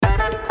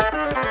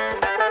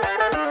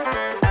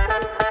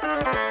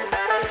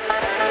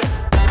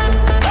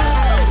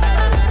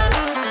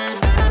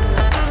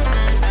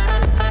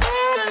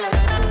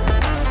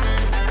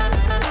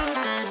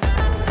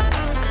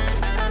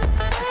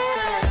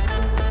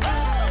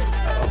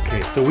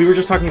Okay, so we were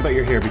just talking about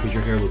your hair because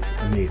your hair looks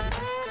amazing.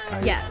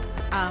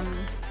 Yes.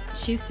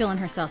 She's feeling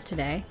herself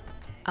today.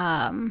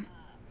 I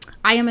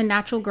am a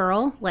natural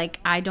girl. Like,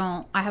 I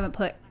haven't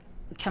put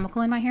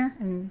chemical in my hair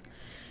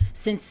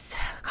since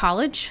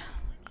college.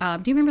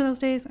 Do you remember those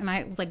days? And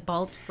I was like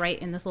bald right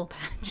in this little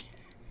patch.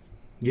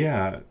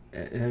 Yeah.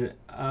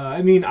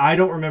 I mean, I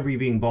don't remember you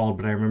being bald,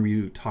 but I remember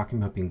you talking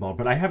about being bald.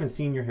 But I haven't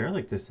seen your hair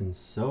like this in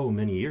so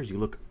many years.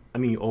 You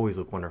always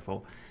look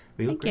wonderful.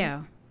 But you look great.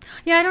 Thank you.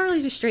 Yeah, I don't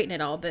really just straighten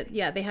it all, but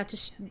yeah, they had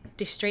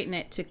to straighten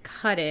it to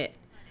cut it.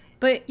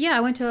 But yeah, I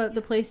went to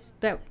the place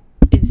that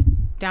is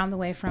down the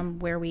way from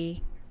where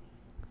we,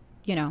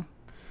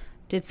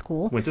 did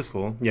school. Went to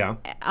school, yeah.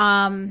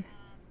 And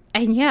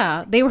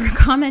yeah, they were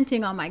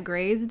commenting on my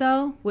grays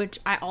though, which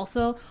I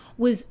also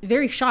was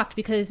very shocked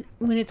because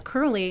when it's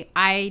curly,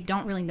 I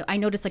don't really know. I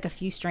noticed like a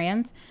few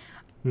strands.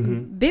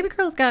 Mm-hmm. Baby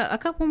girl's got a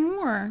couple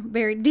more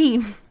buried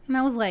deep. And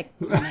I was like,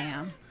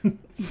 man.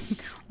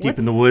 Deep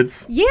in the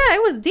woods? Yeah,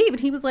 it was deep. And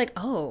he was like,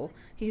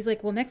 he's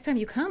like, well, next time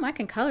you come, I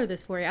can color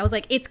this for you. I was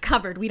like, it's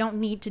covered. We don't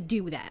need to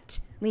do that.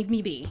 Leave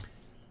me be.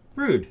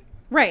 Rude.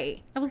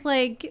 Right. I was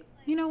like,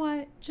 you know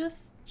what?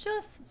 Just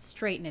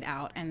straighten it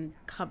out and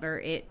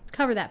cover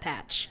that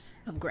patch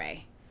of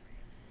gray.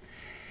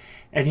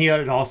 And he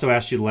had also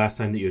asked you the last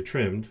time that you had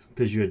trimmed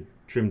because you had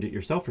trimmed it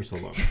yourself for so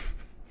long.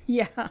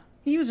 Yeah.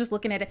 He was just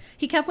looking at it.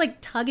 He kept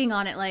like tugging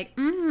on it like,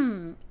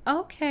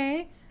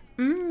 okay.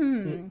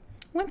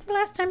 When's the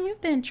last time you've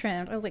been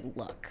trimmed? I was like,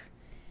 look,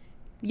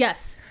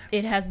 yes,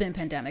 it has been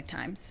pandemic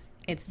times.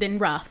 It's been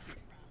rough.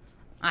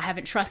 I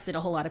haven't trusted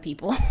a whole lot of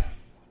people.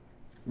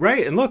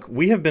 Right. And look,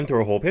 we have been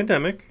through a whole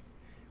pandemic.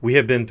 We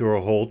have been through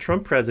a whole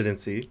Trump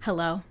presidency.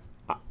 Hello.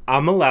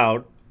 I'm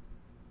allowed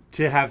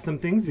to have some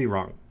things be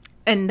wrong.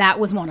 And that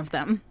was one of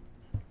them.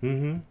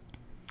 Mm-hmm.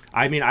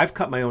 I mean, I've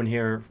cut my own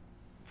hair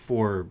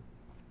for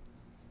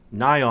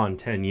nigh on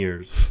 10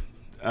 years.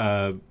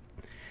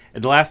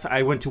 The last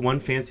I went to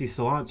one fancy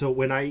salon. So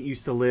when I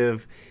used to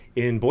live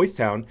in Boys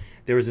Town,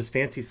 there was this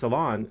fancy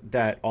salon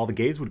that all the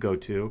gays would go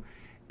to.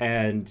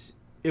 And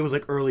it was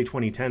like early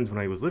 2010s when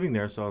I was living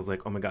there. So I was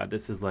like, oh my God,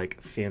 this is like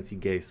fancy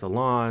gay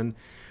salon.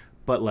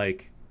 But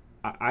like,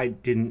 I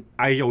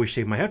always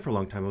shaved my head for a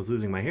long time. I was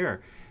losing my hair.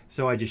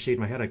 So I just shaved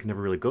my head. I could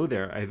never really go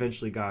there. I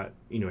eventually got,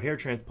 hair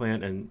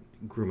transplant and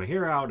grew my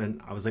hair out.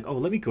 And I was like, oh,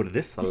 let me go to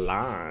this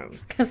salon.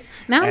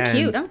 Now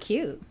I'm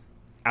cute.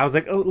 I was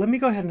like, oh, let me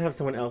go ahead and have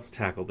someone else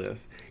tackle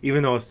this.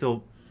 Even though I was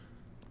still,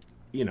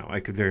 I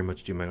could very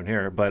much do my own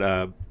hair.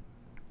 But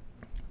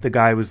the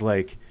guy was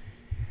like,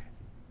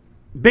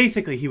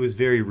 basically, he was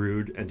very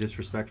rude and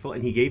disrespectful.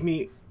 And he gave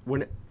me,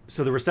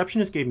 so the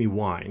receptionist gave me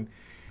wine.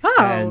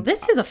 Oh,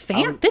 this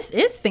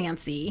is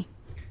fancy.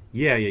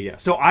 Yeah.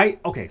 So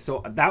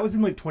so that was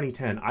in like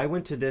 2010. I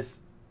went to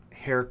this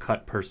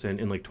haircut person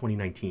in like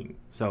 2019.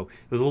 So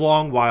it was a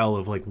long while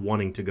of like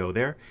wanting to go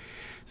there.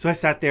 So I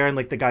sat there and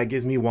like the guy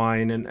gives me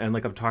wine and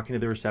like I'm talking to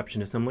the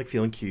receptionist. I'm like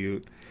feeling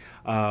cute.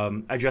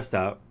 I dressed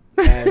up.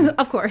 And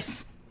of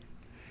course.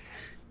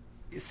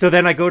 So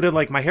then I go to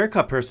like my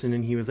haircut person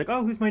and he was like,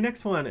 oh, who's my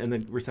next one? And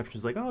the receptionist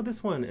is like, oh,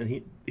 this one. And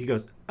he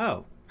goes,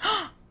 oh.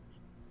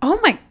 Oh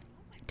my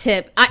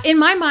tip. In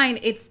my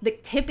mind, it's the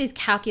tip is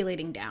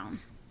calculating down.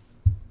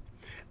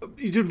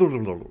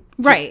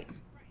 Right.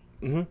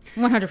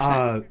 Mm-hmm.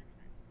 100%.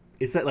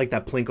 It's that like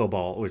that Plinko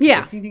ball. Yeah.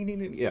 Like, ding, ding, ding,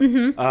 ding. Yeah.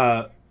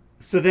 Mm-hmm.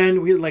 So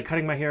then we like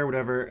cutting my hair or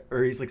whatever,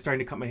 or he's like starting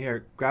to cut my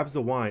hair, grabs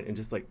the wine and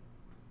just like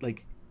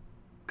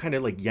kind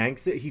of like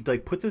yanks it. He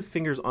like puts his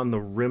fingers on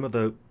the rim of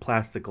the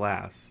plastic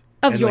glass.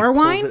 Of your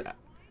wine?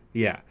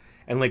 Yeah.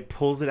 And like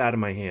pulls it out of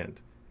my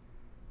hand.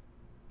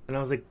 And I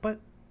was like,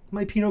 but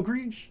my Pinot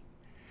Gris.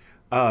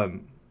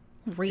 Reasoning?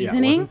 Yeah,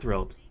 I wasn't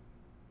thrilled.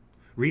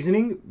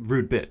 Reasoning?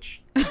 Rude bitch.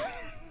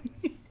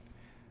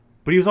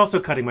 But he was also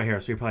cutting my hair,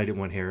 so he probably didn't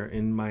want hair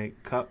in my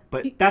cup.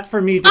 But that's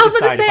for me to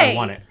decide if I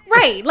want it.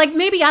 Right. Like,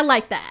 maybe I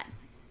like that.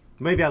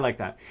 Maybe I like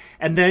that.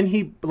 And then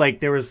he, like,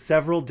 there was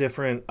several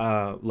different,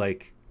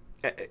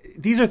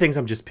 these are things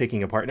I'm just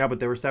picking apart now,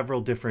 but there were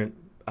several different,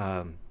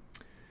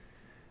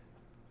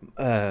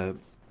 the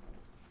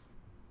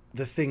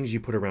things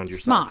you put around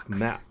yourself.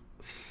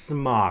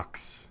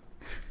 Smocks.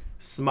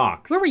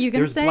 What were you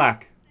going to say? There's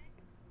black.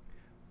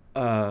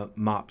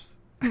 Mops.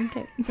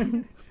 Okay.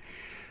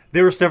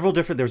 There were several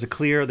different. There was a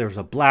clear. There was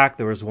a black.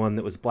 There was one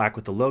that was black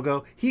with the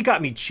logo. He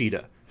got me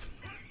cheetah.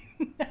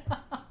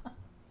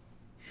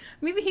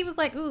 Maybe he was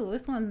like, "Ooh,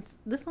 this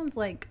one's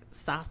like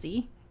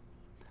saucy."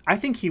 I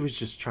think he was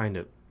just trying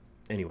to.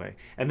 Anyway,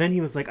 and then he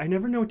was like, "I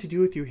never know what to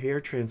do with you hair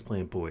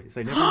transplant boys.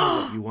 I never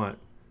know what you want."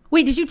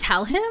 Wait, did you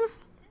tell him?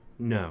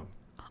 No.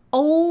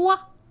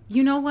 Oh,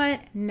 you know what?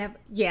 Never.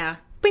 Yeah.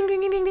 Bing,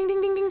 ding, ding, ding, ding,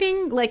 ding, ding,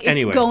 ding. Like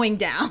it's going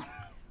down.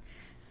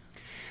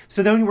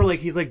 So then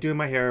he's like doing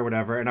my hair or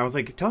whatever. And I was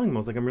like telling him, I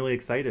was like, I'm really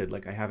excited.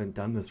 Like I haven't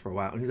done this for a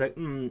while. And he's like,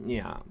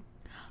 yeah.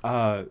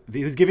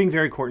 He was giving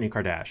very Kourtney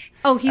Kardashian.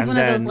 Oh, he's one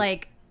of those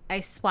like, I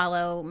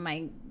swallow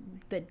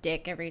the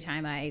dick every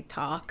time I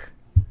talk.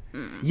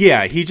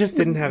 Yeah, he just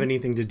didn't have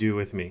anything to do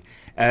with me.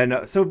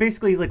 And so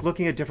basically he's like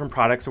looking at different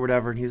products or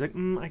whatever, and he's like,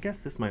 I guess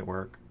this might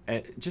work.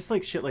 Just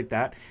like shit like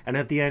that. And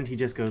at the end he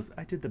just goes,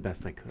 I did the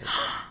best I could.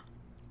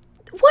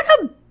 What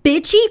a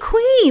bitchy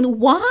queen.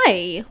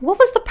 Why? What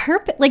was the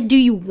purpose? Like, do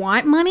you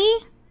want money?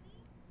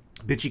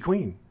 Bitchy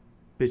queen.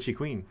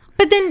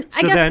 But then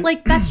I guess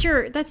like that's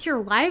your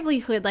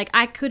livelihood. Like,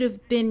 I could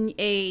have been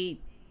a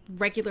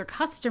regular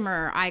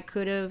customer. I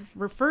could have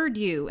referred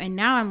you, and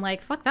now I'm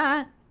like, fuck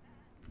that.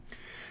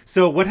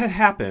 So what had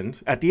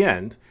happened at the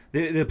end,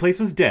 the place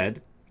was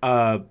dead.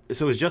 So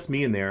it was just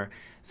me in there.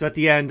 So at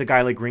the end, the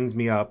guy like rings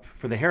me up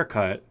for the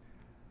haircut,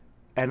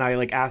 and I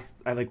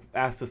asked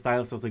the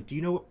stylist, I was like, do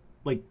you know,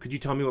 could you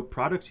tell me what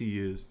products you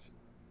used?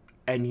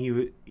 And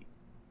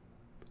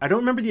I don't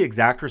remember the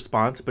exact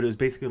response, but it was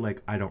basically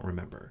like, I don't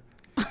remember.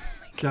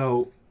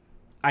 So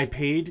I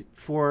paid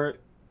for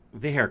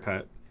the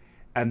haircut,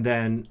 and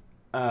then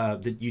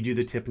you do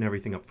the tip and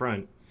everything up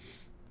front.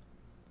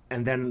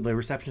 And then the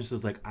receptionist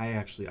was like,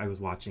 I was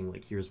watching,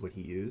 here's what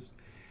he used.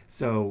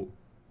 So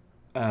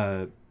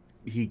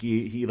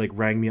he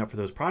rang me up for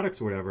those products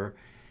or whatever.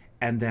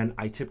 And then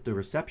I tipped the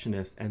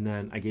receptionist, and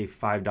then I gave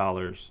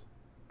 $5.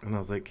 And I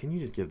was like, can you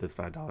just give this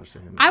 $5 to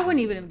him? I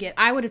wouldn't even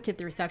I would have tipped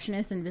the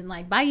receptionist and been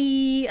like,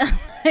 bye.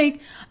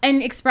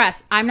 And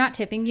express, I'm not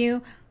tipping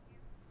you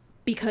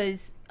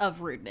because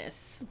of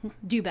rudeness.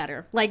 Do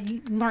better.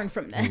 Learn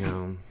from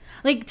this.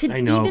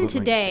 Even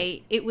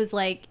today, it was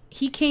like,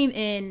 he came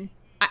in,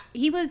 my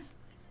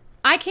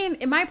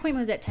appointment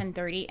was at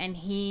 10:30,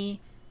 and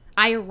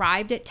I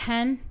arrived at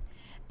 10,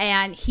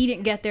 and he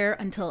didn't get there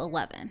until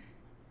 11.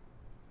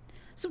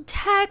 So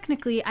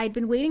technically, I'd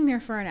been waiting there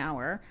for an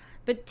hour,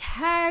 but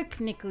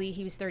technically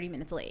he was 30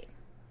 minutes late.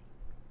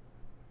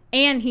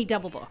 And he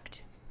double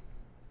booked.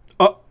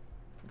 Oh.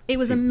 It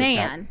was a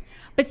man.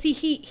 But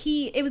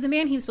see, it was a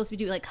man he was supposed to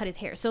do, cut his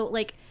hair. So,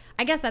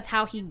 I guess that's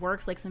how he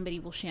works. Somebody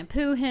will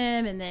shampoo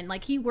him, and then,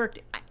 he worked.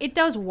 It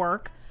does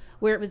work,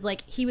 where it was,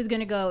 he was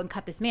going to go and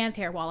cut this man's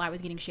hair while I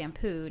was getting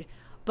shampooed.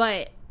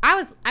 But I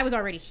was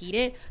already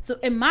heated. So,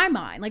 in my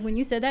mind, when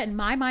you said that, in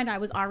my mind, I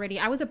was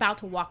about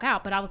to walk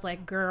out. But I was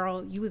like,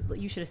 girl,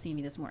 you should have seen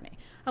me this morning.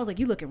 I was like,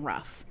 you looking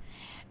rough.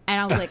 And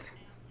I was like,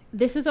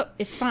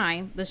 it's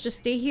fine. Let's just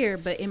stay here.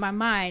 But in my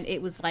mind,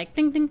 it was like,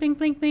 bing, bing, bing,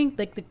 bing, bing.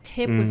 The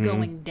tip was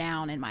going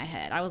down in my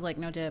head. I was like,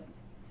 no tip.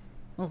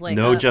 I was like,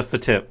 no, just the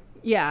tip.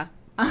 Yeah.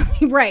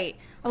 Right.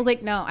 I was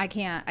like, no, I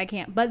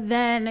can't. But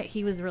then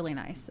he was really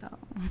nice. So.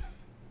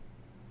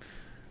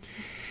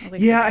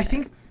 I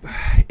think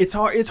it's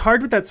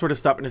hard with that sort of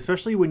stuff. And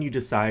especially when you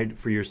decide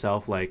for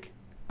yourself,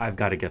 I've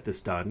got to get this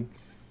done.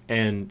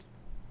 And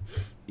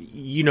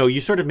you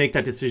sort of make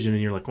that decision,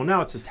 and you're like, well,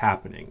 now it's just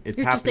happening. You're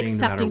happening just accepting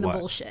no matter the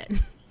bullshit.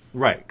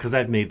 Right, because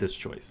I've made this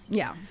choice.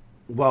 Yeah.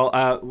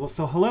 Well,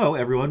 so hello,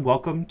 everyone.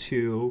 Welcome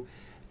to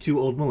Two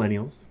Old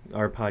Millennials,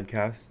 our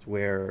podcast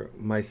where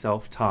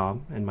myself,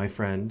 Tom, and my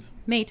friend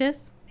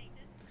Matis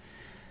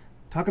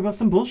talk about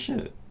some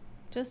bullshit.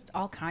 Just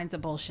all kinds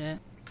of bullshit.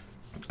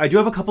 I do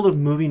have a couple of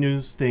movie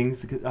news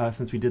things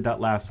since we did that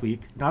last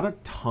week. Not a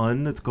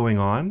ton that's going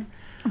on.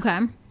 Okay.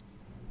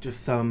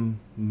 Just some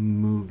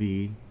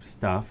movie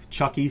stuff.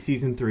 Chucky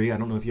season 3. I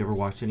don't know if you ever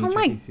watched any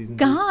Chucky season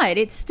 3. Oh my God,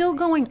 it's still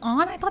going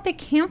on? I thought they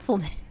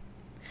canceled it.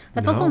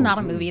 That's also not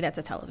a movie. That's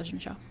a television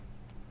show.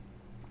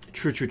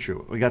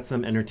 True. We got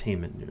some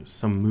entertainment news,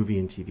 some movie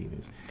and TV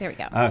news. There we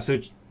go. So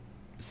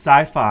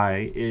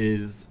Sci-Fi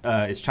is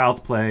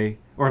Child's Play,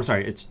 or I'm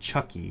sorry, it's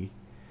Chucky,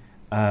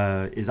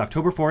 is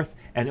October 4th,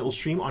 and it will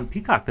stream on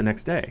Peacock the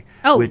next day.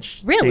 Oh,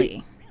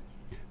 really?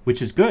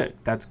 Which is good.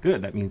 That's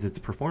good. That means it's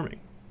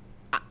performing.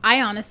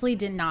 I honestly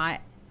did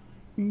not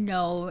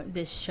know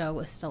this show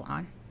was still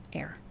on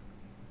air.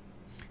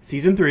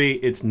 Season 3,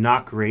 it's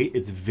not great.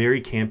 It's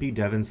very campy.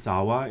 Devon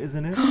Sawa is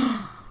in it.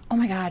 Oh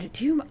my God.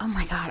 Oh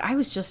my God. I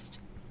was just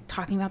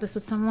talking about this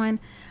with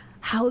someone.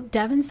 How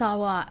Devon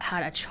Sawa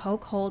had a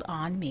chokehold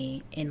on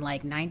me in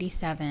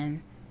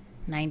 97,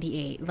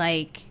 98.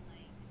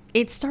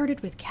 It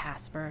started with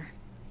Casper.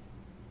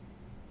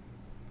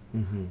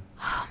 Mm-hmm.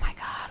 Oh my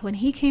God. When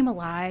he came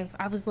alive,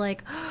 I was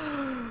like,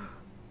 oh,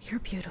 you're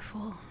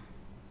beautiful.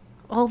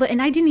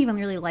 And I didn't even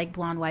really like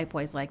blonde white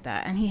boys like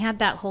that. And he had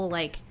that whole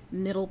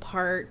middle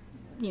part,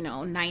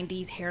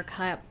 90s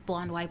haircut,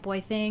 blonde white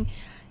boy thing.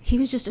 He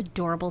was just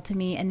adorable to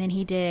me. And then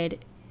he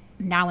did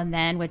Now and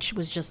Then, which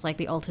was just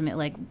the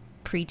ultimate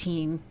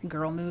preteen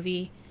girl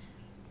movie.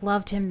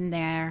 Loved him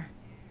there.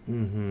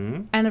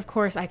 Mm-hmm. And of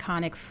course,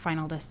 iconic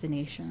Final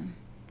Destination.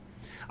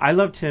 I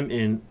loved him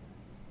in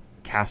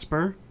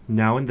Casper,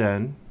 Now and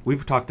Then.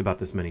 We've talked about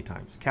this many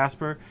times.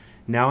 Casper,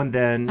 Now and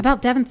Then.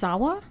 About Devon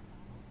Sawa?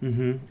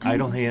 Mm-hmm.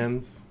 Idle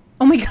Hands.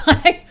 Oh my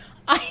God.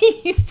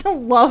 I used to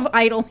love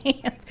Idle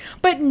Hands,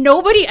 but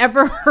nobody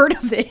ever heard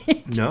of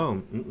it.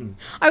 No. Mm-mm.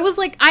 I was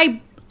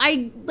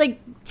I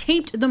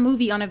taped the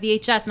movie on a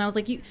VHS, and I was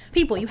like, you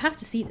have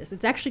to see this.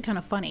 It's actually kind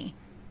of funny.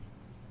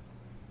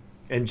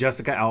 And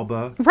Jessica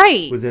Alba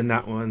was in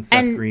that one.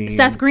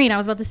 Seth Green, I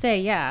was about to say,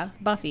 yeah,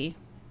 Buffy.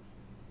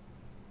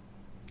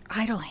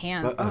 Idle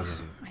Hands.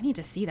 I I need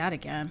to see that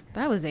again.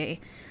 That was a...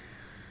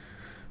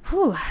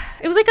 Whew.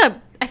 It was like a...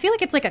 I feel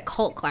like it's like a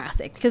cult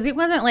classic because it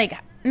wasn't like...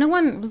 No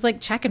one was like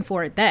checking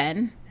for it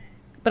then.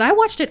 But I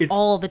watched it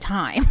all the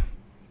time.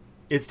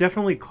 It's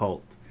definitely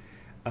cult.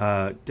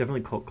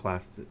 Definitely cult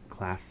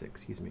classic,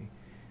 excuse me.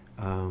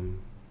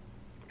 I'm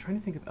trying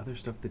to think of other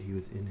stuff that he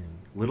was in.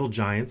 Little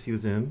Giants he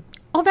was in.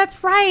 Oh,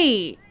 that's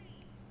right.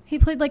 He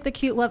played like the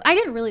cute love. I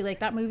didn't really like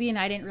that movie and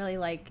I didn't really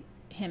like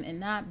him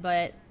in that,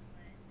 but...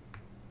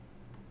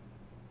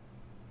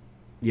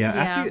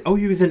 Yeah.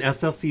 He was in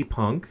SLC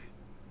Punk.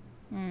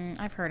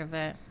 I've heard of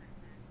it.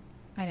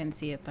 I didn't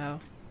see it though.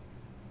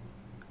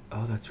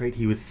 Oh, that's right.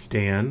 He was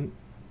Stan.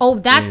 Oh,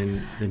 that's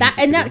that,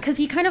 and that because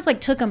he kind of like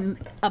took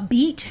a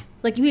beat.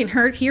 Like you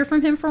didn't hear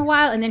from him for a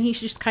while, and then he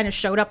just kind of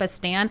showed up as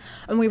Stan,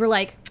 and we were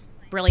like,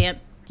 brilliant.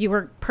 You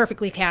were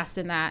perfectly cast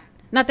in that.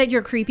 Not that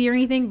you're creepy or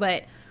anything,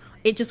 but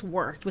it just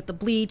worked with the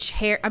bleach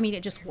hair. I mean,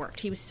 it just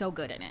worked. He was so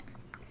good in it.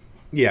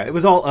 Yeah, it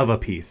was all of a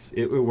piece.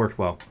 It worked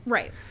well.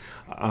 Right.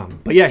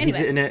 But yeah, anyway. He's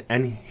in it,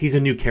 and he's a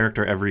new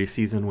character every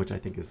season, which I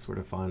think is sort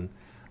of fun.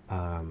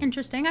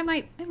 Interesting. I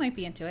might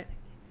be into it.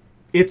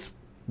 It's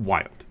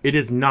wild. It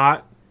is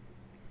not.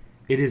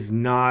 There's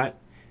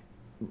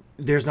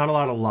not a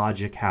lot of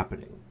logic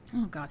happening.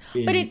 Oh God!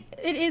 But it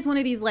is one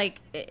of these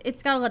like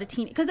it's got a lot of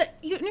teen because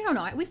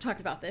no, we've talked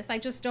about this. I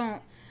just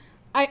don't.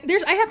 I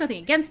have nothing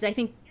against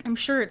it. I'm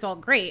sure it's all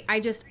great.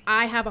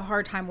 I have a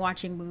hard time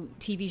watching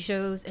TV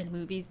shows and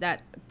movies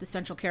that the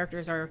central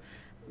characters are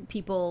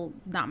people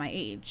not my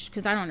age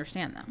because I don't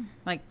understand them.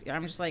 Like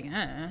I'm just like,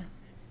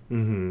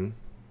 Mm-hmm.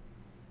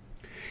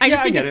 I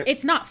just think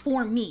it's not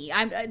for me.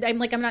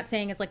 I'm not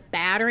saying it's like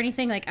bad or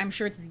anything. Like I'm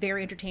sure it's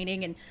very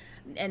entertaining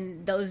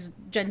and those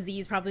Gen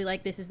Zs probably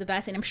like this is the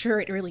best and I'm sure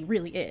it really,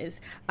 really is.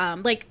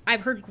 Like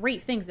I've heard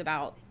great things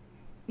about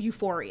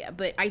Euphoria,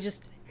 but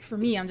for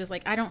me, I'm just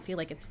like, I don't feel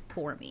like it's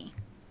for me.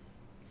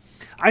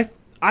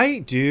 I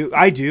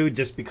do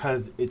just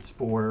because it's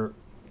for,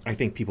 I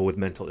think, people with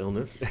mental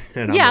illness.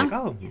 And I'm like,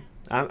 oh,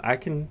 I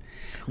can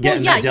get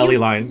in that deli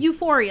line.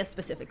 Euphoria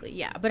specifically,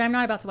 yeah. But I'm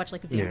not about to watch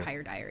like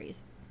Vampire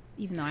Diaries,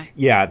 even though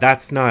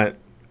that's not,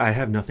 I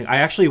have nothing. I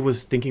actually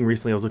was thinking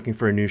recently, I was looking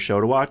for a new show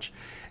to watch.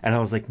 And I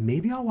was like,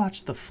 maybe I'll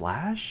watch The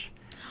Flash.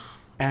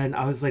 And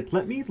I was like,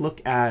 let me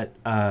look at,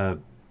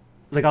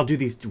 like I'll do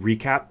these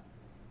recap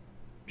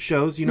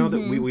shows,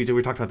 that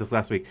we talked about this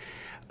last week.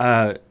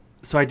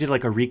 So I did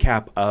like a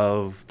recap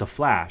of The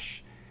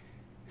Flash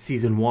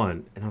season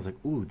 1 and I was like,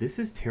 ooh, this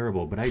is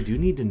terrible, but I do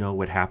need to know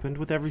what happened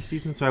with every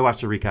season. So I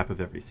watched a recap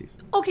of every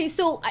season. Okay,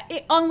 so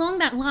along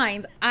that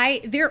lines,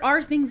 there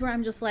are things where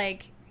I'm just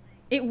like,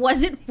 it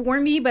wasn't for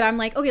me, but I'm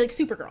like, okay, like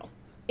Supergirl.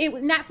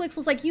 Netflix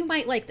was like, you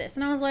might like this.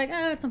 And I was like,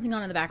 it's something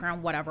on in the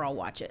background, whatever, I'll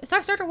watch it. So I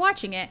started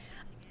watching it.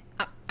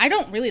 I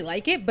don't really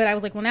like it, but I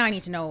was like, well, now I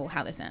need to know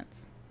how this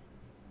ends.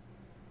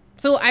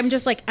 So I'm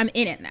just like, I'm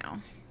in it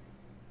now.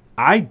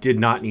 I did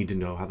not need to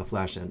know how The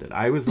Flash ended.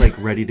 I was like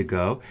ready to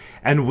go.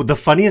 And the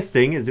funniest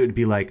thing is it would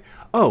be like,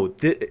 oh,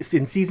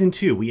 in season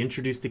 2, we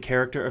introduced the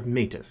character of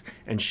Matis,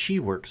 and she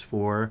works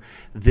for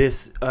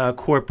this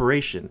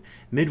corporation.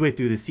 Midway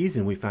through the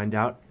season, we find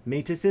out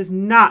Matis is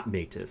not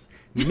Matis.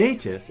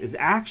 Matis is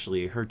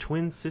actually her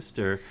twin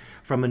sister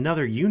from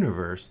another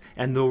universe,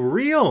 and the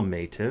real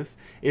Matis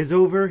is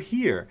over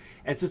here.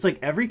 And so it's like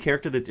every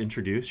character that's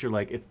introduced, you're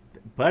like,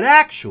 but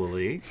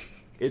actually...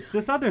 it's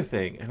this other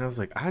thing. And I was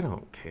like, I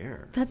don't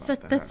care. That's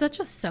such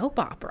a soap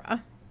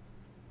opera.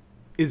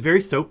 It's very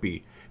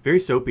soapy. Very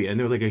soapy. And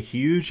they're like a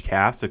huge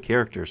cast of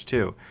characters,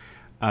 too.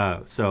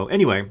 So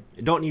anyway,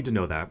 don't need to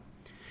know that.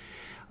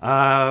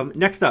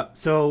 Next up.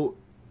 So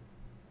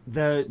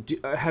do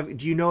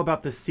you know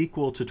about the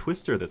sequel to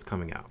Twister that's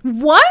coming out?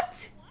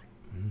 What?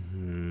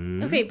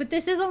 Mm-hmm. Okay, but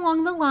this is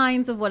along the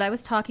lines of what I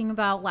was talking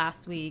about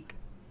last week.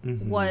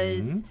 Mm-hmm.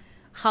 Was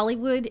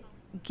Hollywood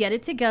get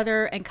it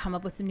together and come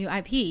up with some new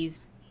IPs.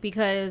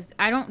 Because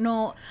I don't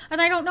know, and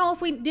I don't know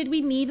if we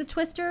need a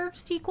Twister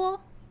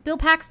sequel. Bill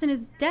Paxton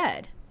is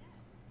dead.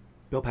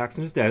 Bill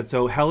Paxton is dead,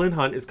 so Helen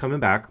Hunt is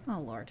coming back. Oh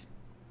Lord,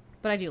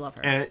 but I do love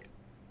her. And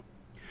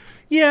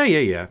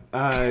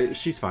yeah.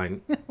 She's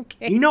fine.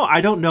 Okay.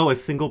 I don't know a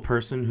single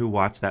person who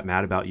watched that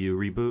Mad About You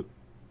reboot.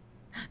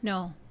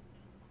 No.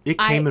 It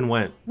came and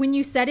went. When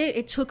you said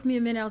it took me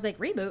a minute. I was like,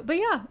 reboot? But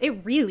yeah, it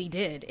really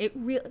did.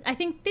 I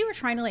think they were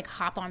trying to like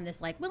hop on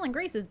this like, Will and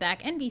Grace is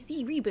back,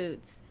 NBC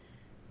reboots.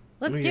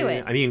 Let's do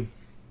it. I mean,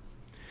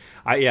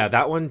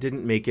 that one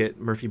didn't make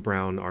it. Murphy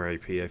Brown,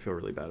 R.I.P. I feel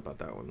really bad about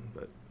that one.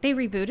 But they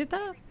rebooted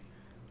that?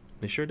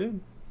 They sure did.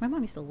 My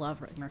mom used to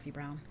love Murphy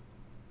Brown.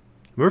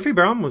 Murphy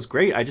Brown was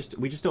great.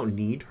 We just don't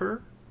need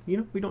her. We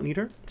don't need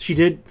her. She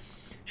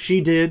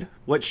did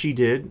what she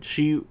did.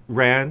 She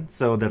ran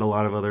so that a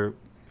lot of other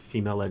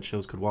female-led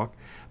shows could walk.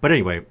 But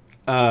anyway,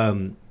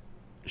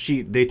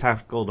 they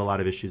tackled a lot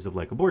of issues of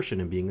like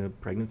abortion and being a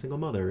pregnant single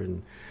mother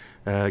and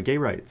gay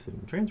rights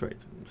and trans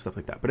rights and stuff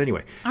like that. But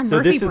anyway, so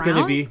Murphy this is going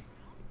to be.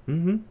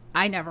 Mm-hmm.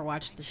 I never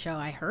watched the show.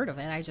 I heard of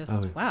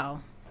it.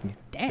 Wow. Yeah.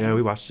 Damn. Yeah,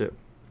 we watched it.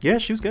 Yeah,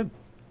 she was good.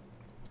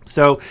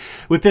 So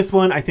with this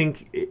one, I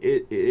think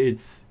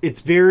it's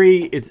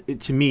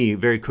to me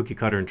very cookie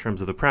cutter in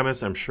terms of the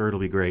premise. I'm sure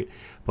it'll be great,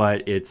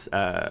 but it's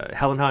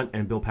Helen Hunt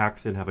and Bill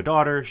Paxton have a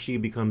daughter. She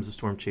becomes a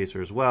storm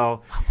chaser as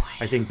well. Oh,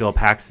 I think Bill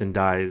Paxton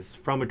dies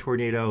from a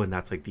tornado, and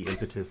that's like the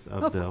impetus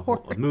of the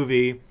whole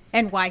movie.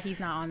 And why he's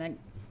not on that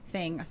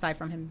thing, aside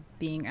from him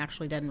being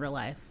actually dead in real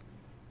life.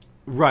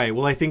 Right.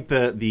 Well, I think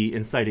the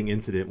inciting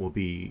incident will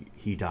be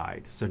he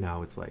died. So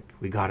now it's like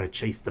we gotta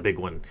chase the big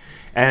one,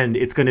 and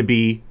it's going to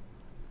be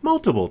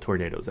multiple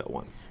tornadoes at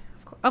once.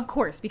 Of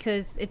course,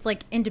 because it's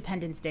like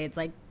Independence Day. It's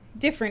like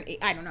different.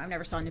 I don't know. I've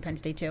never saw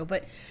Independence Day 2,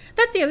 but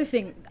that's the other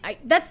thing.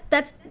 That's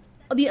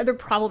the other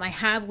problem I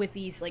have with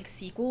these like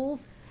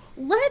sequels.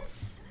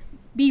 Let's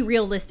be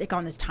realistic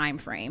on this time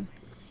frame.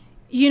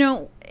 You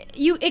know,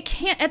 it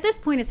can't, at this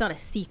point, it's not a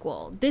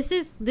sequel. This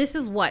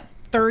is what,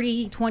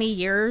 30, 20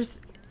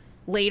 years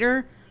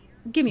later?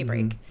 Give me a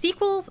break.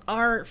 Sequels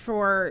are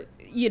for,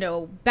 you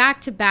know, back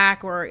to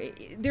back, or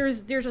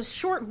there's a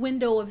short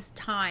window of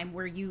time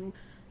where you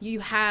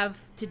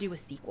have to do a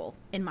sequel,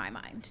 in my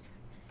mind.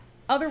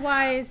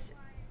 Otherwise,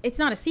 it's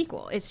not a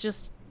sequel. It's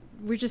just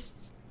we're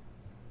just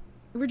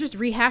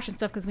rehashing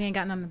stuff because we ain't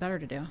got nothing better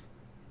to do.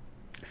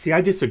 See,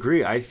 I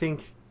disagree. I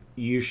think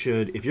you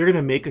should, if you're going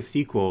to make a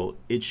sequel,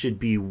 it should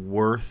be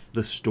worth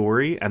the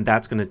story, and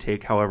that's going to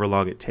take however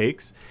long it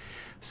takes.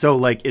 So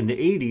like in the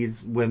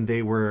 80s, when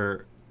they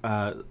were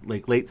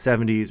like late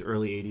 70s,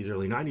 early 80s,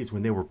 early 90s,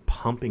 when they were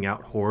pumping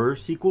out horror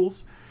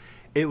sequels,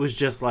 it was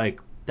just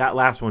like, that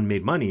last one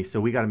made money,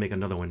 so we got to make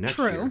another one next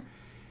year.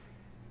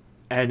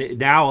 And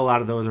now a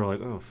lot of those are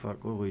like, oh,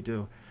 fuck, what do we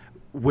do?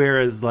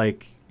 Whereas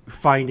like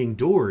Finding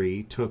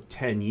Dory took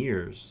 10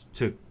 years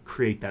to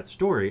create that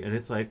story, and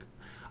it's like,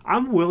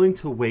 I'm willing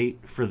to wait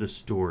for the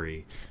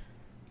story.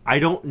 I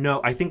don't know.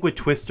 I think with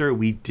Twister,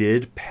 we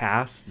did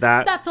pass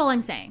that. That's all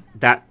I'm saying.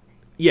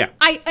 Yeah.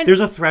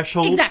 There's a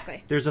threshold.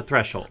 Exactly. There's a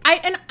threshold.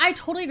 I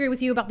totally agree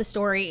with you about the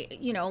story.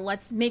 You know,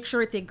 let's make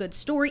sure it's a good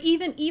story,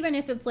 even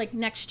if it's like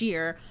next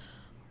year,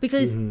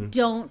 because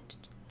don't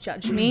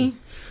judge me.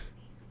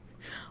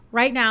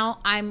 Right now,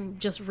 I'm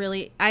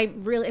feeling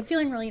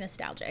really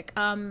nostalgic.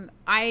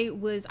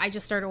 I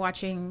just started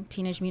watching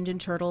Teenage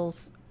Mutant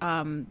Turtles,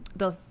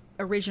 the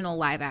original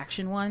live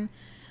action one.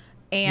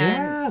 And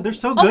yeah, they're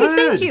so good. Okay,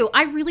 thank you.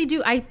 I really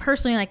do. I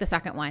personally like the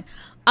second one.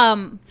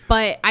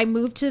 But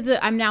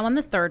I'm now on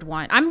the third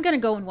one. I'm going to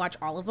go and watch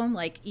all of them,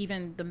 like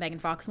even the Megan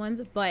Fox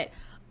ones. But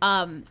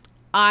I'm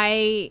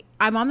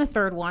on the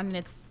third one, and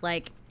it's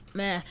like,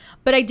 meh.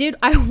 But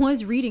I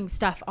was reading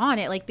stuff on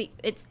it. Like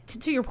it's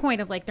to your point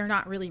of like, they're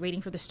not really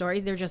waiting for the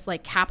stories. They're just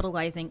like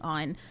capitalizing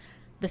on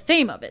the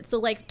fame of it. So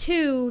like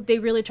 2, they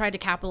really tried to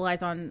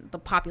capitalize on the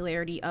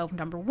popularity of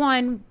number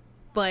 1,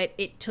 but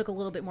it took a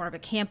little bit more of a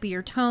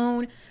campier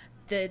tone.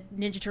 The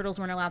Ninja Turtles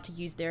weren't allowed to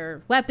use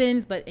their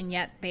weapons, and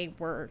yet it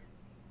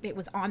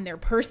was on their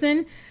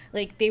person.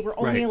 Like they were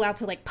only allowed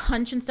to like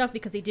punch and stuff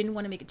because they didn't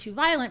want to make it too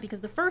violent,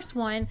 because the first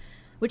one,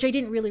 which I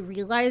didn't really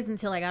realize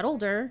until I got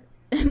older,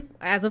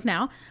 as of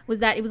now, was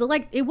that it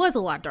was a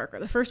lot darker.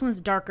 The first one's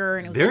darker,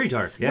 and it was very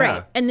dark, yeah.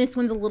 Right. And this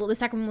one's the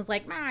second one was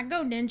like,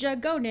 go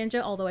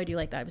ninja, although I do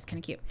like that. It was kind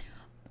of cute.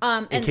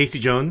 And Casey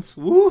Jones.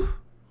 Woo.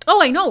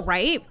 Oh, I know,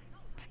 right?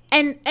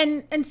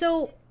 And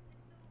so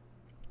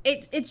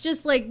it's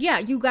just like, yeah,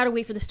 you got to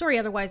wait for the story,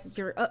 otherwise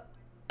you're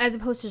as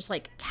opposed to just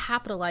like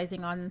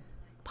capitalizing on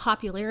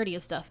popularity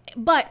of stuff.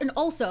 And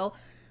also,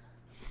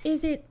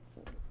 is it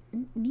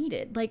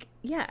needed? Like,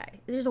 yeah,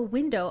 there's a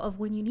window of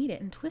when you need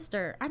it. And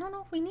Twister, I don't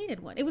know if we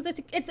needed one.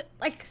 It's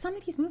like some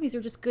of these movies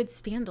are just good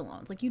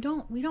standalones. Like we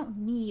don't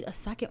need a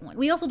second one.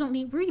 We also don't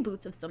need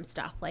reboots of some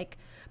stuff, like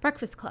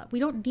Breakfast Club. We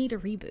don't need a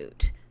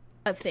reboot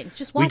of things.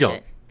 Just watch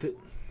it.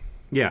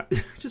 Yeah,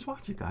 just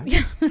watch it,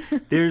 guys.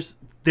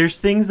 There's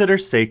things that are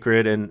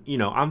sacred, and you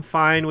know, I'm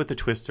fine with the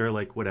Twister,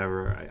 like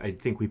whatever. I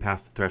think we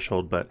passed the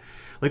threshold, but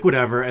like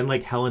whatever. And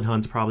like Helen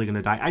Hunt's probably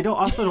gonna die. I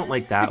don't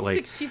like that.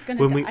 Like she's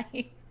gonna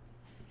die.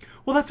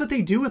 Well, that's what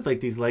they do with like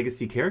these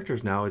legacy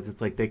characters now. Is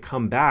it's like they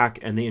come back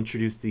and they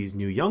introduce these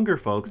new younger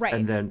folks,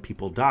 and then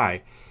people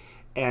die,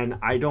 and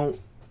I don't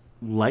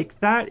like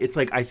that. It's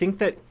like I think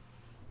that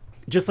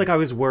just like I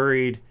was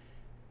worried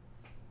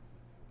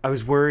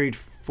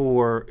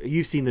for,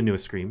 you've seen the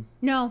newest Scream?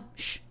 No.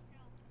 Shh.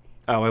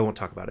 Oh, I won't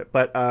talk about it.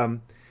 But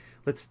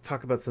let's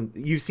talk about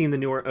you've seen the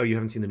newer, you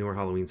haven't seen the newer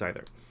Halloweens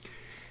either.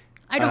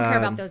 I don't care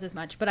about those as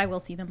much, but I will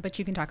see them. But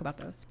you can talk about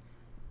those.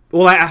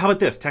 Well, how about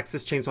this?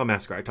 Texas Chainsaw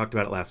Massacre. I talked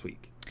about it last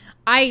week.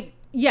 I've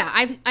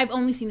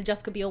only seen the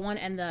Jessica Biel one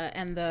and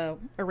the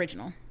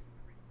original.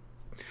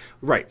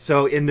 Right.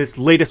 So in this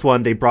latest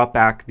one, they brought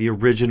back the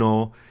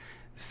original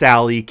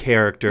Sally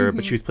character,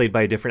 but she was played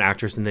by a different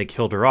actress, and they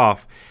killed her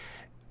off.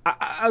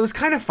 I was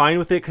kind of fine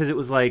with it because it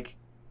was like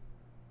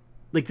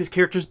this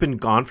character's been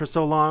gone for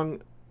so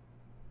long.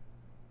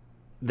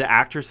 The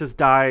actress has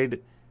died.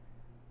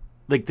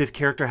 Like this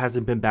character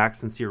hasn't been back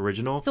since the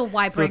original. So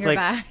why bring her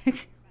back?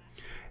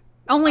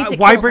 Only to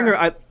why kill bring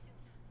her?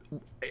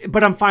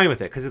 But I'm fine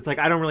with it because it's like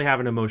I don't really have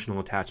an emotional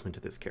attachment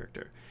to this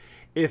character.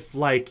 If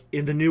like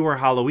in the newer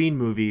Halloween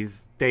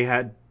movies they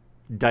had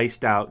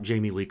diced out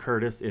Jamie Lee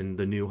Curtis in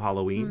the new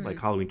Halloween, like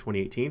Halloween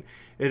 2018,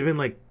 it'd have been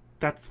like,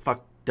 that's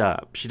fucked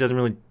up. She doesn't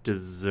really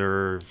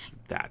deserve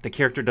that. The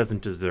character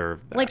doesn't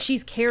deserve that. Like,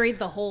 she's carried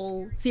the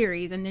whole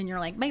series, and then you're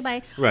like,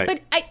 bye-bye. Right.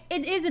 But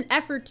it is an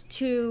effort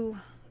to...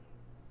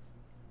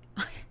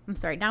 I'm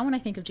sorry. Now when I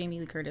think of Jamie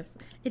Lee Curtis,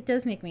 it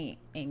does make me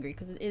angry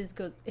because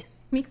it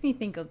makes me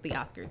think of the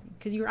Oscars,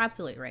 because you're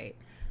absolutely right.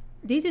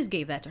 They just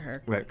gave that to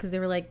her. Right. Because they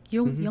were like,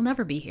 you'll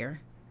never be here.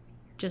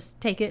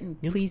 Just take it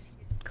and please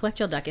collect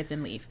your ducats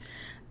and leave.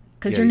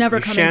 Because you're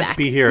never coming back. You shan't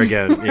be here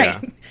again. Right.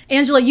 Yeah.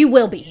 Angela, you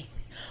will be.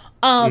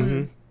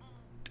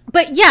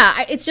 But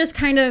yeah, it's just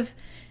kind of,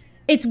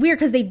 it's weird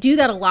because they do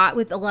that a lot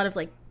with a lot of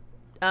like,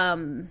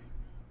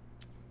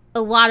 a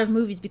lot of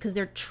movies, because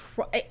they're,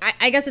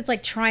 I guess it's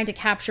like trying to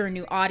capture a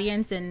new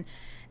audience and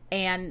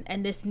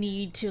this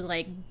need to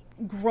like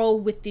grow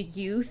with the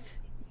youth.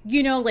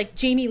 You know, like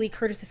Jamie Lee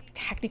Curtis is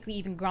technically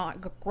even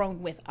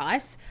grown with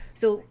us.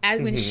 So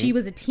when she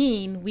was a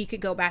teen, we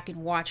could go back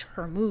and watch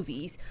her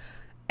movies,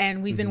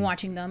 and we've been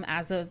watching them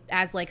as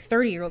like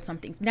 30-year-old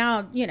somethings.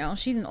 Now, you know,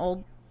 she's an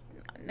old,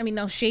 I mean,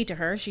 no shade to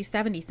her, she's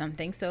 70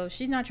 something, so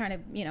she's not trying to,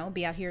 you know,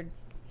 be out here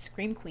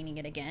scream queening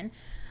it again.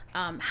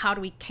 How do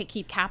we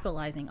keep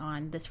capitalizing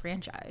on this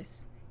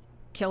franchise?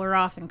 Kill her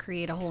off and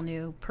create a whole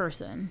new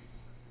person.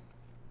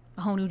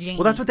 A whole new Jane.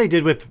 Well, that's what they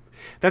did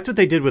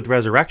with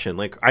Resurrection.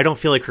 Like, I don't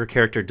feel like her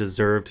character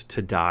deserved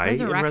to die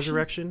in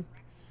Resurrection.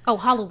 Oh,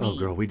 Halloween. Oh,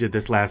 girl, we did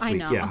this last week.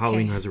 Know, yeah, okay.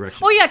 Halloween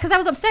Resurrection. Oh, yeah, because I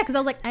was upset because I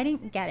was like, I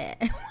didn't get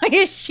it. Why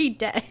is she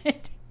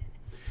dead?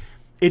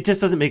 It just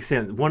doesn't make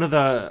sense. One of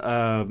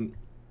the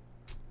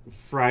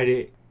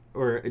Friday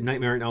or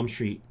Nightmare on Elm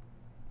Street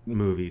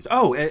movies.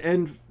 Oh,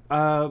 and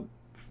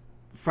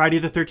Friday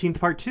the 13th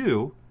Part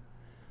 2,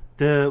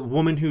 the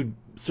woman who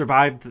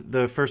survived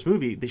the first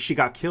movie, she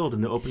got killed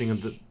in the opening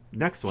of the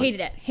next one.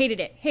 Hated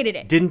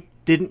it.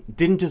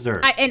 Didn't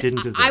deserve.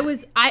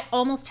 I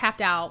almost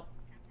tapped out.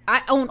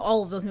 I own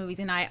all of those movies,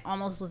 and I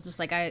almost was just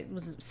like, I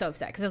was so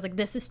upset because I was like,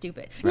 this is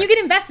stupid. And right. You get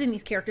invested in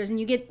these characters, and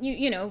you get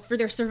you know, for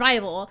their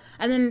survival,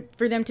 and then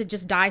for them to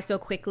just die so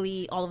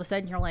quickly all of a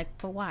sudden, you're like,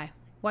 but why?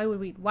 Why would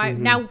we? Why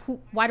now?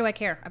 Why do I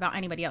care about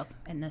anybody else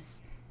in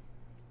this?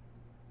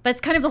 That's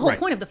kind of the whole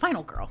point of the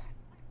final girl.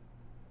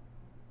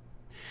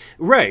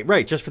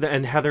 Right. Just for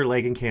and Heather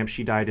Langenkamp,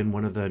 she died in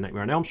one of the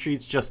Nightmare on Elm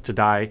Streets just to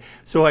die.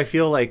 So I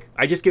feel like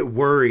I just get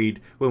worried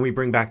when we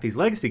bring back these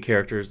legacy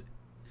characters.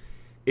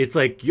 It's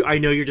like, I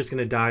know you're just going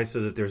to die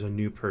so that there's a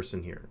new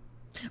person here.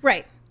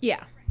 Right.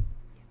 Yeah.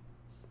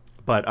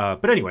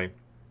 But anyway,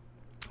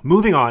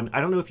 moving on.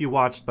 I don't know if you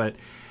watched, but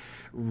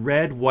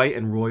Red, White,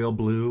 and Royal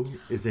Blue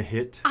is a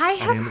hit. I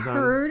have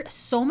heard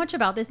so much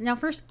about this. Now,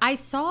 first, I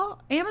saw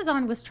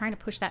Amazon was trying to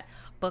push that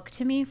book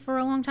to me for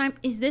a long time.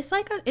 Is this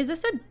a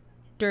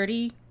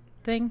dirty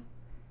thing?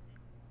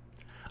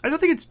 I don't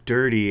think it's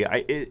dirty.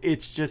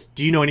 It's just,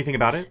 do you know anything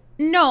about it?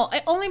 No,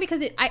 only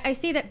because I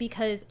say that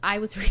because I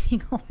was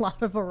reading a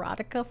lot of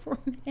erotica for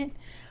a minute.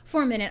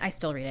 For a minute, I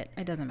still read it.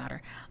 It doesn't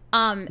matter.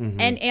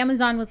 And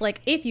Amazon was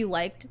like, if you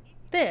liked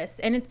this,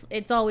 and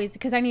it's always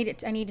because I need it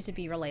to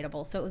be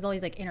relatable. So it was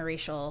always like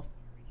interracial,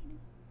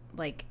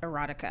 like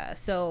erotica.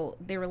 So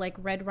they were like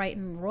Red, White,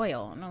 and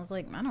Royal, and I was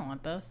like, I don't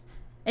want this.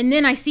 And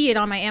then I see it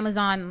on my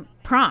Amazon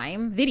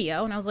Prime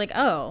Video, and I was like,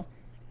 oh,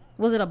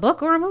 was it a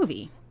book or a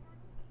movie?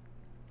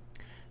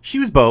 She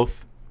was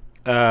both,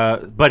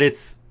 but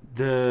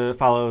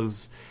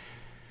follows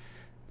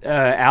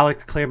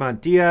Alex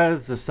Claremont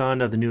Diaz, the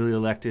son of the newly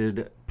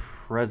elected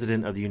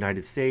president of the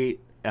United States,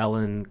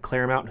 Ellen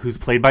Claremont, who's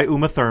played by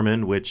Uma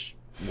Thurman, which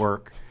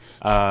work,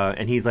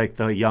 and he's like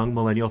the young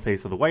millennial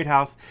face of the White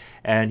House,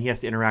 and he has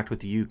to interact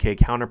with the UK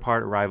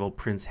counterpart, rival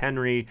Prince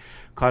Henry,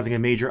 causing a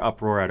major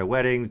uproar at a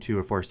wedding. The two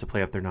are forced to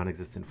play up their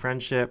non-existent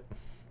friendship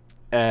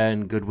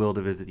and goodwill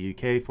to visit the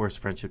UK, forced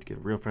friendship to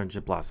give real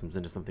friendship blossoms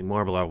into something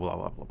more, blah, blah,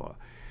 blah, blah, blah.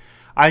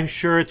 I'm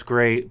sure it's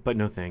great, but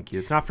no thank you.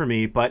 It's not for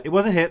me, but it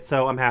was a hit,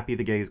 so I'm happy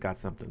the gays got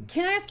something.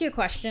 Can I ask you a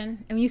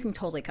question? I mean, you can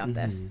totally cut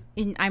this.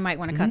 And I might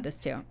want to cut this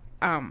too.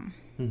 Can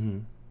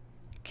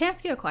I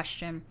ask you a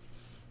question?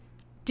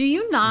 Do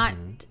you not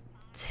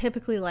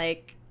typically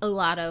like a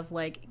lot of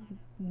like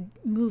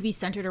movies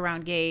centered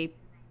around gay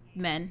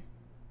men?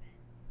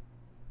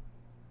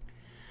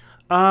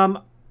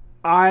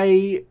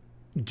 I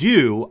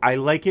do. I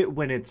like it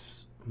when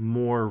it's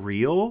more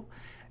real,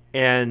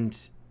 and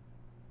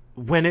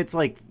when it's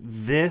like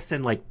this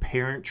and like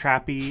Parent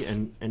Trappy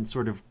and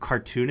sort of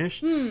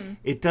cartoonish,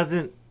 it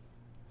doesn't.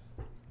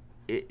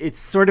 It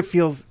sort of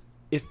feels.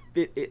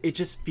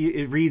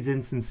 It reads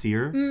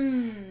insincere.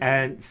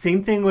 And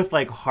same thing with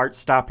like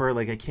Heartstopper.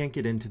 Like I can't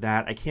get into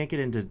that. I can't get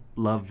into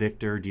Love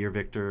Victor, Dear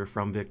Victor,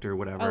 From Victor,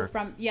 whatever.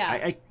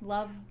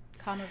 Love,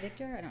 comma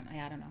Victor.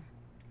 I don't know.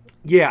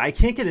 Yeah, I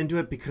can't get into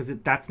it because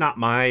that's not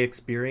my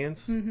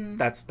experience.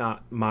 That's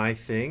not my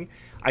thing.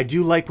 I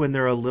do like when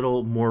they're a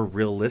little more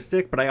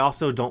realistic, but I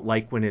also don't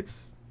like when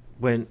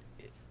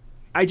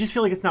I just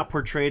feel like it's not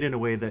portrayed in a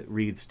way that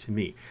reads to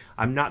me.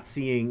 I'm not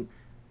seeing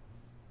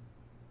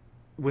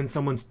when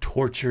someone's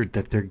tortured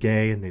that they're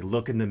gay and they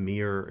look in the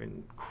mirror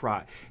and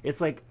cry.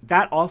 It's like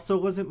that also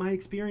wasn't my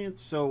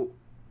experience. So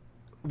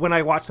when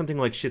I watch something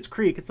like Schitt's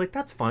Creek, it's like,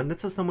 that's fun.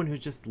 That's just someone who's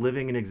just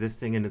living and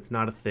existing, and it's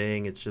not a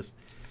thing. It's just...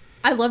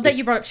 I love that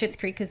you brought up Schitt's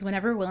Creek, because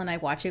whenever Will and I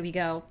watch it, we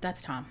go,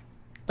 that's Tom.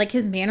 Like,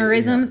 his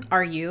mannerisms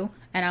are you.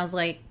 And I was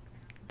like,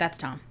 that's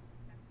Tom.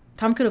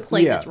 Tom could have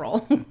played this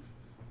role.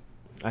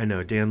 I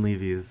know. Dan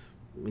Levy's...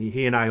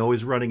 He and I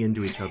always running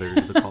into each other in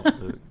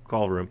the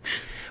call room.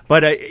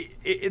 But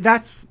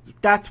that's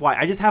why.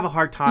 I just have a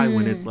hard time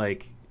when it's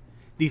like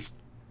these...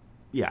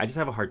 Yeah, I just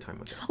have a hard time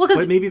with it. Well,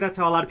 but maybe that's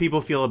how a lot of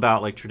people feel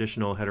about like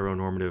traditional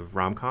heteronormative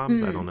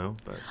rom-coms. I don't know.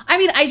 But I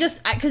mean,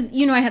 because I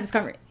had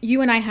this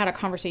you and I had a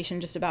conversation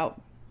just about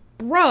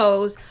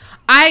Bros.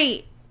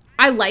 I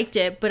liked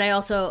it, but I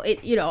also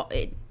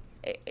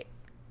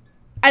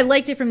I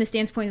liked it from the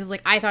standpoint of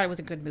like, I thought it was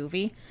a good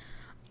movie.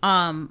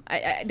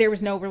 There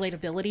was no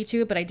relatability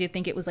to it, but I did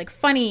think it was like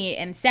funny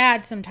and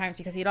sad sometimes,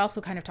 because he had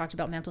also kind of talked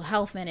about mental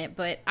health in it.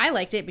 But I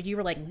liked it, but you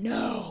were like,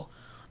 no.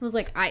 I was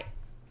like, I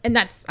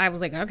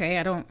was like, okay,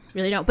 I don't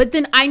really know. But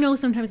then I know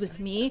sometimes with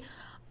me,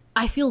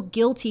 I feel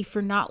guilty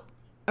for not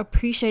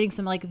appreciating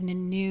some like the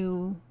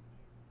new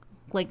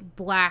like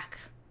black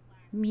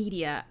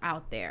media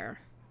out there.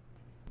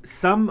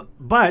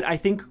 But I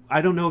think,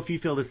 I don't know if you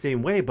feel the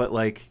same way, but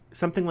like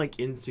something like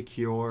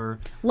Insecure.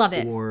 Love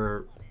it.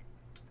 Or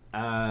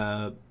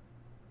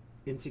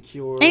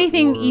Insecure.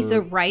 Anything or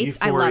Issa writes,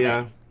 Euphoria. I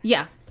love it.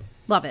 Yeah.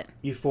 Love it.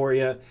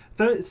 Euphoria.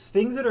 The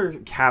things that are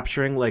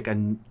capturing like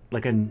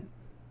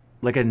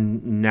a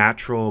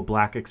natural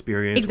black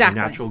experience, exactly.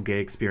 Or natural gay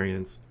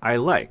experience, I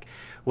like.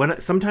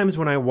 Sometimes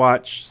when I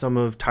watch some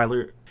of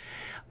Tyler,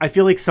 I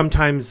feel like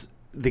sometimes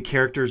the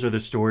characters or the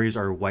stories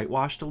are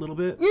whitewashed a little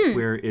bit,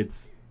 where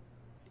it's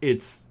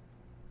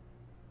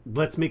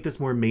let's make this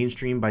more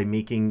mainstream by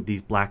making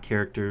these black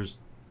characters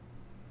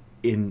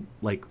in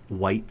like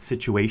white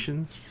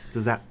situations.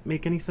 Does that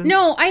make any sense?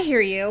 No, I hear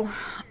you.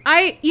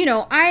 I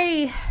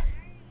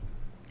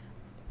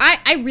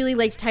really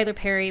liked Tyler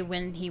Perry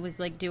when he was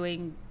like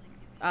doing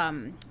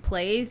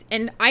plays,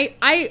 and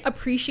I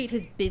appreciate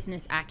his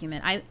business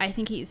acumen. I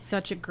think he's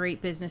such a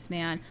great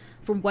businessman,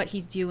 from what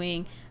he's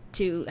doing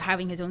to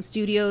having his own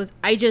studios.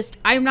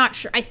 I'm not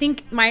sure. I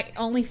think my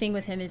only thing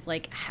with him is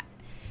like,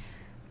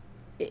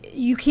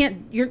 you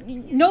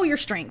know your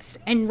strengths,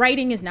 and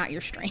writing is not your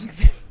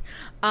strength.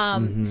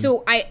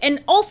 So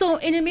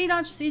and it may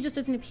not just, it just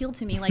doesn't appeal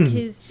to me. Like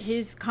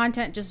his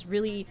content just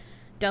really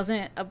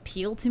doesn't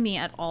appeal to me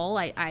at all.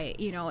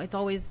 It's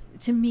always,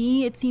 to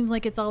me, it seems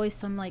like it's always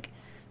some like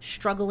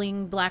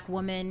struggling black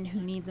woman who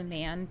needs a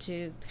man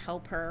to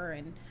help her,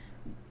 and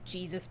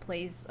Jesus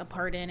plays a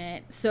part in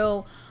it.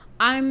 So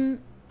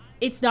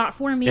it's not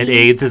for me. And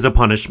AIDS is a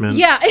punishment.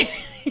 Yeah,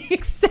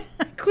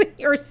 exactly.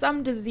 Or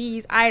some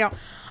disease.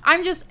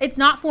 It's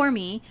not for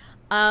me.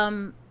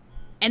 And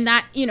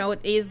that, it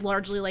is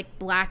largely like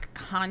black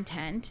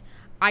content.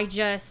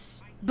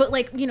 But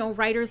like,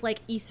 writers like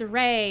Issa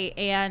Rae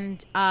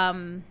and,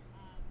 I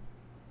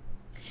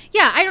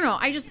don't know.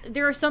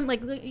 There are some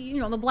like,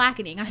 the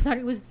blackening. I thought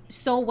it was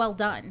so well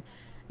done.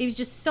 It was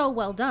just so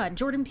well done.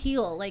 Jordan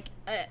Peele, like,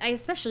 I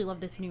especially love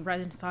this new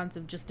renaissance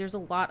of just, there's a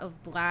lot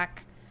of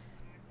black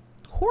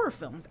horror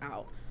films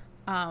out.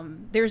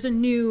 There's a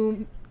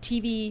new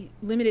TV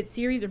limited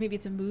series, or maybe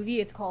it's a movie.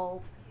 It's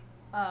called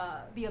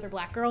The Other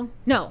Black Girl.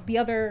 No,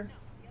 Other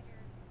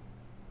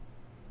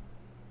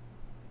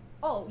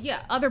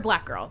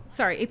Black Girl.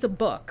 Sorry, it's a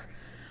book.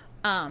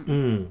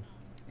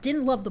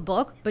 Didn't love the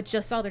book, but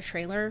just saw the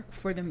trailer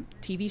for the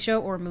TV show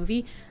or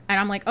movie, and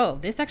I'm like, oh,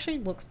 this actually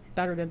looks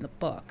better than the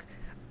book.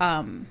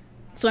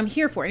 So I'm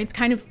here for it. And it's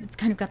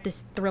kind of got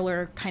this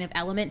thriller kind of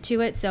element to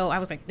it. So I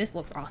was like, this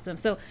looks awesome.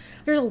 So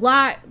there's a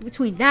lot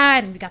between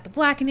that, and we got the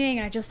blackening,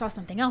 and I just saw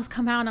something else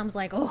come out, and I was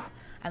like, oh,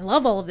 I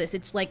love all of this.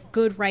 It's like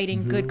good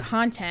writing, good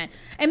content.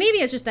 And maybe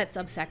it's just that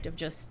subsect of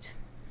just,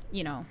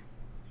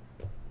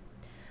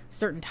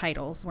 certain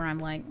titles where I'm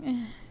like,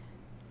 eh.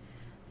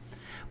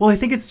 Well, I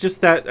think it's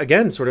just that,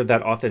 again, sort of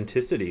that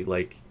authenticity.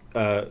 Like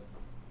Jordan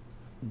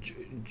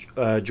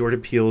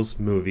Peele's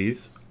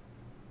movies,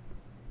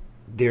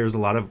 there's a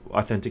lot of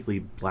authentically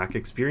black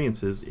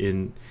experiences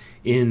in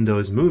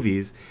those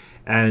movies.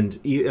 And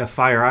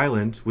Fire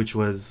Island, which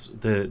was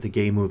the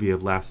gay movie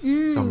of last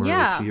summer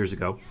or 2 years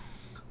ago,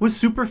 was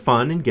super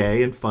fun and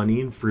gay and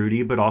funny and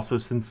fruity, but also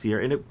sincere.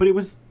 And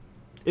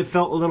it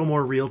felt a little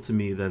more real to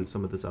me than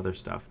some of this other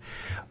stuff.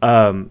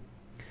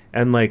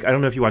 And like, I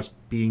don't know if you watched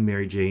Being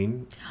Mary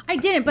Jane. I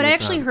didn't, but I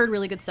actually heard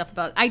really good stuff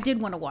about it. I did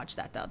want to watch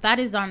that though.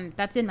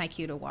 That's in my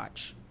queue to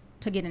watch,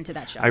 to get into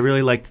that show. I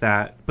really liked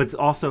that, but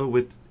also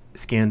with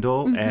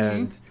Scandal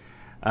and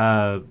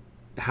How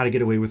to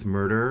Get Away with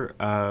Murder.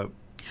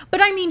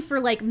 But I mean, for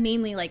like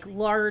mainly like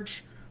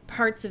large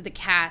parts of the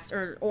cast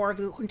or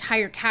the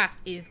entire cast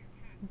is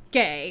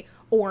gay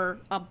or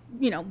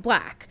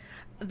black.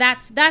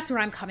 that's where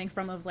I'm coming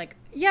from. I was like,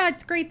 yeah,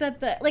 it's great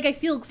that I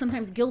feel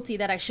sometimes guilty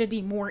that I should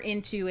be more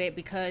into it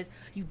because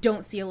you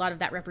don't see a lot of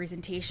that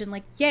representation.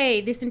 Like,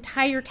 yay, this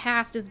entire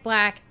cast is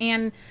black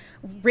and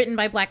written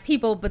by black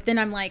people. But then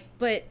I'm like,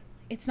 but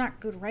it's not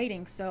good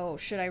writing. So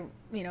should I,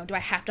 do I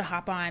have to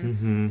hop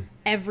on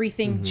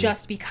everything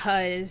just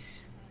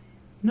because?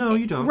 No,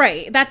 you don't.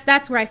 Right.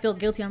 That's where I feel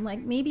guilty. I'm like,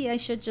 maybe I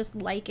should just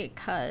like it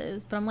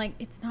but I'm like,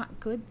 it's not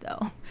good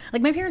though.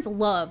 Like, my parents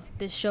love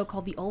this show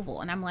called The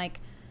Oval, and I'm like,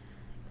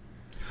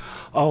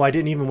 oh, I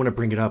didn't even want to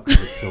bring it up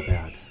because it's so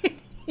bad.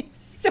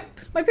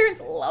 My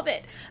parents love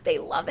it. They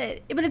love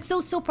it. But it's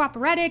so soap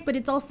operatic, but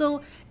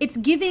it's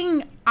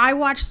giving, I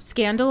watch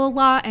Scandal a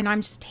lot, and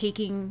I'm just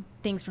taking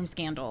things from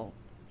Scandal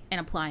and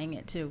applying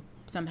it to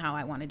somehow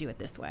I want to do it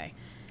this way.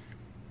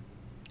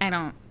 I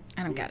don't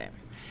get it.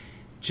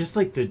 Just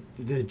like the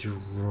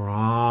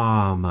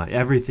drama,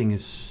 everything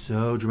is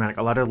so dramatic.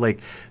 A lot of like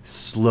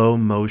slow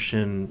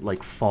motion,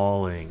 like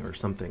falling or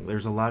something.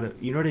 There's a lot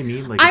of, you know what I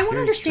mean? Like, I want to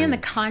understand the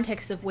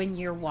context of when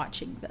you're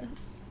watching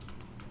this.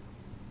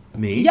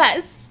 Me?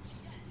 Yes.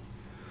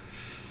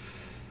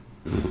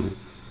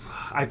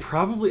 It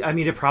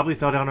probably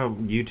fell down a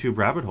YouTube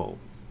rabbit hole.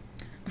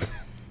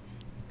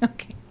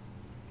 Okay.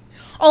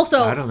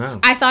 Also, I don't know.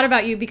 I thought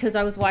about you because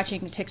I was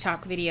watching a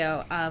TikTok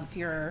video of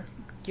your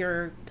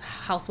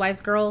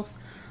Housewives girls,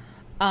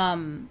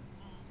 and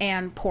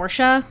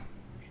Portia.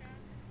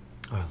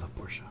 Oh, I love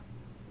Portia.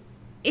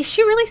 Is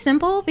she really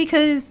simple?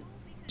 Because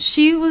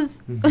she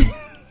was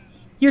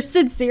your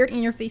sincerity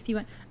in your face. You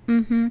went,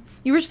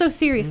 You were so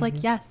serious.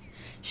 Like, yes,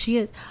 she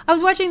is. I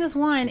was watching this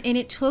one and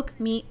it took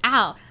me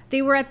out.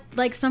 They were at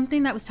like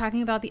something that was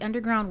talking about the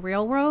Underground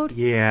Railroad.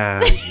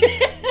 Yeah.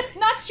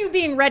 Not you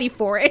being ready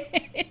for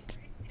it.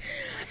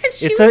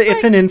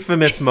 It's an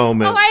infamous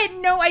moment. Oh, I had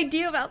no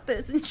idea about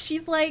this. And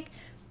she's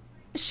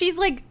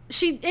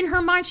in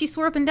her mind, she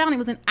swore up and down it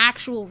was an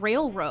actual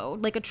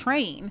railroad, like a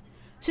train.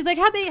 She's like,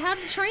 how'd the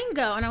train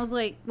go? And I was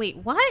like, wait,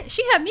 what?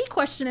 She had me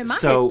questioning my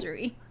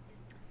history.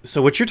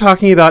 So what you're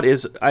talking about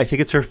is, I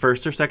think it's her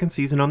first or second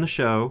season on the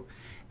show.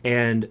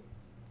 And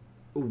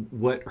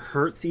what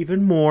hurts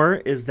even more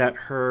is that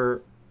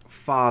her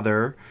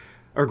father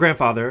or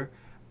grandfather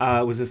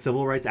was a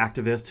civil rights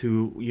activist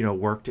who,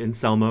 worked in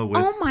Selma with...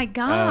 Oh, my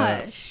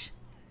gosh.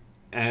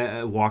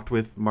 Walked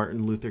with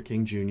Martin Luther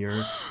King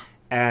Jr.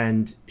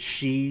 And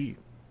she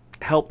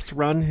helps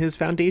run his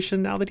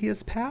foundation now that he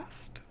has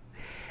passed.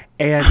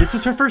 And this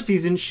was her first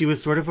season. She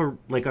was sort of a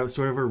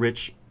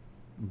rich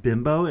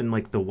bimbo and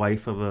like the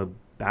wife of a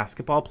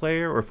basketball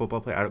player or football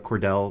player,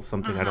 Cordell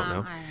something, I don't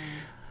know.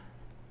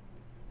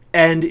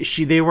 And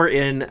they were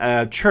in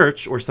a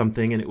church or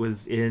something, and it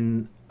was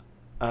in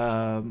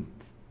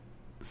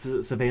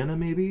Savannah,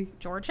 maybe?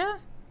 Georgia?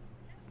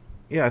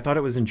 Yeah, I thought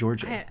it was in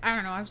Georgia. I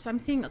don't know. I'm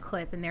seeing a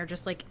clip, and they're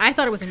just like, I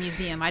thought it was a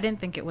museum. I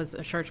didn't think it was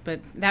a church, but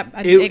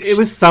it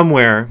was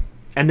somewhere.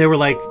 And they were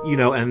like,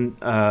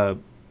 and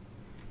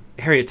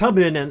Harriet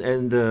Tubman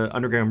and the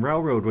Underground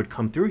Railroad would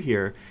come through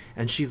here,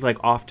 and she's like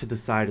off to the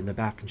side in the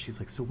back, and she's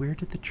like, so where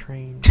did the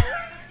train...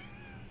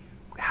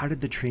 how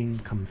did the train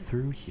come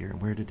through here,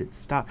 and where did it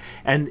stop?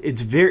 And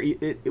it's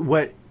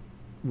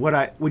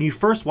when you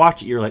first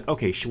watch it, you're like,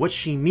 okay, what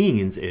she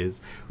means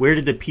is, where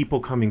did the people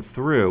coming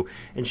through?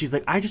 And she's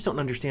like, I just don't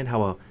understand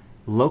how a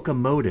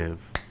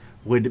locomotive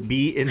would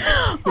be in.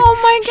 Oh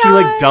my God. She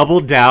like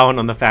doubled down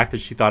on the fact that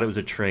she thought it was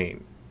a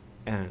train.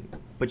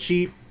 But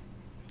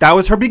that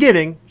was her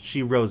beginning.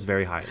 She rose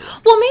very highly.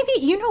 Well,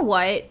 maybe, you know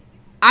what?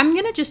 I'm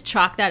going to just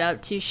chalk that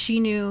up to she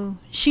knew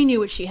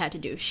what she had to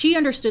do. She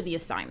understood the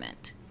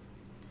assignment.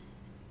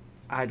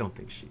 I don't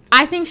think she did.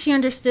 I think she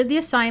understood the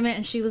assignment,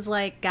 and she was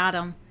like, got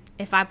him.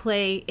 If I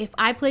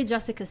play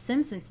Jessica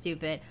Simpson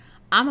stupid,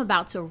 I'm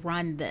about to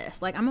run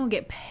this. Like, I'm going to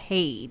get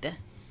paid.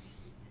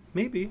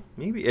 Maybe.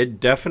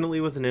 It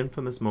definitely was an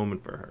infamous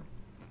moment for her.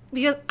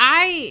 Because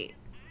I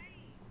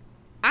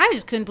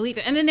just couldn't believe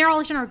it. And then they're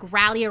all trying to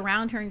rally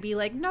around her and be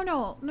like,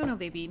 no,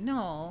 baby,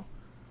 no.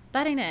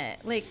 That ain't it.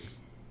 Like,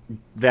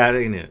 that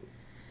ain't it.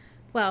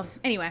 Well,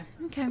 anyway,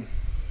 okay.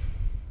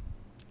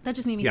 That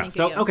just made me think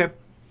of you. Okay.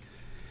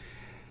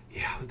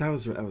 Yeah, that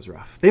was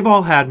rough. They've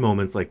all had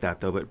moments like that,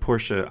 though. But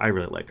Portia, I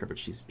really like her, but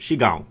she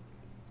gone.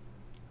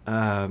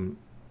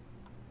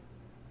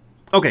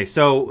 Okay,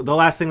 so the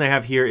last thing I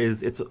have here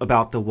is it's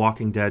about the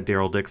Walking Dead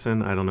Daryl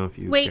Dixon. I don't know if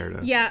you care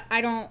to... Yeah,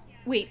 I don't...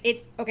 Wait,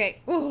 it's...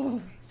 Okay.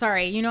 Ooh,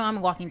 sorry. I'm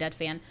a Walking Dead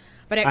fan.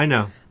 But I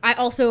know. I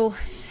also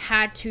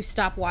had to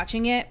stop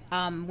watching it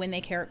when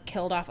they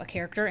killed off a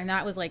character, and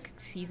that was like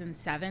season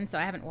 7, so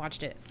I haven't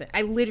watched it. So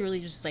I literally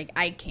just like,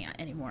 I can't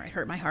anymore. It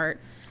hurt my heart.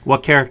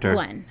 What character?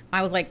 Glenn.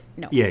 I was like,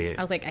 no. Yeah.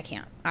 I was like, I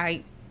can't.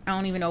 I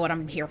don't even know what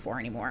I'm here for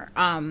anymore.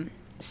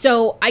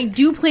 So I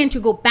do plan to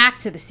go back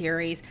to the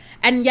series.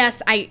 And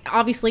yes, I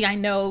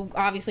know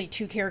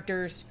 2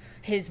 characters.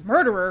 His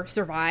murderer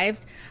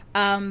survives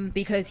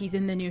because he's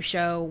in the new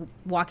show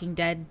Walking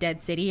Dead,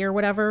 Dead City or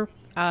whatever,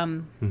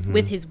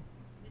 with his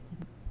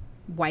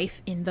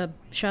wife in the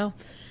show,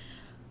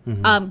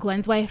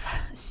 Glenn's wife.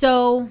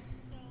 So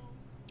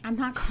I'm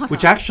not caught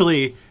Which up.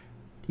 Actually,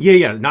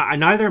 Yeah.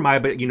 Neither am I,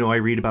 but I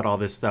read about all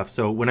this stuff.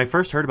 So when I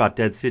first heard about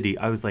Dead City,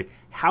 I was like,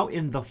 how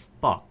in the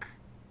fuck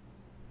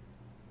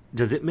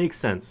does it make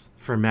sense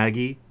for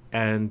Maggie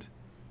and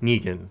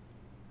Negan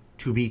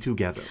to be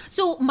together?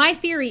 So my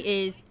theory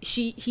is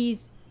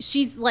she's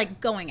like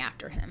going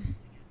after him.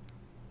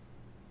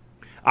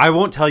 I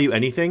won't tell you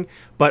anything,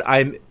 but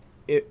I'm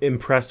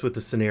impressed with the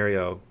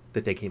scenario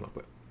that they came up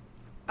with.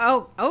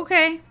 Oh,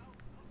 okay.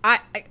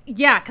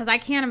 Yeah, because I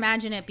can't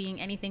imagine it being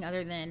anything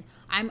other than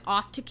I'm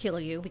off to kill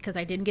you because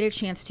I didn't get a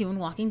chance to in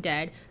Walking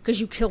Dead because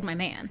you killed my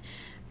man.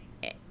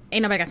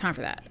 Ain't nobody got time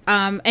for that.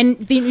 And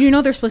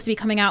they're supposed to be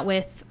coming out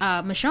with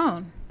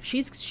Michonne.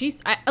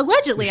 She's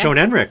allegedly Michonne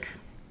Enric.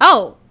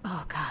 Oh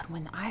God!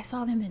 When I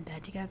saw them in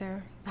bed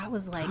together, that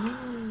was like,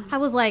 I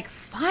was like,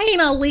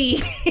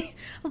 finally. I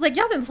was like,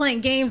 y'all been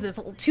playing games this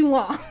too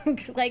long.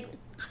 Like,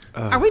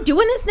 are we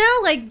doing this now?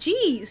 Like,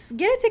 geez,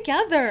 get it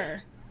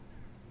together.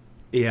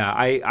 Yeah,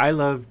 I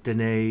love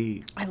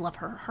Danae. I love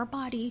her. Her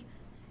body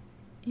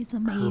is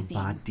amazing.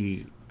 Her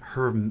body,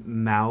 her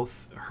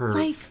mouth,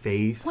 her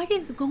face. What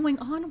is going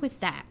on with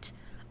that?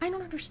 I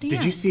don't understand.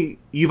 Did you see?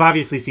 You've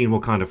obviously seen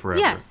Wakanda Forever.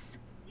 Yes.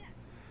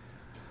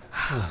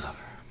 I love her.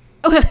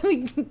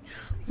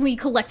 We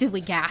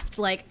collectively gasped.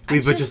 Like,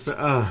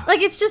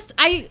 it's just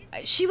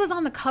she was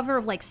on the cover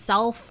of like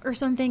Self or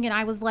something, and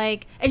I was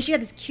like, and she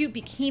had this cute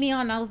bikini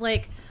on, and I was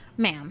like,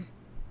 ma'am,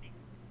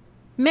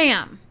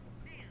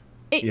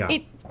 I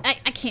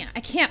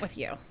can't with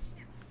you.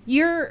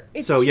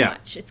 It's too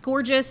much. It's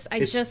gorgeous. I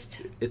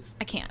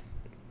can't.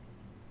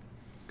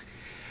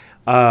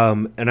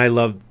 And I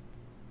love.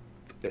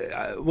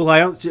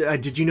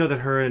 Did you know that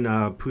her and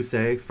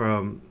Poussey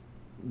from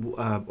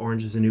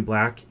Orange Is the New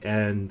Black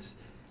and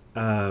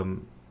the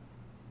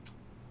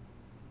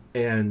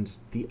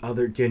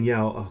other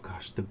Danielle? Oh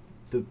gosh,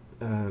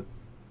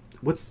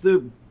 what's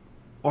the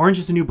Orange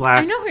Is the New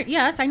Black? I know her.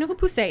 Yes, I know who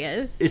Poussey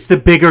is. It's the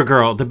bigger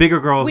girl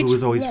who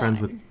was always friends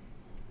with.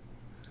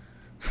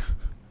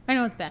 I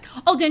know it's bad.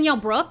 Oh, Danielle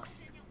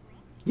Brooks.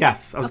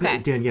 Yes, I was going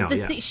to Danielle.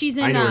 She's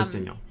in. I know it's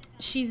Danielle.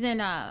 She's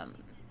in.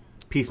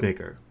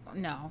 Peacemaker.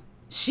 No,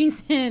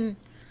 she's in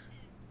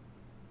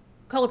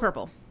Color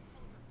Purple.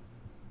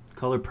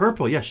 Color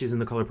Purple. Yeah, she's in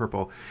the Color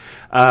Purple.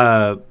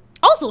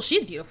 Also,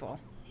 she's beautiful.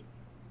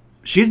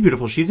 She's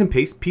beautiful. She's in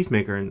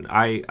Peacemaker, and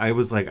I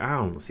was like, I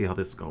don't see how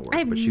this is going to work. I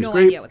have but she's no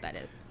great. idea what that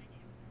is.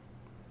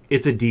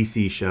 It's a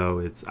DC show.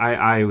 It's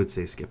I would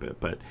say skip it,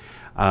 but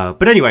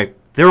anyway,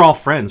 they're all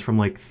friends from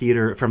like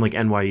theater from like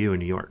NYU in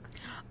New York.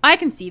 I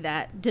can see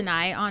that.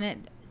 Denai on it.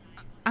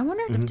 I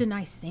wonder if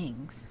Denai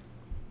sings.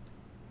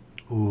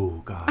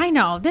 Oh God! I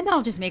know. Then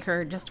that'll just make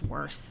her just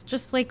worse.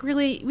 Just like,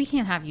 really, we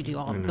can't have you do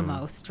all the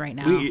most right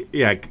now.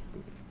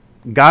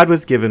 God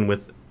was given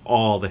with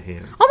all the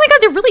hands. Oh my God,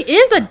 there really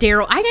is a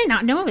Daryl. I did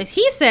not know this.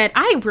 He said,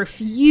 "I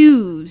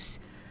refuse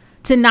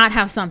to not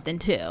have something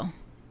too."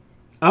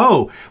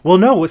 Oh well,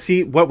 no.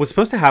 See, what was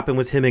supposed to happen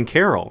was him and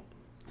Carol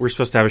were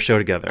supposed to have a show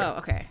together. Oh,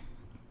 okay.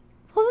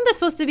 Wasn't this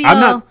supposed to be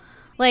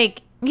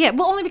like? Yeah,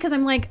 well, only because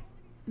I'm like,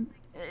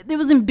 it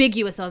was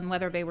ambiguous on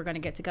whether they were going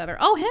to get together.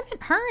 Oh, him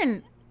and her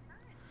and.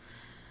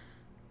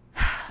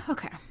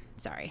 Okay,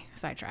 sorry,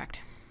 sidetracked.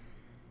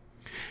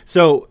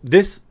 So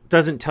this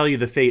doesn't tell you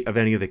the fate of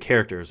any of the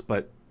characters,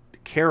 but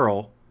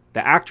Carol,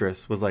 the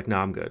actress, was like, "No,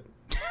 I'm good."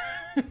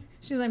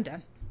 She's like,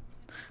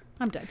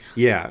 I'm done.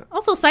 Yeah.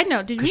 Also, side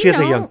note, did you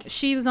know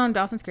she was on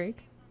Dawson's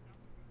Creek?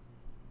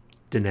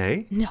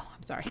 Danae? No,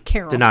 I'm sorry,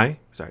 Carol. Danae?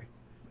 Sorry.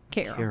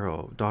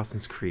 Carol,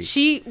 Dawson's Creek.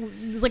 She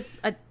was like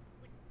kind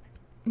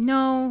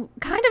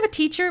of a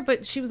teacher,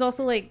 but she was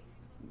also like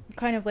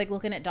kind of like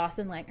looking at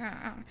Dawson like,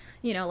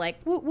 like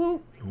woo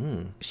woo.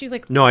 She was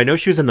like, no, I know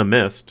she was in The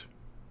Mist.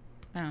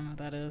 I don't know what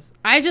that is.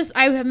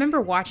 I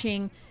remember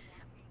watching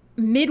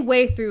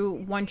midway through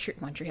One Tree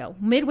Hill,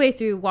 midway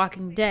through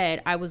Walking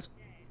Dead. I was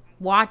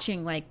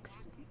watching I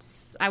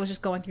was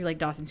just going through like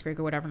Dawson's Creek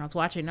or whatever, and I was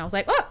watching, and I was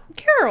like, oh,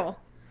 Carol,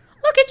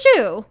 look at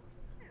you.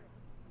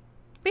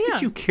 But Look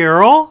at you,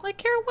 Carol. Like,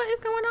 Carol, what is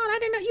going on? I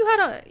didn't know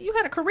you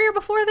had a career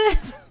before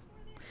this.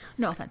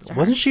 No offense to her.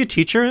 Wasn't she a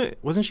teacher?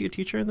 Wasn't she a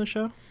teacher in the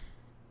show?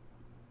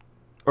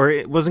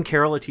 Or wasn't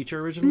Carol a teacher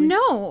originally?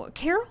 No,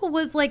 Carol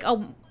was like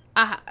a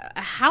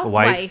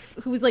housewife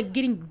who was like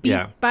getting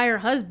beat by her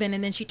husband,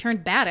 and then she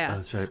turned badass. Oh,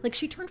 that's right. Like,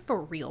 she turned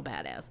for real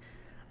badass.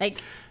 Like,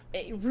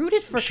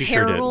 rooted for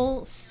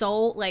Carol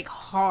so like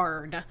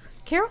hard.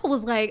 Carol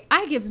was like,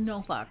 I gives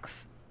no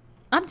fucks.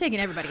 I'm taking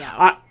everybody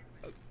out.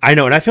 I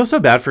know, and I feel so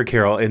bad for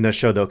Carol in the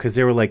show, though, because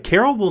they were like,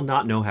 Carol will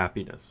not know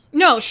happiness.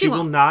 No, she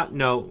won't. Will not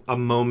know a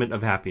moment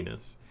of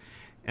happiness.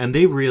 And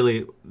they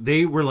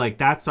were like,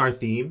 that's our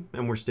theme,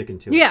 and we're sticking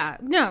to it. Yeah,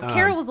 no,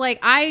 Carol was like,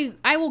 I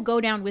will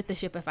go down with the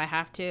ship if I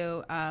have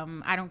to.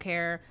 I don't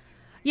care.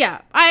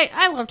 Yeah,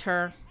 I loved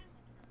her.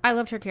 I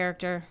loved her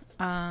character.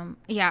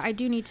 I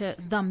do need to...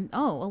 a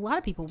lot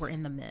of people were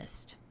in The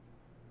Mist.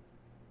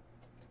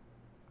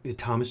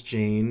 Thomas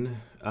Jane...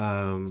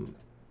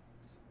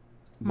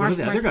 What are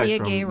the other guys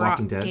from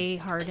Walking Dead? Gay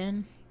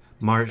Harden.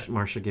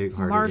 Marcia Gay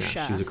Harden.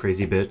 Yeah, she was a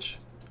crazy bitch.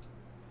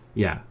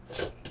 Yeah.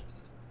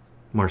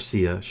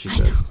 Marcia, she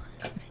said.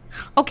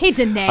 Okay,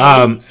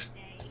 Danae.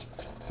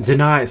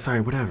 Deny,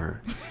 sorry,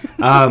 whatever.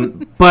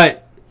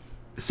 But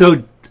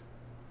so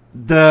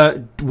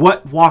the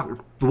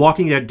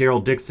Walking Dead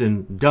Daryl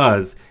Dixon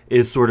does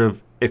is sort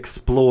of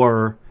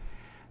explore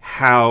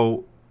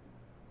how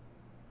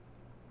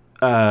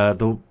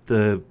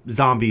the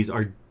zombies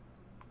are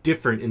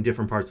different in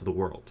different parts of the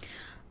world.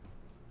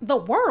 The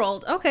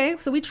world? Okay,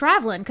 so we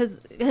traveling because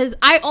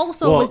I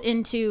also was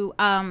into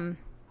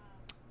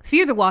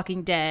Fear the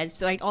Walking Dead,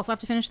 so I also have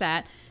to finish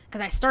that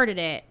because I started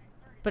it,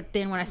 but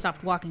then when I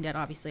stopped Walking Dead,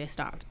 obviously I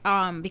stopped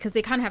because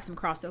they kind of have some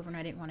crossover and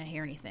I didn't want to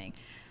hear anything.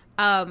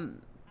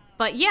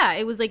 But yeah,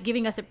 it was like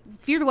giving us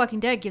Fear the Walking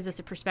Dead gives us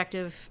a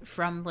perspective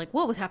from like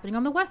what was happening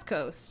on the West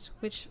Coast,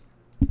 which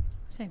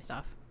same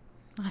stuff.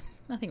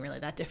 Nothing really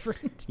that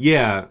different.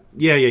 Yeah.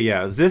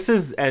 This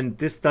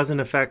doesn't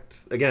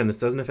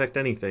affect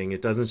anything.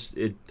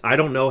 I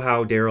don't know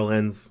how Daryl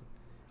ends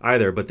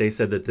either, but they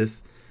said that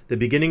the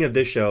beginning of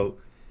this show,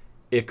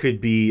 it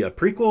could be a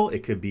prequel,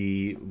 it could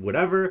be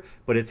whatever,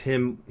 but it's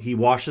him, he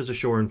washes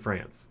ashore in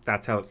France.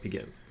 That's how it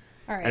begins.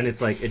 All right. And it's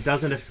like, it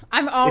doesn't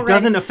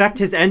affect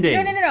his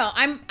ending. No.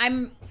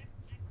 I'm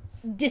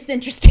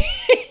disinterested.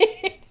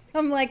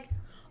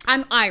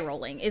 I'm eye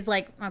rolling. Is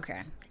like,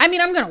 okay. I mean,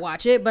 I'm going to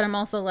watch it, but I'm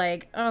also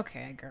like,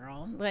 okay,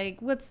 girl. Like,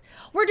 it's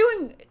one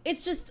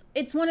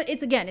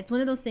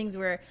of those things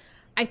where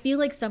I feel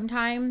like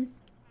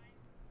sometimes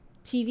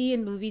TV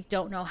and movies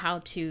don't know how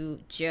to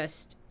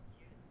just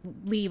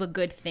leave a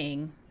good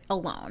thing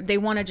alone. They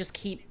want to just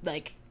keep,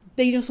 like,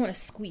 they just want to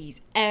squeeze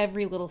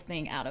every little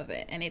thing out of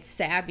it. And it's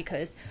sad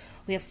because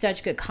we have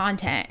such good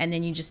content, and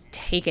then you just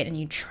take it and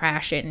you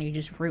trash it and you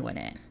just ruin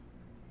it.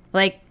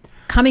 Like,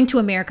 Coming to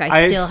America,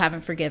 I still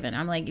haven't forgiven.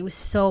 I'm like, it was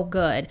so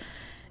good.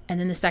 And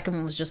then the second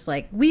one was just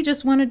like, we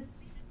just want to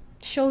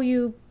show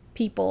you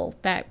people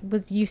that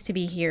was used to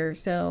be here.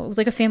 So it was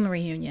like a family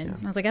reunion. Yeah.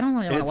 I was like, I don't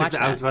really want to watch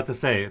that. I was about to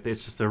say,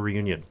 it's just a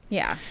reunion.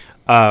 Yeah.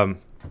 I'm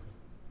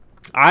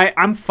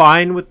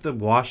fine with the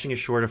washing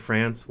ashore to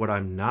France. What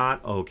I'm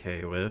not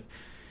okay with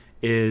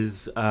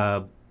is,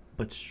 but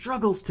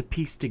struggles to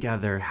piece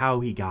together how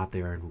he got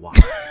there and why.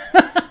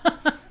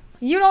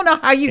 You don't know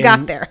how you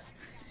got there.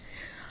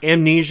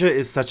 Amnesia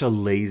is such a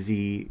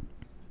lazy...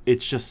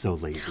 It's just so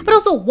lazy. But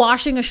also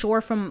washing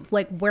ashore from,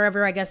 like,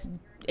 wherever, I guess,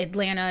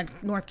 Atlanta,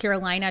 North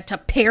Carolina, to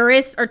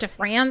Paris or to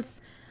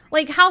France.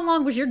 Like, how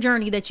long was your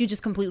journey that you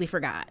just completely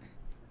forgot?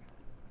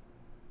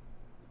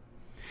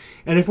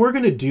 And if we're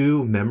going to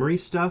do memory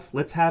stuff,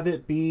 let's have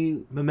it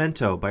be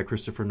Memento by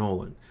Christopher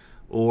Nolan.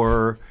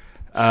 Or,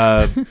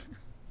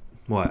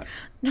 what?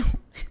 No,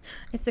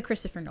 it's the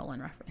Christopher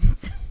Nolan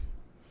reference.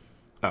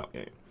 Oh,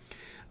 okay.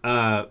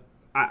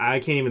 I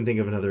can't even think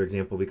of another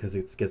example because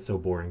it gets so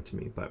boring to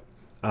me. But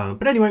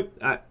anyway,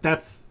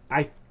 that's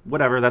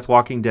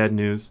Walking Dead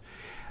news.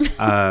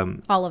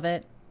 All of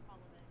it.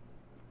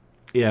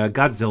 Yeah,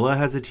 Godzilla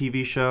has a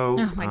TV show.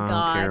 Oh my God.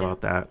 I don't care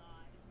about that.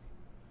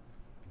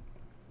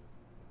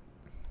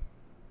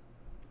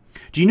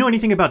 Do you know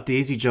anything about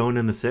Daisy Joan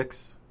and the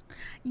Six?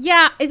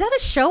 Yeah, is that a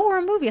show or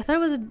a movie? I thought it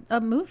was a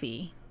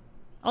movie.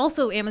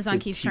 Also, Amazon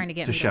keeps trying to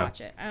get me to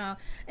watch it.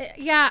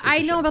 Yeah,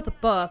 I know about the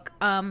book.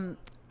 No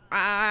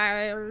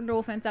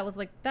offense,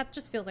 that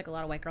just feels like a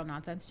lot of white girl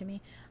nonsense to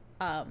me.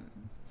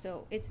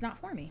 So it's not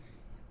for me.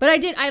 But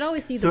I'd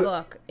always see the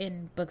book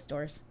in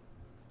bookstores.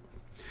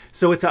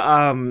 So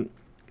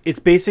it's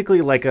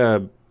basically like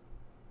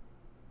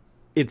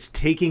it's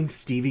taking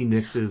Stevie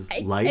Nicks'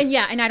 life.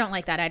 And I don't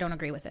like that. I don't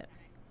agree with it.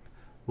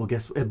 Well,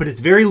 but it's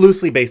very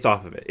loosely based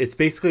off of it. It's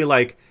basically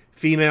like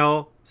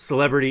female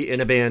celebrity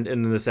in a band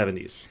in the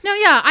 70s. No,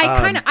 yeah,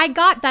 I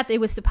got that it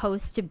was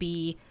supposed to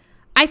be.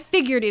 I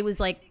figured it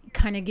was like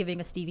kind of giving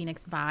a Stevie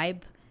Nicks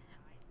vibe.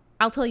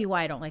 I'll tell you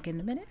why I don't like it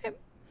in a minute.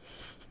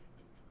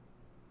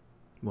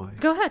 Why?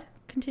 Go ahead,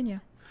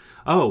 continue.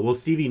 Oh, well,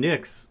 Stevie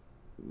Nicks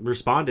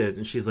responded,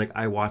 and she's like,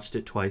 I watched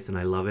it twice, and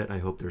I love it, and I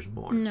hope there's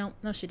more. No,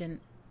 she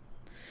didn't.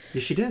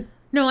 Yes, she did.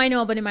 No, I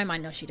know, but in my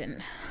mind, no, she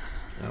didn't.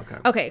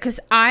 Okay, because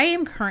I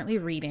am currently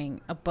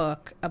reading a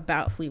book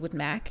about Fleetwood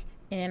Mac,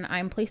 and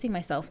I'm placing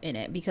myself in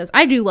it because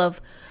I do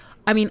love...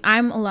 I mean,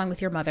 I'm along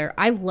with your mother.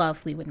 I love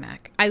Fleetwood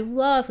Mac. And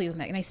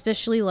I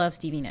especially love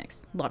Stevie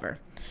Nicks. Love her.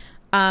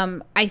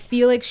 I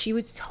feel like she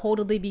would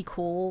totally be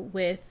cool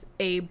with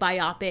a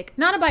biopic.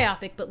 Not a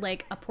biopic, but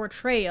like a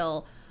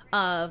portrayal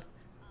of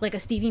like a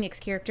Stevie Nicks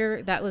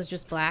character that was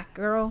just black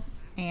girl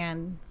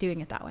and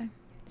doing it that way.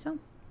 So...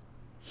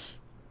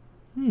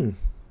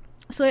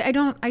 So I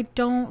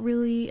don't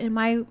really, in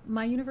my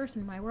universe,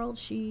 in my world,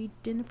 she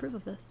didn't approve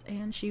of this,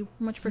 and she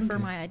much prefer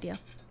my idea.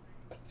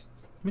 I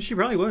mean, she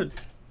probably would.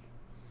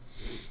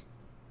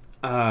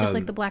 Just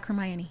like the Black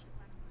Hermione.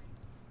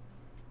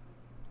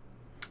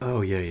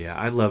 Oh yeah.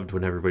 I loved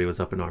when everybody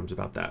was up in arms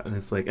about that, and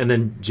it's like, and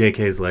then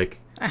JK's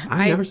like,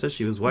 I never said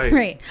she was white.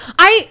 Right.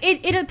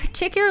 It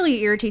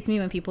particularly irritates me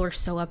when people are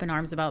so up in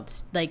arms about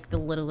like the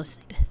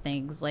littlest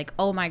things, like,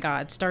 oh my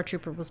God, Star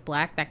Trooper was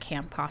black. That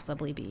can't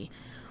possibly be.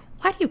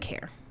 Why do you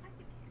care?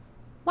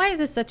 Why is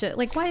this such a...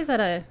 Like, why is that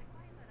a...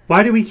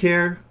 Why do we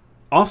care?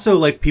 Also,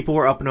 like, people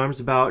were up in arms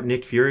about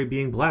Nick Fury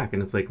being black,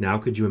 and it's like, now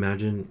could you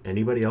imagine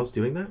anybody else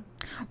doing that?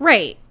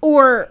 Right.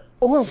 Or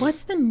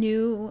what's the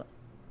new...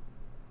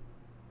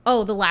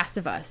 Oh, The Last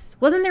of Us.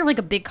 Wasn't there, like,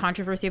 a big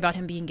controversy about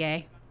him being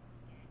gay?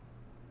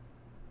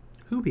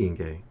 Who being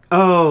gay?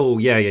 Oh,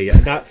 yeah.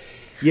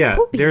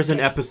 There's an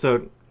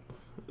episode...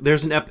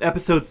 There's an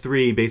episode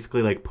 3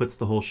 basically, like, puts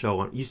the whole show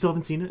on... You still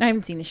haven't seen it? I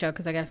haven't seen the show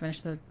because I gotta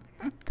finish the...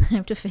 I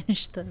have to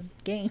finish the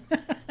game.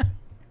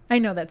 I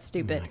know that's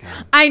stupid.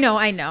 Oh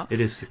I know. It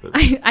is stupid.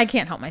 I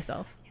can't help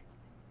myself.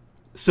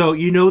 So,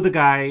 you know the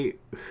guy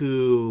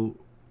who,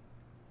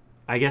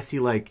 I guess he,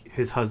 like,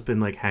 his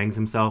husband, like, hangs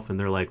himself, and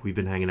they're like, we've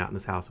been hanging out in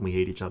this house, and we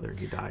hate each other, and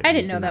he died. I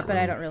didn't know that, but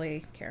I don't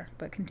really care.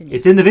 But continue.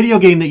 It's in the video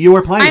game that you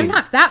are playing. I'm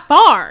not that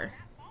far.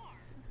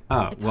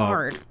 Oh, it's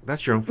hard.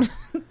 That's your own fault.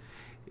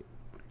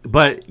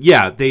 But,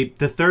 yeah, the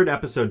third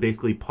episode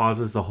basically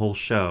pauses the whole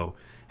show,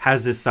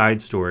 has this side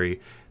story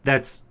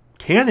that's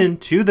canon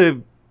to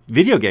the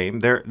video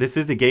game. This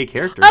is a gay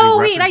character. Oh,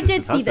 wait, I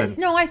did see this.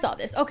 No, I saw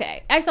this.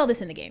 Okay, I saw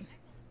this in the game.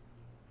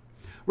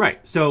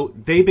 Right. So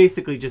they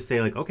basically just say,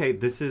 like, okay,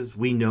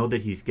 we know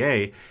that he's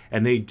gay,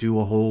 and they do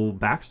a whole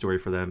backstory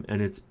for them,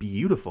 and it's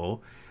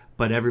beautiful,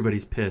 but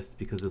everybody's pissed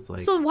because it's like...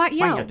 So why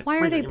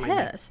are they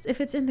pissed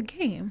if it's in the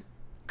game?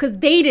 Because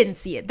they didn't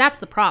see it. That's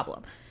the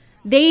problem.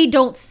 They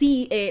don't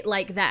see it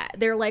like that.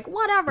 They're like,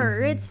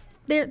 whatever, it's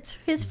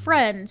his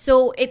friend.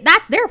 So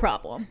that's their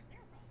problem.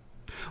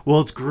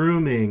 Well, it's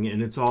grooming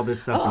and it's all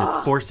this stuff and it's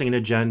forcing an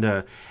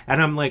agenda.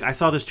 And I'm like, I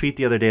saw this tweet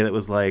the other day that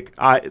was like,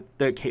 it's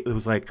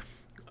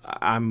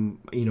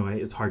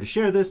hard to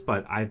share this,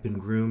 but I've been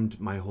groomed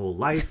my whole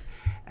life.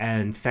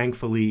 And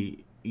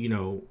thankfully,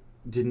 it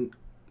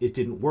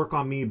didn't work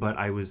on me, but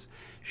I was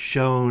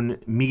shown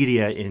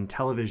media in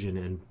television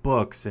and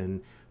books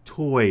and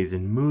toys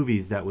and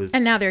movies that was,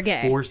 and now they're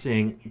gay,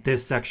 forcing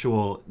this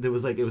sexual, it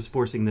was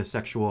forcing this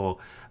sexual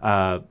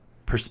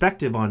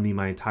perspective on me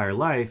my entire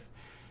life.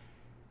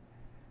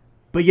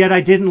 But yet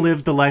I didn't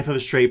live the life of a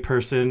straight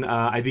person.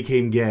 I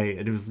became gay.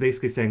 And it was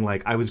basically saying,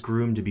 like, I was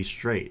groomed to be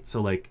straight.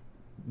 So, like,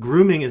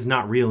 grooming is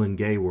not real in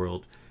gay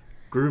world.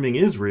 Grooming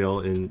is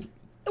real in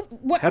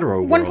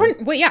hetero world.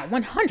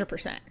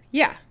 100%.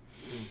 Yeah.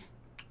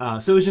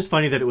 So it was just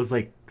funny that it was,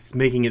 like,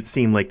 making it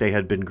seem like they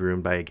had been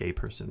groomed by a gay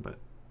person. But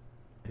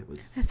it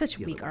was... That's such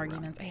weak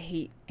arguments. I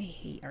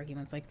hate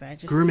arguments like that.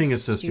 Just grooming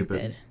is so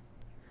stupid.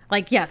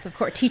 Like, yes, of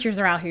course, teachers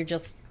are out here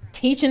just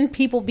teaching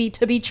people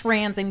to be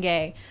trans and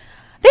gay.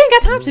 They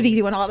ain't got time to be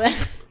doing all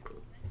that.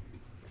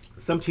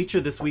 Some teacher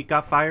this week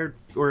got fired,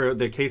 or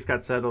the case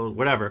got settled,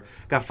 whatever,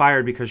 got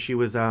fired because she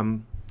was,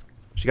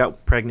 she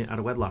got pregnant out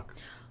of wedlock.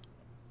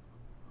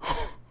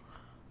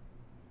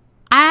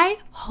 I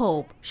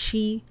hope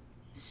she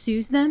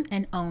sues them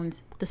and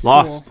owns the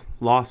school.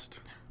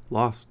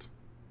 Lost.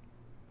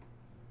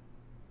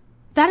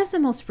 That is the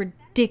most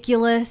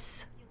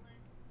ridiculous.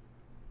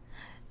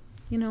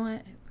 You know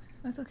what?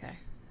 That's okay.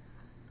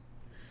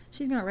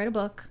 She's going to write a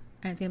book.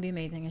 And it's going to be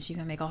amazing, and she's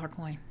going to make all her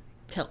coin.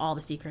 Tell all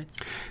the secrets.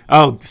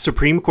 Oh,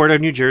 Supreme Court of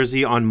New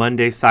Jersey on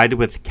Monday sided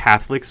with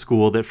Catholic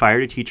school that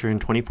fired a teacher in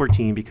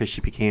 2014 because she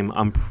became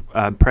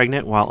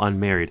pregnant while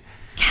unmarried.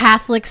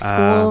 Catholic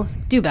school,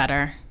 do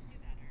better.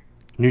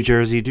 New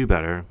Jersey, do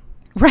better.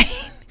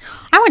 Right.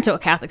 I went to a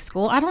Catholic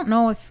school. I don't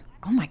know if...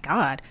 Oh, my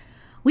God.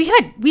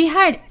 We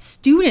had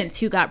students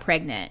who got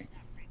pregnant.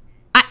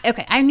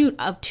 I knew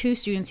of 2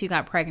 students who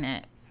got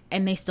pregnant,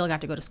 and they still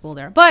got to go to school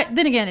there. But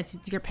then again,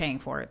 you're paying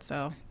for it,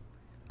 so...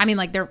 I mean,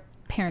 like, their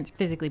parents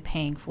physically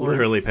paying for it.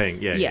 Literally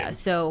paying, yeah. Yeah,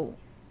 so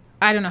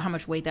I don't know how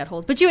much weight that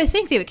holds. But you would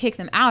think they would kick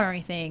them out or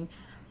anything.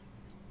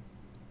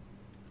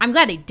 I'm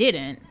glad they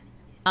didn't,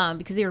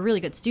 because they were really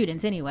good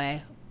students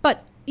anyway.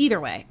 But either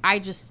way,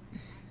 mind your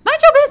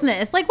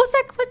business. Like,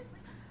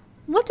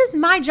 what does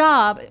my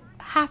job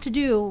have to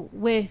do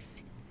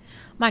with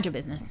mind your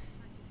business?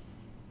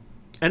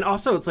 And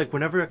also, it's like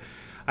whenever...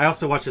 I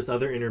also watched this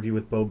other interview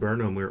with Bo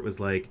Burnham where it was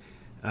like...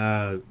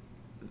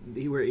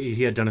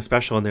 he had done a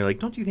special and they're like,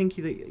 don't you think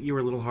you were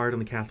a little hard on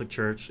the Catholic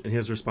Church? And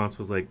his response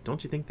was like,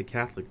 don't you think the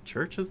Catholic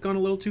Church has gone a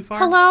little too far?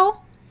 Hello?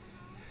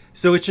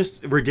 So it's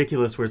just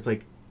ridiculous where it's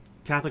like,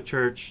 Catholic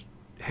Church,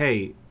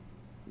 hey,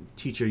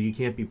 teacher, you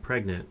can't be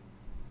pregnant,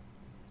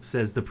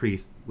 says the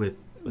priest with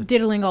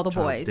diddling all the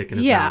boys. Stick in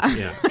his mouth.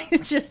 Yeah.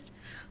 It's just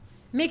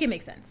make it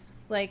make sense.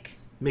 Like,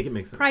 make it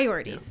make sense.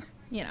 Priorities,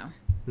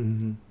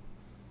 Mm-hmm.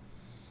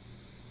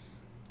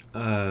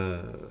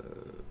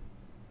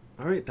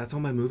 All right, that's all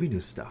my movie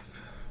news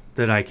stuff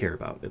that I care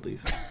about, at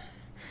least.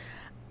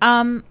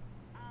 I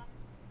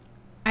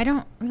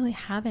don't really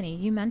have any.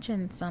 You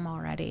mentioned some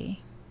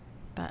already,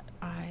 but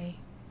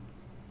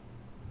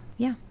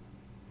yeah.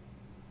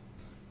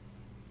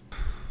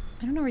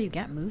 I don't know where you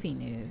get movie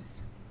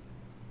news.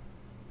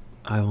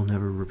 I will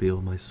never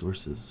reveal my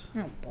sources.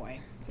 Oh boy,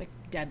 it's like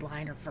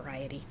Deadline or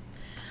Variety.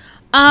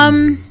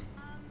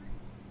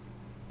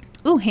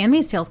 Ooh,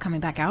 Handmaid's Tale's coming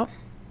back out.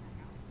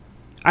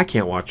 I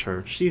can't watch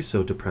her. She's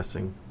so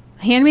depressing.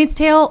 Handmaid's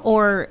Tale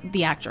or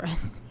the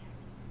actress?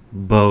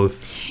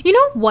 Both. You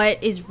know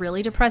what is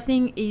really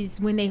depressing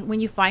is when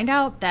you find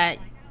out that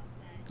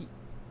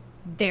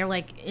they're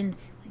like in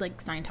like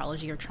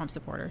Scientology or Trump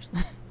supporters.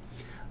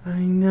 I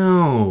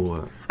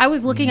know. I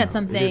was looking at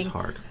something It is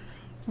hard.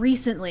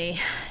 recently.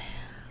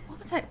 What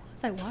was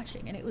I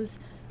watching? And it was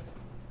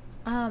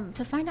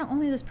to find out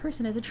only this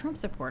person is a Trump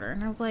supporter,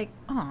 and I was like,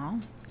 oh,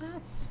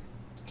 that's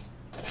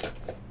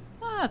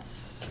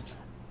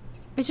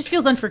it just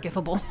feels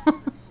unforgivable.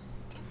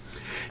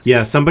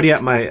 Yeah, somebody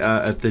at my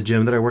at the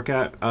gym that I work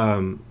at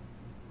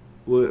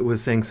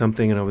was saying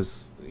something, and I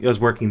was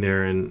working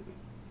there, and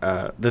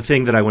the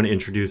thing that I want to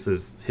introduce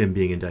is him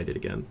being indicted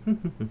again.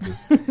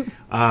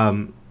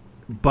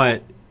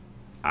 But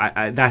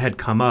I that had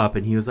come up,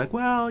 and he was like,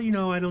 well,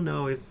 I don't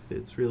know if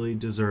it's really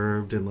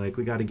deserved, and like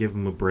we got to give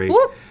him a break.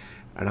 Whoop.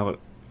 And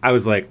I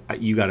was like,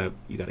 you gotta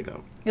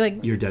go.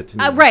 You're dead to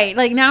me. Right.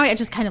 Like now I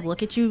just kind of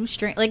look at you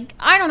straight. Like,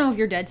 I don't know if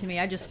you're dead to me.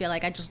 I just feel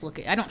like I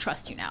don't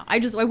trust you now. I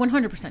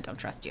 100% don't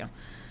trust you.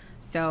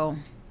 So.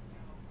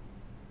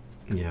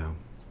 Yeah.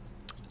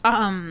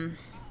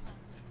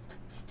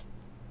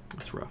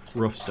 It's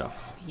rough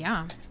stuff.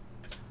 Yeah.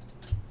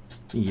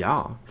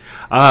 Yeah.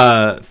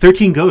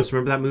 13 Ghosts.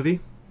 Remember that movie?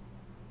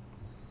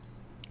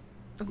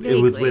 Vaguely.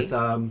 It was with, Is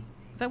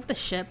that with the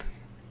ship?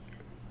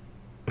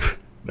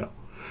 No.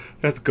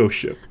 That's Ghost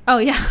Ship. Oh,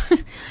 yeah.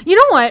 You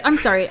know what? I'm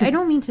sorry. I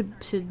don't mean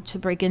to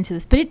break into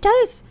this, but it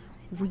does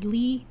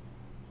really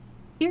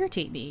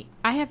irritate me.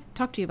 I have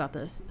talked to you about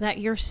this, that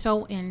you're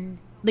so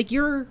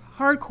you're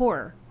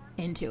hardcore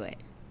into it.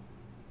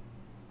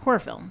 Horror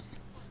films.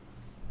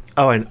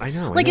 Oh, I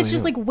know. Like, it's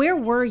just like, where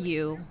were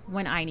you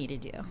when I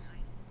needed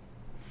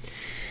you?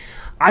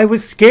 I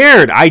was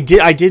scared. I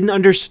didn't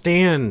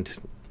understand.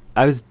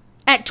 I was...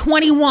 At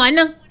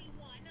 21?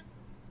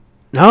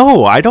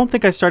 No, I don't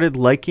think I started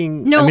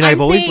liking... No,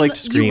 I've always liked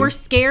Scream. You were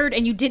scared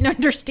and you didn't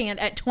understand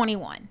at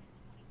 21.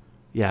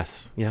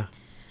 Yes, yeah.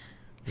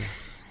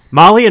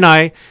 Molly and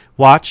I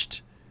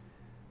watched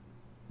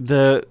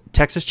the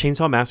Texas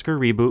Chainsaw Massacre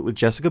reboot with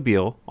Jessica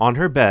Biel on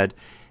her bed,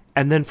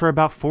 and then for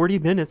about 40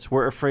 minutes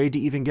we're afraid to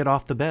even get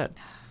off the bed.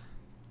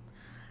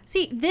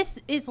 See, this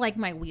is like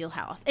my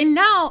wheelhouse. And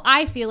now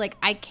I feel like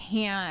I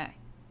can't...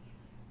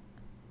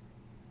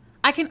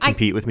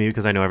 compete with me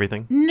because I know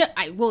everything? No,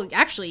 well,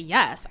 actually,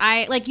 yes.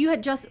 You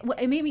had just... What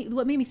made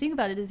me think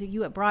about it is that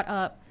you had brought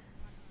up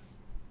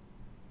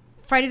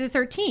Friday the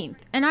 13th.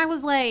 And I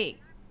was like,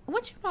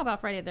 what you know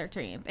about Friday the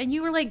 13th? And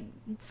you were like,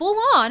 full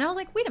on. I was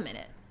like, wait a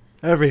minute.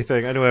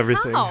 Everything. I know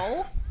everything.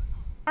 How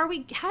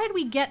did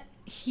we get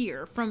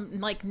here from,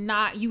 like,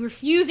 not... You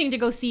refusing to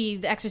go see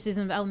The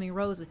Exorcism of Emily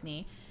Rose with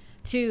me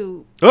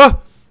to... Oh!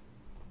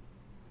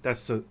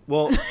 That's so...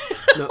 Well,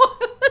 no. What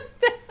was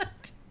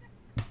that?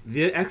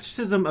 The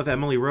Exorcism of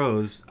Emily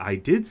Rose, I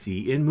did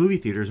see in movie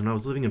theaters when I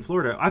was living in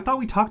Florida. I thought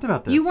we talked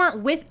about this. You weren't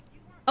with...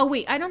 Oh,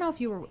 wait. I don't know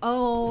if you were...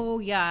 Oh,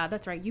 yeah.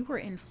 That's right. You were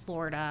in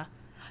Florida.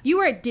 You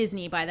were at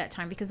Disney by that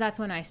time because that's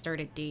when I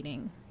started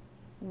dating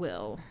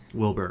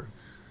Wilbur.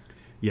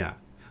 Yeah.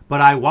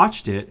 But I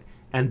watched it,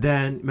 and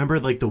then... Remember,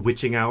 like, the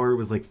witching hour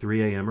was, like,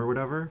 3 a.m. or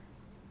whatever?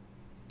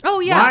 Oh,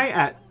 yeah. Why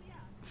at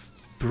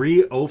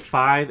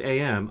 3:05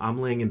 a.m.,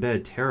 I'm laying in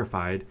bed,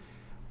 terrified...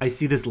 I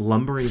see this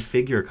lumbering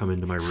figure come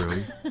into my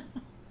room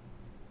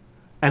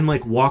and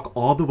like walk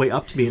all the way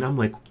up to me. And I'm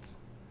like,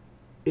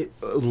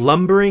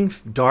 lumbering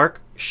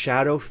dark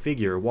shadow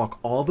figure walk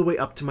all the way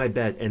up to my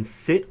bed and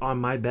sit on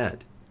my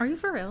bed. Are you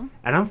for real?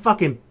 And I'm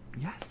fucking,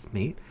 yes,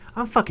 mate.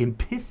 I'm fucking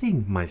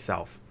pissing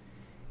myself.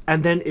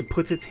 And then it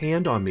puts its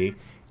hand on me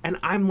and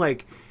I'm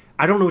like,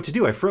 I don't know what to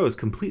do. I froze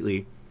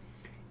completely.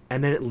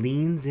 And then it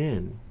leans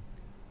in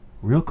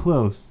real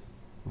close,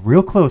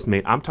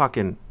 mate. I'm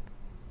talking...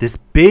 This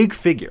big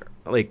figure,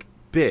 like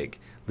big,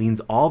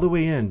 leans all the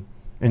way in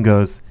and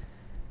goes,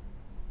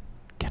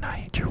 "Can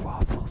I eat your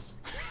waffles?"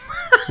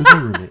 Who's my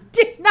roommate?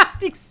 Did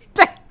not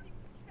expect.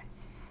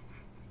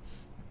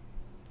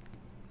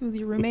 Who's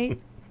your roommate?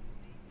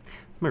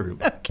 It's my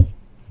roommate. Okay.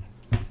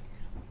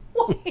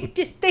 Why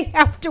did they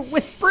have to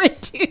whisper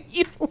it to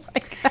you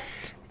like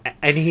that?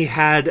 And he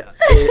had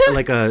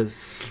like a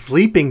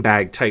sleeping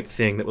bag type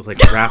thing that was like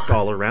wrapped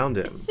all around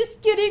him. This is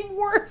getting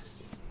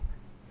worse.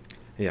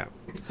 Yeah.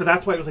 So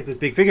that's why it was like this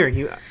big figure.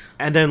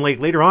 And then like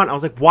later on, I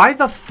was like, why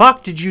the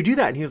fuck did you do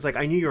that? And he was like,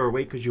 I knew you were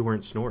awake because you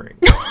weren't snoring.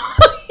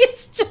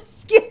 It's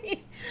just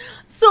scary.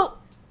 So,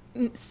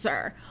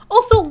 sir.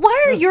 Also,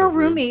 why are your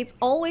roommates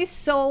always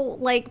so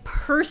like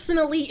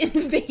personally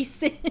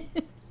invasive?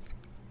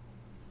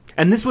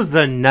 And this was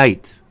the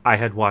night I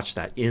had watched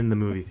that in the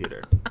movie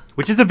theater,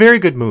 which is a very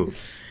good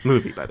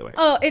movie, by the way.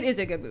 Oh, it is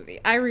a good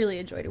movie. I really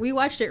enjoyed it. We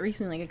watched it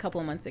recently, like a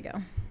couple of months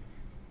ago.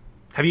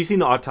 Have you seen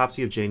The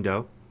Autopsy of Jane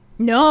Doe?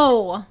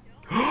 No.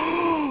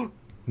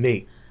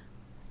 Mate.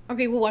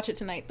 Okay, we'll watch it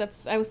tonight.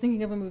 I was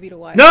thinking of a movie to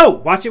watch. No,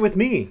 watch it with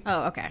me.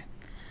 Oh, okay.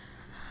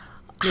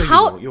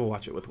 No, you'll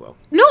watch it with Will.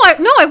 No,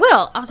 I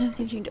will. I'll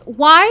see Jane Doe.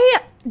 Why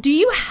do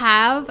you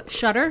have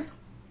Shudder?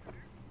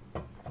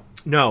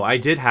 No, I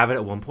did have it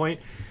at one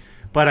point,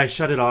 but I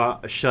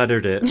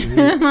shuttered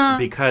it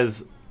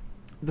because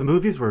the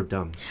movies were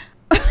dumb.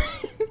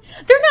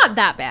 They're not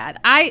that bad.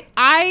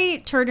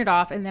 I turned it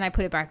off and then I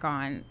put it back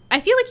on. I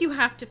feel like you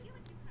have to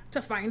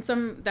to find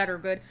some that are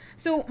good.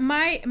 So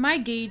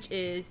my gauge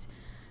is,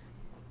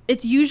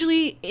 it's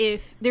usually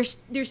if there's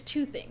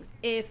two things.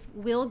 If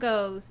Will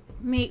goes,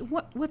 mate,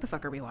 what the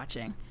fuck are we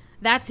watching?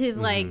 That's his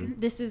like,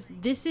 this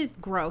is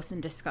gross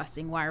and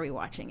disgusting. Why are we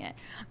watching it?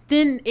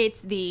 Then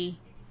it's the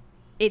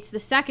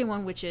second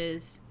one, which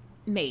is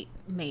mate,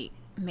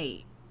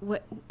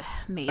 what,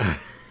 mate,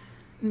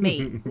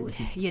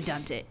 you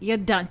done it.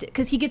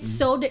 Because he gets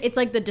so, it's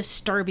like the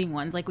disturbing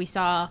ones, like we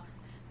saw,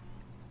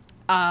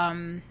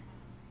 Human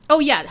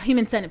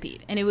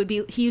Centipede, and it would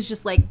be, he's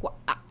just like,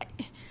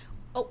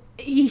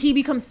 he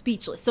becomes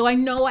speechless. So I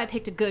know I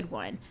picked a good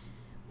one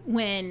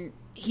when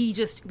he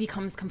just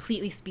becomes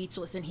completely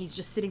speechless and he's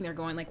just sitting there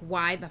going like,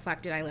 why the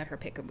fuck did I let her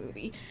pick a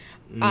movie?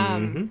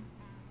 And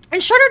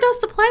Shudder does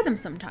supply them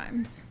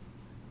sometimes.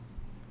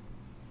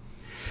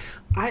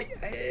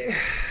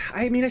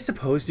 I mean, I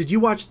suppose. Did you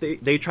watch?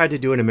 They tried to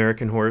do an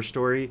American Horror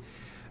Story.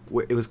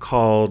 It was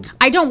called.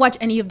 I don't watch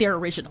any of their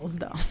originals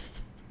though.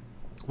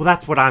 Well,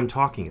 that's what I'm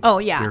talking about. Oh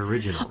yeah, their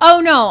originals.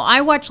 Oh no,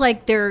 I watch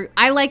like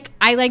I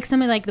like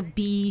some of like the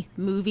B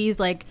movies.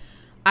 Like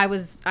I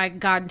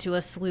got into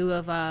a slew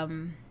of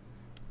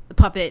the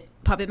Puppet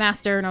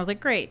Master, and I was like,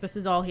 great, this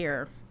is all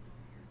here.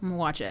 I'm gonna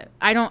watch it.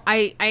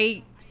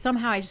 I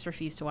somehow I just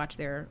refuse to watch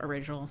their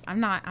originals. I'm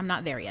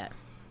not there yet.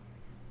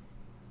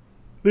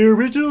 The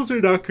originals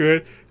are not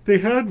good. They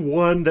had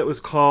one that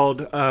was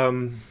called, it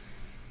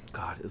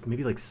was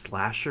maybe like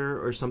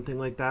Slasher or something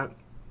like that.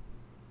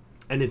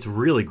 And it's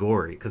really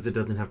gory because it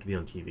doesn't have to be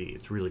on TV.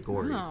 It's really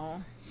gory.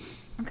 Oh,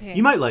 okay.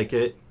 You might like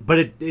it, but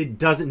it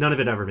doesn't. None of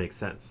it ever makes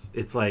sense.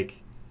 It's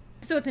like,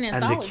 so it's an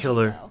anthology. And the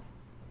killer. Though.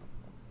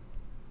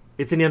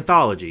 It's an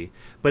anthology,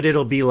 but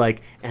it'll be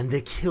like, and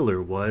the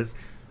killer was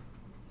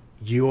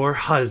your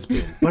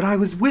husband, but I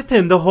was with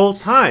him the whole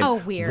time. Oh,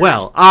 weird.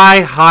 Well,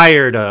 I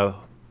hired a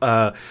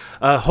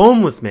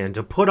homeless man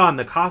to put on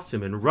the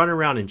costume and run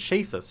around and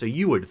chase us, so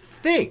you would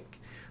think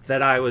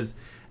that I was.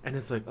 And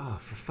it's like, oh,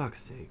 for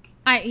fuck's sake.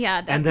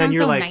 That and sounds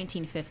so like,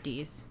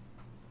 1950s.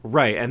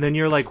 Right, and then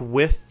you're like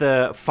with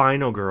the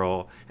final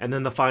girl, and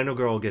then the final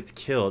girl gets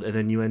killed, and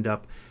then you end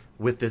up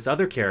with this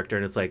other character,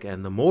 and it's like,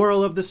 and the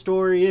moral of the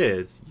story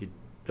is you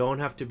don't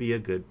have to be a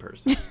good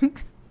person.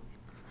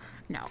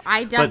 No,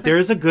 I definitely. But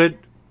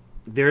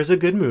there's a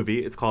good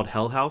movie. It's called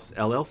Hell House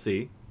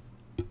LLC.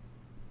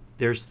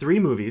 There's 3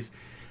 movies.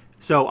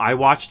 So I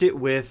watched it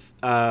with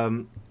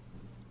Kyle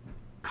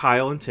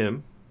and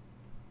Tim.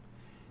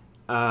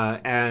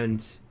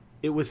 And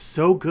it was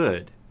so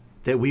good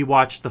that we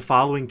watched the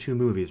following 2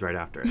 movies right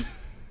after it.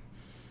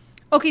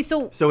 Okay,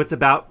 so it's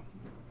about.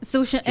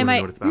 So do you wanna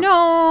know what it's about?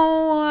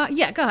 No,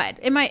 yeah, go ahead.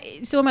 Am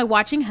I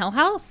watching Hell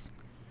House?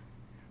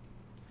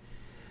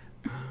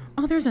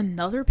 Oh, there's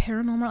another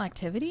Paranormal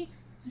Activity?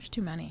 There's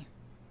too many.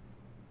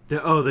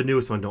 The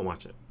newest one. Don't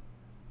watch it.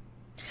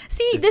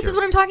 See, this is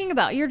what I'm talking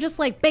about. You're just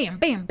like, bam,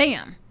 bam,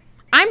 bam.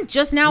 I'm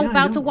just now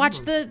about to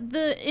watch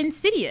the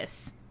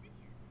Insidious.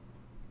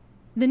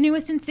 The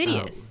newest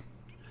Insidious.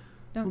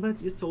 Oh. Well,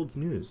 it's old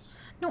news.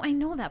 No, I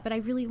know that, but I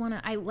really want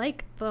to. I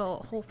like the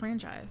whole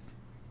franchise.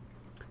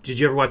 Did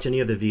you ever watch any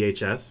of the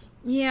VHS?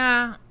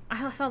 Yeah,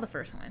 I saw the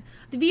first one.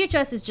 The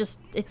VHS is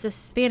just,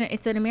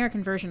 it's an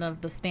American version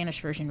of the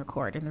Spanish version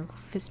Record, and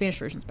the Spanish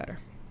version's better.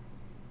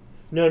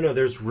 No,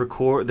 there's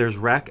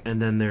Rec,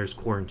 and then there's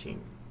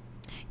Quarantine.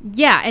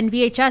 Yeah, and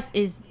VHS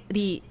is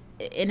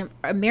an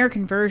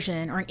American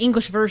version or an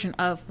English version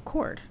of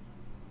Record.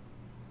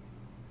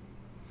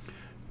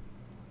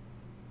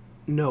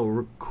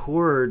 No,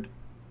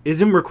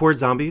 isn't Record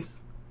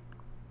zombies?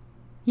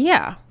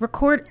 Yeah,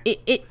 Record,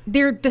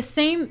 they're the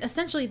same,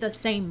 essentially the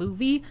same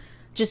movie,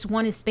 just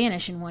one is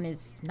Spanish and one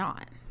is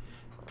not.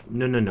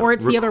 No. Or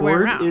it's the other way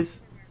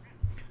around.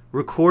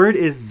 Record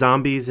is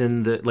zombies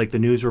in the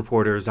news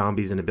reporter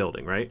zombies in a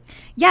building, right?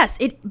 Yes,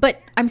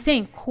 but I'm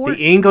saying the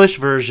English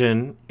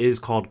version is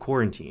called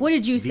Quarantine. What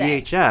did you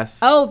say? VHS.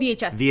 Oh,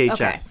 VHS. VHS.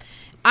 Okay.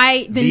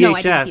 I didn't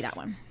see that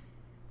one.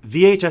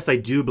 VHS, I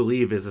do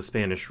believe, is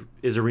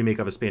a remake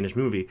of a Spanish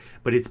movie,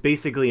 but it's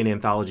basically an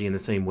anthology in the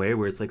same way,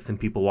 where it's like some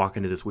people walk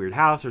into this weird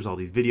house. There's all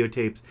these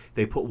videotapes.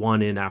 They put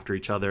one in after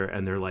each other,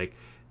 and they're like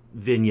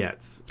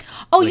vignettes.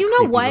 Oh, like you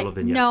know what?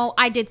 No,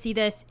 I did see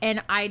this,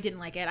 and I didn't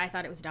like it. I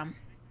thought it was dumb.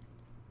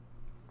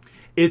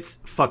 It's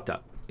fucked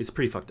up. It's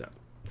pretty fucked up.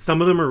 Some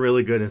of them are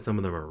really good, and some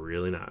of them are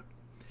really not.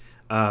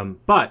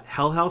 But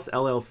Hell House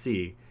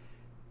LLC,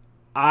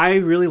 I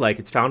really like.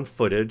 It's found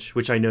footage,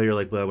 which I know you're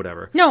like, blah,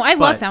 whatever. No, I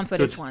love found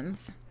footage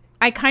ones.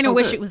 I kind of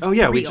wish it was. Oh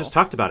yeah, real. We just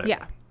talked about it.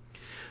 Yeah.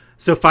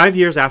 So 5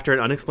 years after an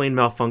unexplained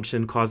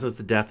malfunction causes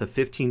the death of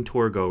 15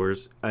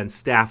 tour-goers and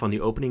staff on the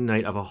opening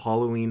night of a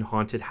Halloween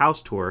haunted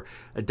house tour,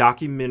 a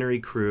documentary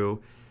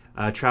crew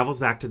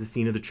travels back to the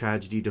scene of the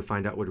tragedy to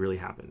find out what really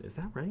happened. Is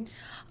that right?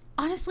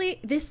 Honestly,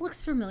 this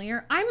looks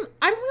familiar. I'm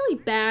really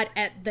bad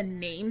at the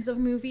names of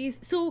movies.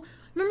 So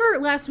remember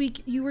last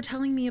week you were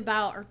telling me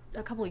about, or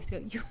a couple weeks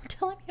ago, you were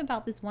telling me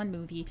about this one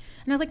movie,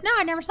 and I was like, no,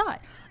 I never saw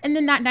it. And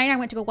then that night I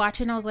went to go watch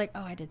it, and I was like,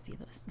 oh, I did see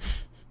this.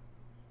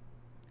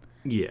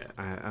 Yeah,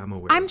 I'm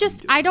aware.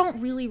 I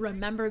don't really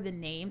remember the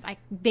names. I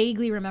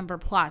vaguely remember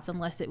plots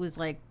unless it was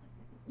like,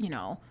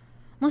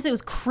 unless it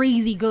was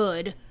crazy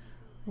good,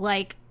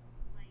 like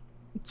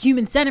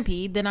Human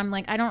Centipede, then I'm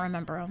like, I don't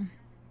remember them.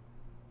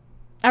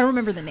 I don't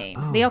remember the name.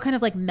 Oh. They all kind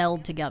of like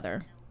meld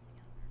together.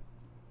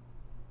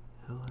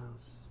 Hell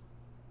House.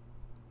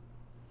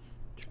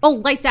 Oh,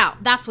 Lights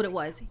Out. That's what it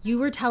was. You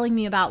were telling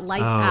me about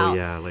Lights Out. Oh,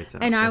 yeah, Lights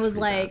Out. And I was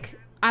like,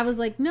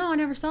 no, I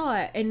never saw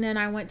it. And then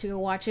I went to go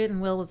watch it,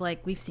 and Will was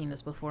like, we've seen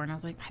this before. And I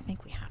was like, I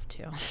think we have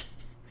to.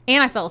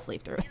 And I fell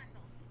asleep through it.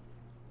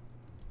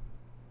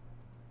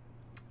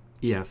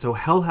 Yeah, so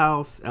Hell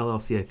House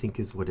LLC, I think,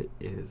 is what it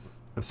is.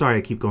 I'm sorry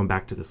I keep going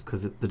back to this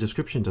because the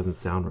description doesn't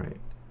sound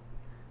right.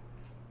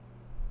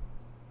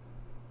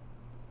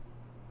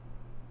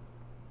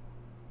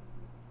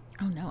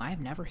 Oh, no, I've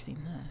never seen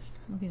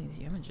this. Look at these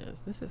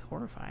images. This is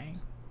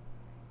horrifying.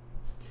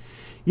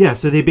 Yeah,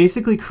 so they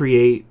basically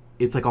create,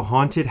 it's like a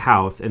haunted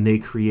house, and they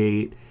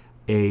create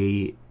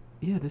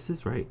this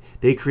is right.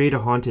 They create a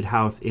haunted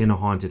house in a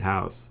haunted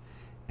house.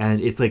 And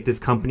it's like this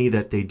company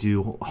that they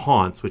do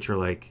haunts, which are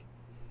like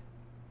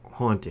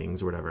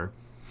hauntings or whatever.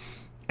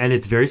 And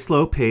it's very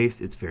slow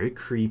paced. It's very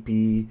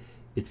creepy.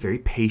 It's very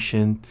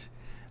patient.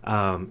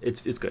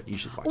 It's good. You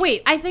should watch it.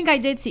 Wait, I think I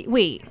did see.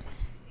 Wait.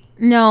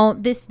 No,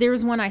 there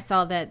was one I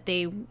saw that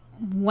they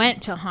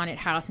went to a haunted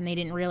house and they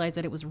didn't realize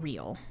that it was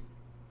real.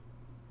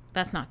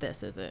 That's not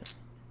this, is it?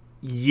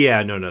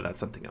 Yeah, no, that's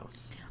something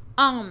else.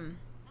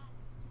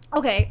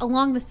 Okay,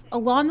 along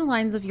the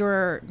lines of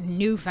your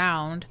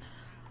newfound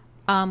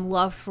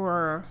love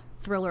for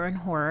thriller and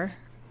horror,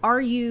 are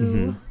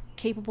you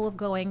capable of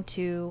going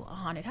to a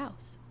haunted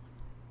house?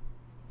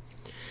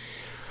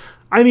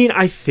 I mean,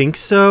 I think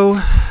so.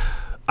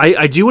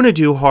 I do want to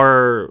do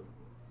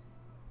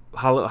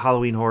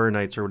Halloween Horror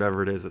Nights or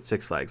whatever it is at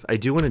Six Flags. I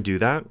do want to do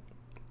that.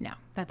 No,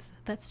 that's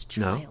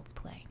child's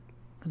play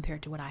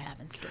compared to what I have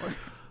in store.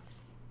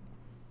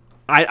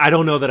 I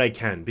don't know that I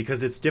can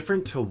because it's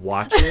different to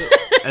watch it.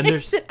 And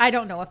there's I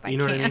don't know if I can.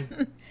 What I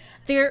mean?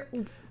 There,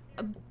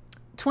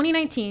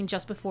 2019,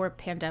 just before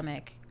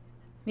pandemic,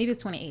 maybe it was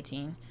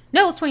 2018.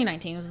 No, it was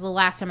 2019. It was the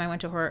last time I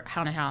went to a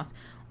haunted house.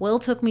 Will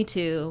took me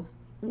to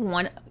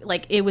one,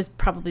 like, it was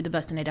probably the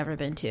best one I'd ever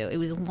been to. It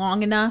was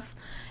long enough.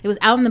 It was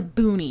out in the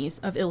boonies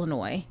of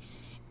Illinois,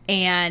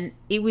 and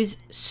it was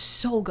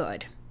so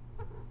good.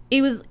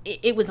 It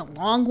was a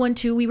long one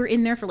too. We were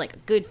in there for like a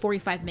good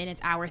 45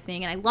 minutes, hour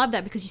thing, and I love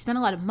that because you spend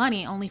a lot of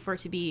money only for it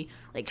to be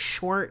like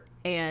short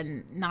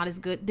and not as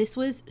good. This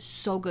was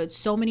so good.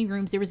 So many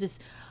rooms. There was this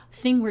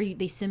thing where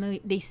they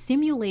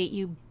simulate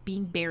you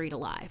being buried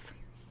alive.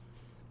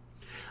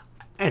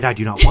 And I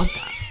do not want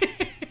that.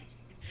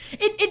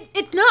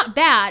 It's not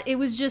bad. It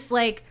was just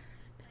like,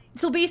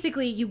 so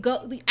basically you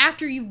go,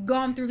 after you've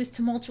gone through this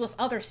tumultuous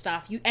other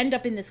stuff, you end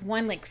up in this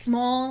one like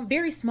small,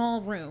 very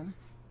small room.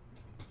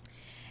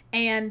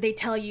 And they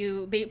tell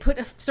you, they put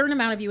a certain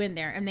amount of you in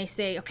there and they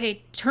say,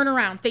 okay, turn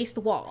around, face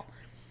the wall.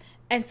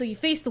 And so you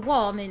face the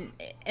wall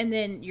and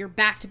then you're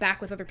back to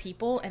back with other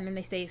people. And then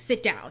they say,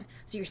 sit down.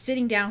 So you're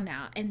sitting down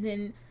now. And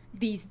then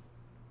these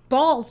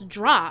balls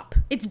drop.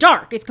 It's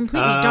dark. It's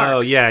completely dark. Oh,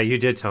 yeah. You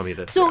did tell me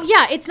this. So,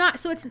 yeah, it's not.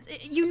 So it's,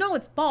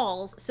 it's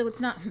balls. So it's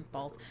not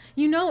balls.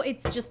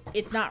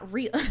 It's not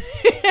real.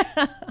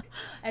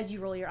 As you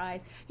roll your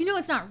eyes.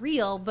 It's not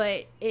real,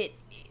 but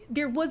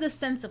there was a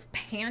sense of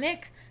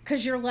panic.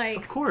 Because you're like,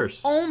 of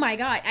course. Oh my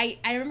God. I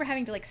remember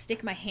having to like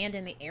stick my hand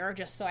in the air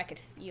just so I could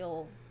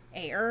feel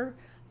air.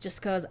 Just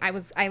because I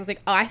was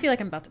like, oh, I feel like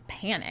I'm about to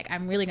panic.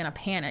 I'm really going to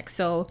panic.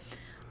 So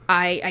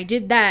I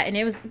did that, and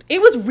it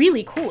was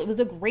really cool. It was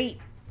a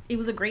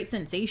great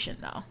sensation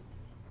though.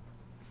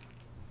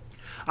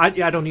 I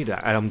don't need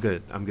that. I'm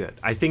good.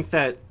 I think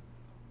that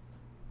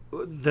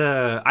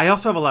I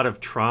also have a lot of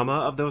trauma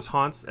of those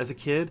haunts as a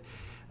kid,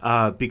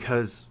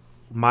 because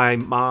my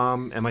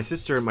mom and my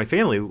sister and my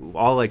family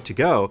all like to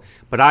go,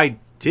 but I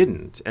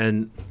didn't.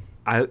 And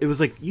it was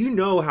like,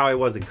 how I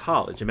was in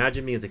college.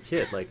 Imagine me as a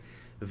kid, like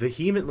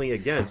vehemently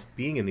against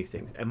being in these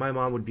things. And my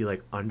mom would be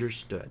like,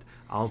 understood.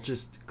 I'll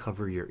just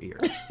cover your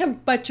ears.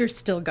 But you're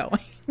still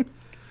going.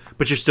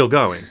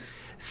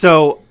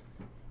 So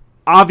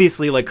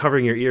obviously, like,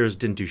 covering your ears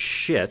didn't do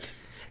shit.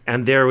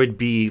 And there would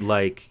be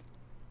like,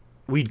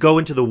 we'd go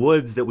into the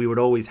woods that we would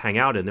always hang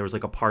out in. There was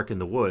like a park in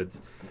the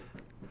woods.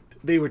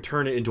 They would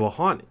turn it into a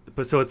haunt.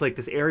 But so it's like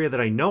this area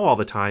that I know all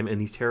the time, and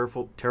these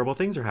terrible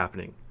things are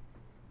happening.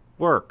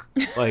 Work.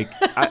 Like,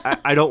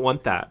 I don't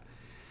want that.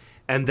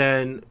 And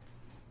then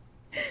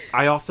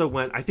I also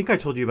went, I think I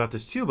told you about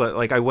this too, but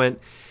like I went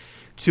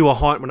to a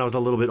haunt when I was a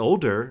little bit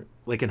older,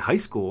 like in high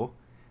school.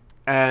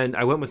 And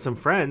I went with some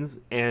friends,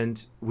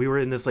 and we were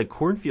in this like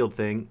cornfield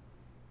thing.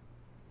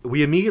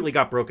 We immediately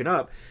got broken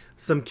up.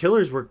 Some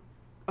killers were,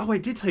 I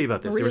did tell you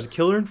about this. Really? There was a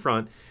killer in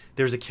front.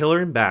 There was a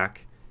killer in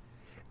back.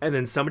 And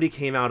then somebody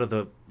came out of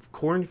the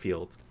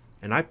cornfield,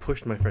 and I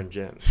pushed my friend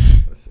Jen.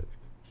 I said,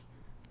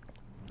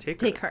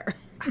 take her.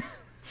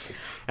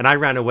 And I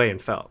ran away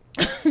and fell.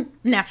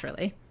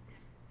 Naturally.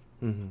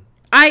 Mm-hmm.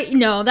 I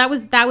know that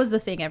was the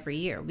thing every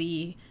year.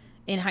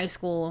 in high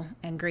school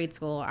and grade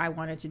school, I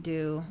wanted to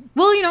do,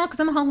 well, you know, because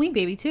I'm a Halloween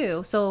baby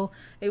too. So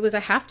it was, I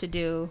have to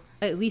do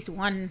at least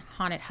one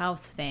haunted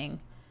house thing.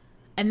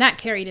 And that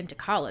carried into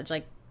college.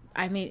 Like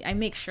I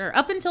make sure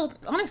up until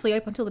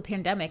the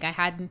pandemic,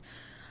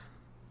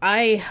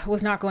 I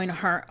was not going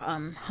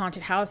to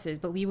haunted houses,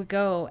 but we would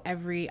go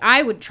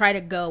I would try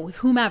to go with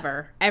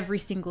whomever every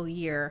single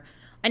year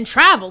and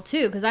travel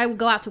too. Cause I would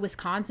go out to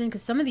Wisconsin.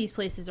 Cause some of these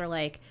places are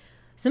like,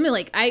 something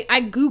like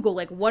I Google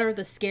like what are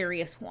the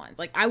scariest ones?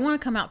 Like I want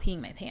to come out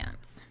peeing my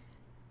pants.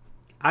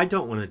 I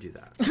don't want to do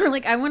that. Or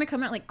like I want to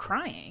come out like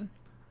crying.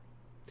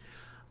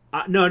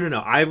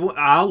 No.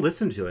 I'll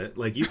listen to it.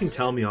 Like you can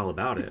tell me all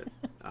about it.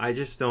 I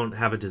just don't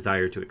have a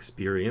desire to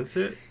experience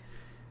it.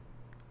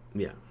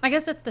 Yeah. I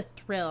guess that's the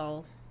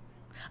thrill.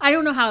 I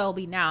don't know how it'll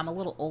be now. I'm a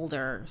little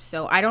older,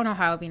 so I don't know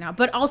how it'll be now.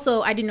 But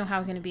also, I didn't know how it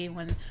was going to be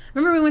when...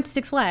 Remember we went to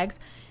Six Flags,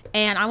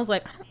 and I was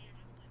like...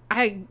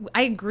 I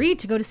agreed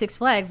to go to Six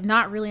Flags,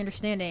 not really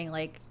understanding,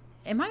 like,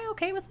 am I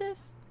okay with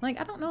this? Like,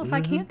 I don't know if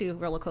I can do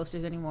roller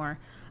coasters anymore.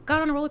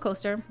 Got on a roller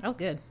coaster. That was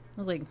good. I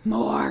was like,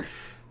 more.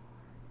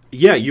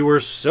 Yeah, you were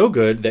so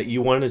good that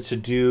you wanted to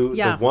do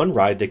the one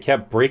ride that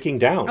kept breaking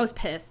down. I was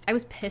pissed. I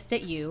was pissed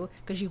at you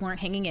because you weren't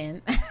hanging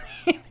in.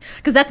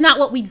 Because that's not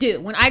what we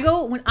do. When I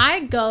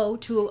go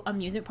to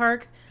amusement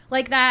parks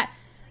like that,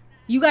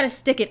 you got to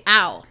stick it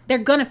out. They're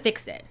going to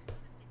fix it.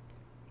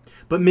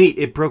 But mate,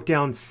 it broke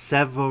down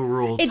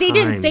several times. They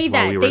didn't say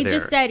that. They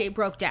just said it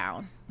broke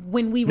down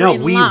when we were in line.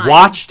 No, we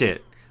watched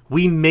it.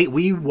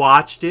 We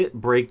watched it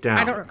break down.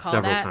 I don't recall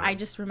several that. times. I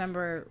just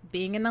remember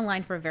being in the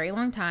line for a very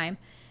long time.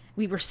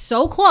 We were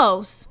so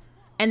close,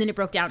 and then it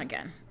broke down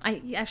again. Now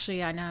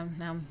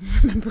I'm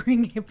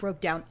remembering it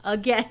broke down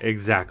again.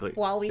 Exactly.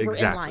 While we were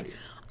in line.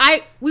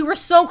 We were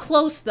so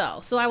close though,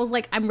 so I was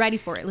like, I'm ready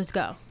for it. Let's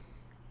go.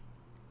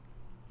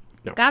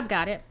 No. God's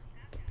got it.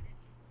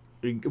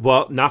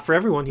 Well, not for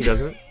everyone. He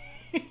doesn't.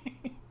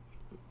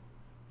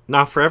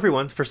 Not for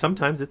everyone. For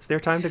sometimes it's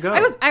their time to go.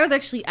 I was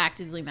actually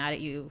actively mad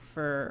at you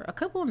for a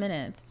couple of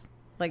minutes.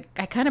 Like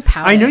I kind of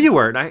pouted. I know you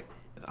were.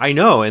 I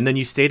know, and then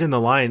you stayed in the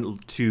line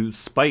to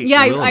spite.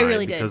 Yeah, I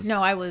really did.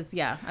 No, I was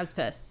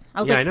pissed.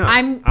 I was like,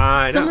 I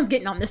know. Someone's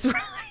getting on this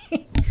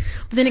ride.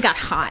 But then it got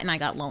hot and I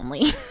got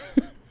lonely.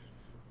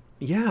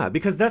 Yeah,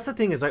 because that's the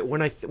thing is like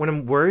when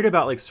I'm worried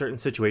about like certain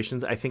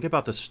situations, I think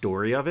about the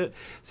story of it.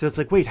 So it's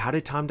like, wait, how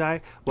did Tom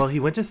die? Well, he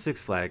went to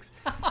Six Flags.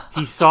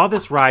 He saw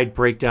this ride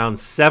break down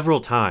several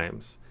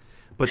times,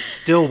 but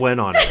still went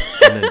on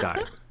it and then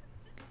died.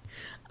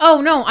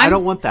 Oh no, I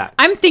don't want that.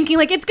 I'm thinking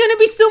like it's gonna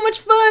be so much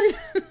fun.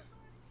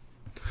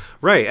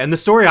 Right, and the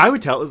story I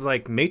would tell is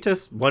like,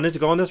 Matus wanted to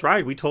go on this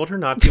ride. We told her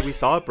not to. We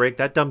saw it break.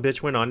 That dumb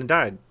bitch went on and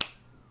died.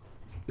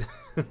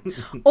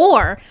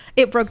 Or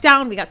it broke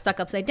down. We got stuck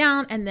upside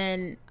down, and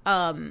then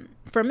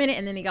for a minute,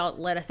 and then he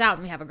let us out,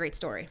 and we have a great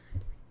story.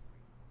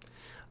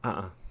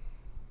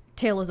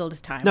 Tale as old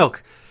as time. No,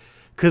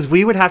 because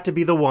we would have to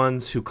be the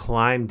ones who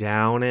climb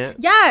down it.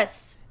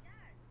 Yes,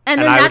 and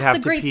then that's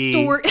the great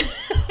story.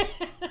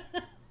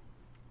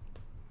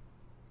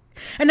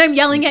 And I'm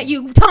yelling at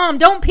you, Tom,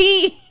 don't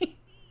pee.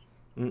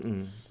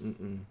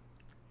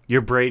 You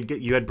had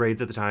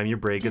braids at the time. Your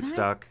braid gets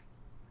stuck.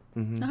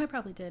 Mm-hmm. No, I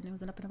probably did. It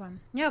was an up and a bun.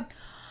 Yeah.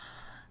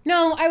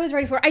 No, I was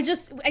ready for it. I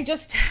just,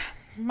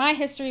 my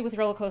history with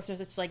roller coasters,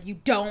 it's like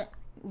you don't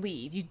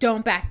leave. You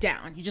don't back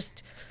down. You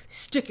just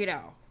stick it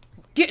out.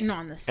 Getting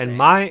on this and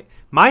thing.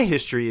 my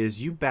history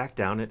is you back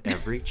down at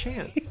every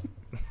chance.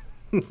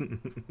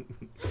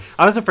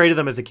 I was afraid of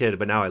them as a kid,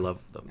 but now I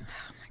love them.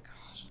 Oh my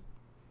gosh.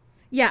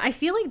 Yeah, I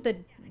feel like the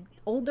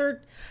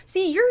older...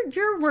 See,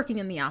 you're working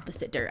in the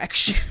opposite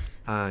direction.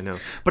 I know,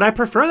 but I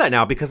prefer that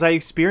now because I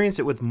experience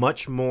it with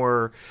much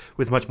more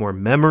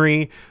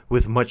memory,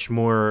 with much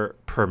more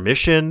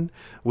permission,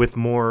 with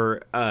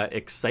more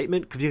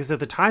excitement. Because at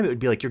the time it would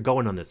be like you're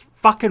going on this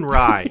fucking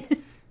ride,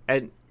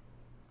 and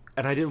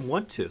I didn't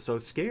want to, so I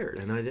was scared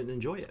and I didn't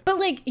enjoy it. But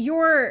like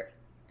your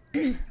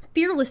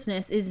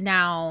fearlessness is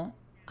now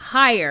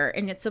higher,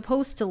 and it's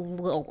supposed to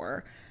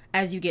lower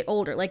as you get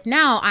older. Like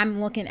now, I'm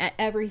looking at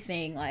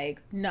everything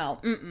like, no,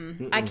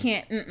 I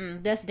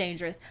can't. That's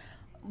dangerous.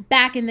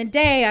 Back in the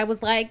day, I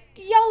was like,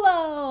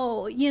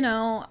 YOLO,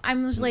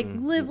 I'm just like,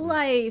 live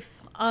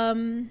life.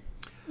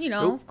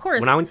 Of course.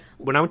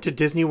 When I went to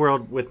Disney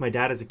World with my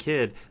dad as a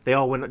kid, they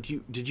all went.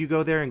 Did you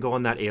go there and go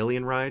on that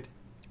alien ride?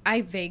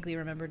 I vaguely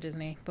remember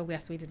Disney, but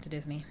yes, we did to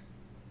Disney.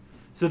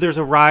 So there's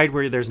a ride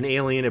where there's an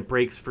alien, it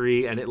breaks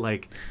free, and it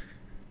like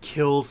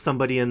kills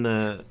somebody in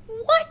the...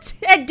 What?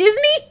 At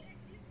Disney?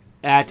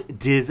 At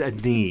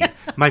Disney.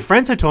 My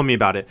friends had told me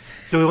about it.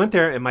 So we went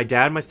there, and my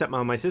dad, my stepmom,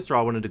 and my sister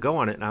all wanted to go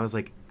on it, and I was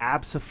like,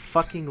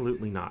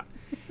 abso-fucking-lutely not.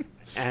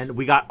 And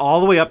we got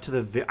all the way up to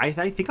the... I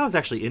think I was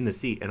actually in the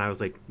seat, and I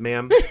was like,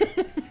 ma'am.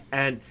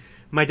 And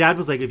my dad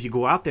was like, if you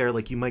go out there,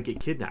 like, you might get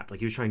kidnapped. Like,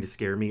 he was trying to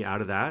scare me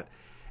out of that.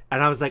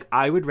 And I was like,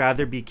 I would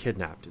rather be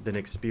kidnapped than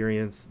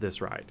experience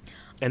this ride.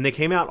 And they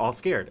came out all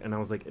scared, and I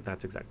was like,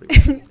 that's exactly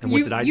right. And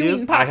what did I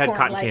do? I had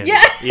cotton candy.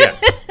 Yeah.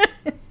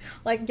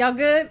 Like, y'all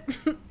good?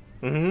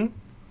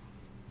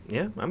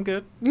 Yeah, I'm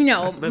good. You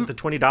know, I spent the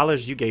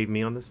 $20 you gave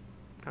me on this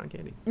cotton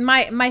candy.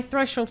 My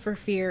threshold for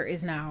fear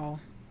is now,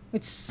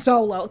 it's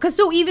so low. Because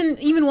so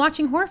even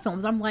watching horror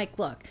films, I'm like,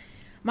 look,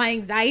 my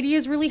anxiety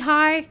is really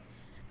high,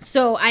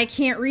 so I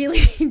can't really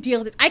deal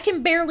with this. I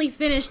can barely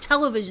finish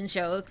television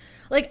shows.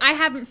 Like, I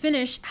haven't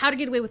finished How to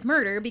Get Away with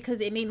Murder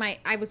because it made my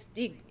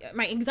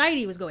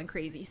anxiety was going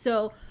crazy.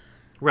 So,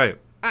 right.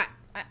 I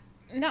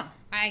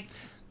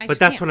But just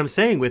that's can't. what I'm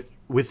saying.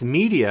 With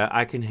media,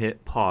 I can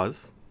hit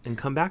pause and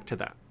come back to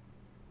that.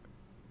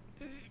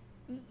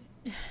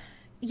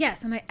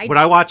 Yes, and When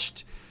I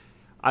watched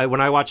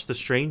The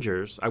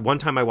Strangers, one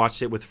time I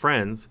watched it with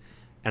friends,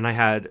 and I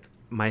had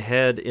my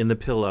head in the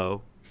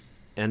pillow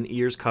and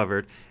ears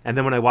covered. And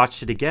then when I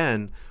watched it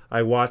again,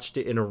 I watched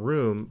it in a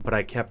room, but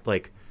I kept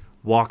like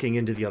walking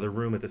into the other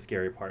room at the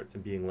scary parts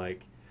and being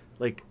like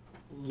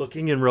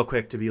looking in real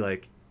quick to be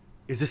like,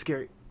 is this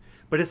scary?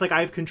 But it's like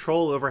I have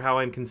control over how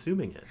I'm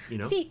consuming it, you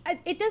know? See,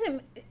 it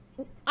doesn't.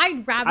 I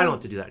don't have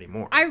to do that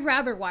anymore. I'd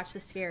rather watch the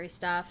scary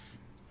stuff.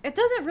 It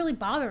doesn't really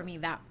bother me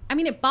that. I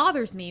mean, it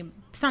bothers me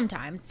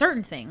sometimes,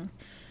 certain things,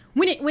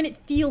 when it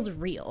feels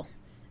real.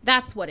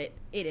 That's what it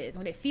is.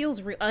 When it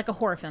feels real, like a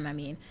horror film. I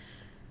mean,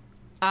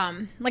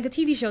 like a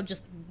TV show,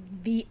 just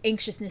the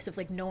anxiousness of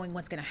like knowing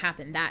what's gonna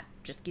happen, that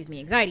just gives me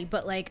anxiety.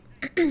 But like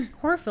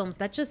horror films,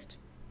 that just,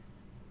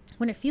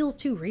 when it feels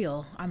too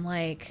real, I'm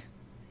like,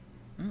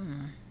 I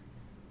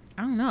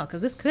don't know,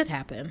 because this could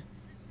happen.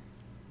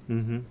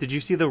 Mm-hmm. Did you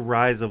see The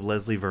Rise of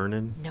Leslie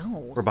Vernon?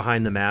 No. Or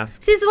Behind the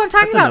Mask? See, this is what I'm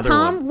talking That's about,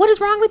 Tom. one. What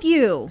is wrong with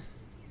you?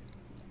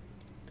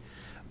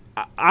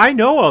 I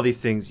know all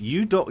these things.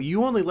 You don't.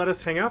 You only let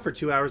us hang out for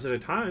 2 hours at a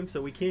time,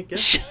 so we can't get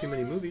to too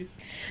many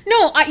movies.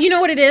 No, you know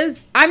what it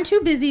is? I'm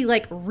too busy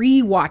like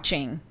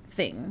rewatching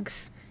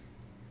things.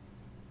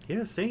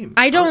 Yeah, same.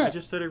 I don't. I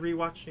just started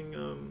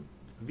rewatching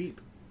Veep.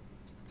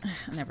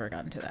 I never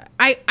got into that.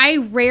 I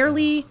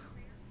rarely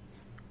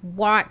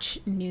watch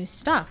new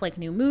stuff, like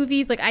new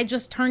movies. Like I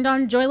just turned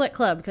on Joy Luck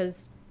Club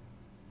because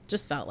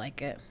just felt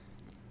like it.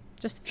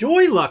 Just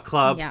Joy Luck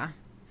Club. Yeah.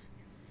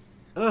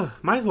 Ugh,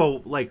 might as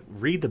well like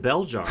read the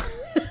bell jar.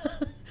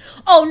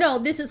 Oh no,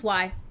 this is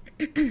why.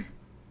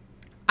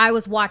 I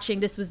was watching.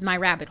 This was my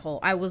rabbit hole.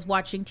 I was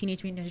watching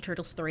Teenage Mutant Ninja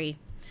Turtles 3.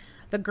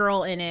 The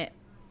girl in it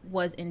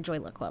was in Joy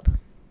Luck Club.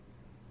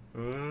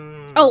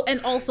 Oh, and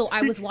also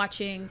I was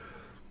watching.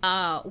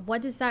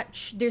 What is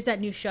that? There's that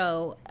new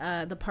show,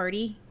 The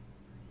Party,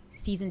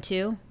 season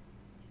 2.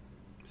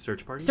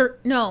 Search Party?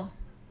 No.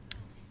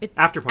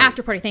 After Party.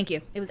 After Party, thank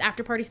you. It was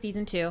After Party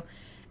season 2.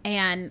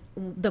 And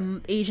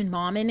the Asian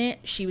mom in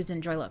it, she was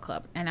in Joy Luck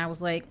Club. And I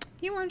was like,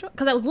 you were in Joy...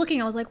 Because I was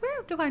looking, I was like,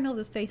 where do I know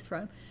this face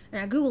from?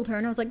 And I Googled her,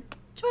 and I was like,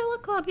 Joy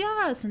Luck Club,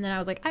 yes. And then I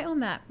was like, I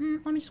own that.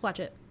 Let me just watch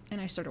it. And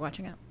I started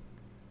watching it.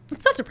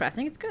 It's not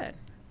depressing. It's good.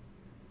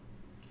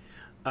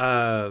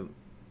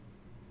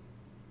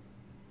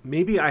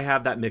 Maybe I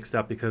have that mixed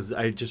up because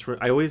I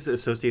always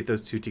associate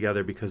those two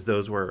together because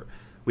those were...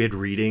 We had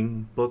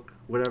reading book,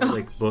 whatever,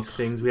 like book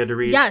things we had to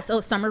read. Yes.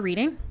 Oh, summer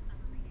reading?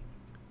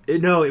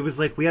 No, it was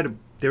like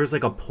there was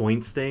like a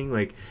points thing.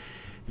 Like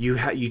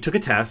you took a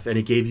test and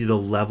it gave you the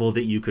level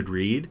that you could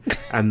read.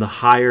 And the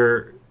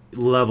higher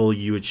level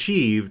you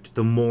achieved,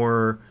 the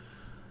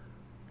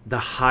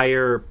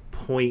higher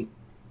point.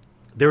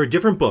 There were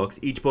different books.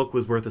 Each book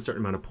was worth a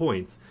certain amount of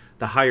points.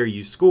 The higher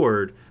you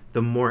scored,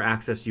 the more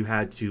access you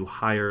had to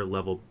higher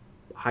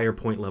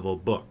point level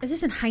books. Is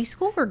this in high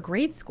school or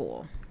grade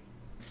school?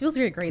 This feels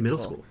very grade Middle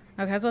school. school.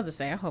 Okay, I was about to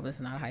say, I hope this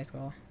is not high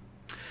school.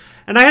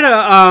 And I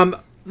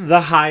had the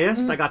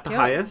highest. I got the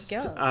Skills, highest.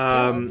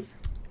 skills.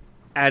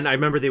 And I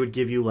remember they would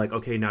give you like,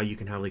 okay, now you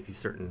can have like these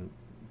certain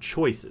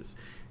choices.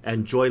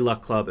 And Joy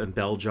Luck Club and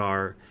Bell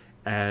Jar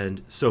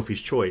and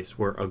Sophie's Choice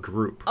were a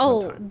group.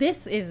 Oh,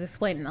 this is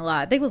explaining a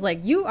lot. They was like,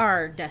 you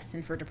are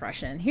destined for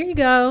depression. Here you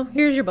go.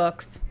 Here's your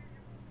books.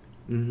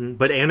 Mm-hmm.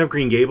 But Anne of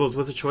Green Gables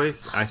was a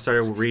choice. I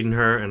started reading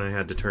her, and I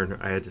had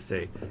to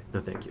say,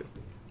 no, thank you.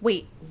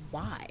 Wait,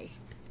 why?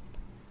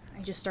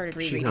 I just started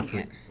rereading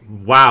it.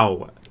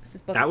 Wow. This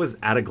is book, that was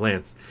at a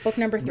glance. book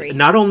number 3.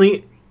 Not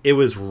only it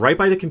was right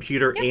by the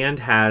computer and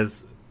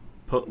has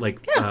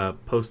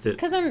posted.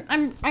 Because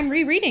I'm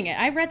rereading it.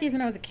 I've read these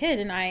when I was a kid,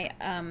 and I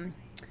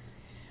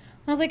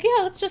was like,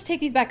 yeah, let's just take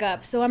these back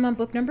up. So I'm on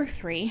book number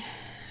 3.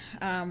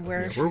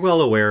 We're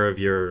well aware of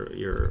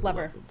your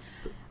lover.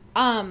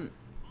 What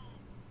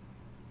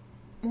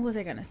was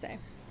I gonna say?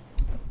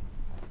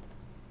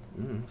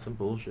 Some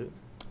bullshit.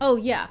 Oh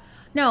yeah,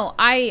 no,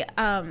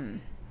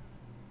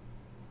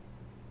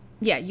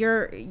 yeah,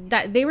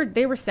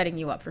 they were setting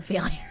you up for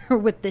failure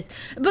with this,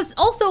 but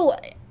also,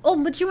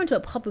 but you went to a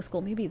public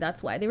school, maybe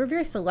that's why they were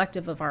very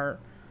selective of our,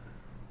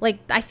 like,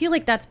 I feel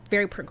like that's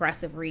very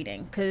progressive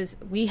reading because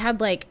we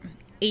had like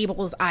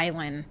Abel's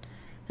Island,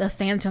 the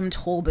Phantom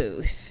Toll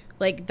Booth,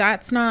 like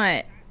that's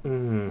not.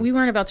 We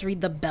weren't about to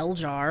read the Bell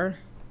Jar.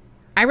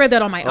 I read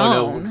that on my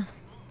own.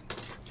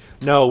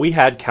 No, we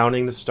had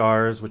Counting the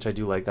Stars, which I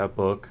do like that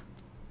book.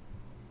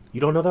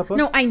 You don't know that book?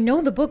 No, I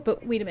know the book,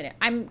 but wait a minute.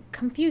 I'm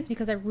confused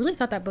because I really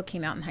thought that book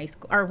came out in high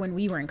school or when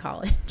we were in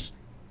college.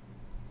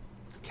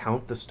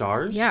 Count the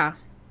Stars? Yeah.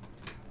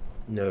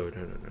 No.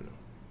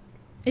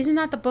 Isn't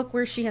that the book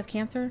where she has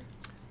cancer?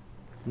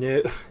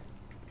 No.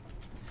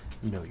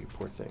 No, you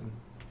poor thing.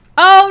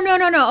 Oh,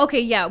 no.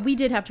 Okay, yeah, we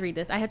did have to read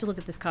this. I had to look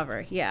at this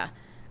cover. Yeah.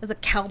 There's a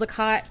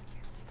Caldecott.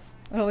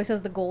 It always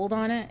has the gold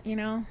on it, you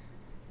know?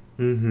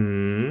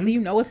 Mm-hmm. So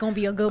you know it's going to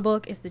be a good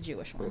book. It's the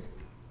Jewish one.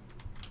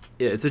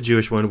 Yeah, it's a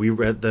Jewish one. I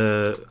read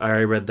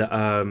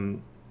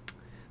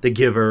the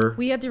Giver.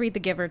 We had to read The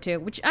Giver, too,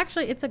 which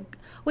actually it's a...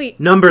 Wait.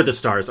 Number the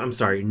Stars. I'm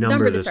sorry.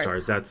 Number the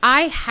Stars. That's...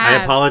 I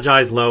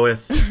apologize,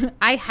 Lois.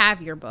 I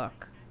have your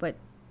book, but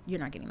you're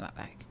not getting that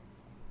back.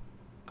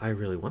 I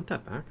really want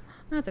that back.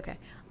 No, it's okay.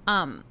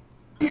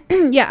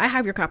 Yeah, I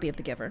have your copy of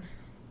The Giver.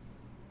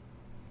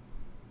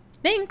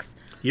 Thanks.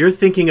 You're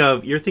thinking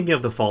of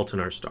The Fault in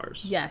Our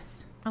Stars.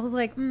 Yes. I was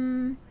like,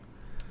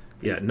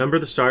 Yeah, Number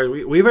the Stars.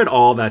 We read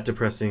all that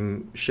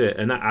depressing shit,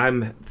 and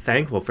I'm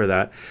thankful for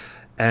that.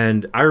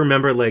 And I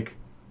remember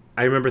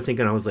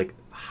thinking I was like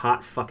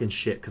hot fucking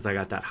shit because I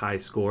got that high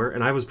score,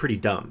 and I was pretty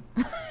dumb.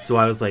 So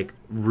I was like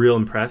real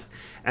impressed.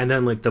 And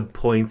then like the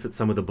points that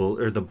some of the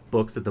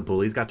books that the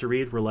bullies got to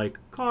read were like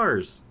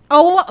Cars.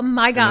 Oh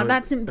my God,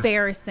 that's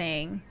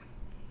embarrassing.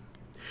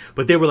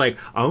 But they were like,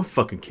 I don't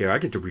fucking care. I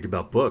get to read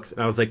about books.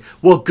 And I was like,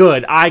 well,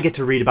 good. I get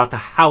to read about the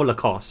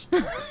Holocaust.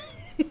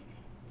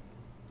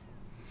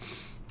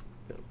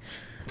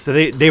 So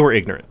they were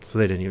ignorant. So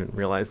they didn't even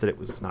realize that it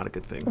was not a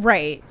good thing.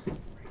 Right.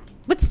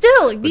 But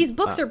still, these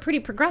books are pretty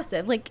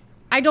progressive. Like,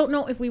 I don't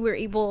know if we were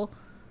able...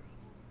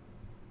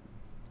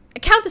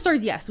 Count the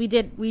Stars, yes. We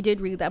did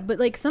read that. But,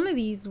 like, some of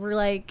these were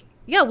like...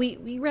 Yeah,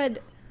 we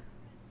read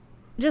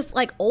just,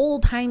 like,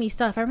 old-timey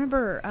stuff. I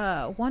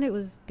remember one, it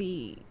was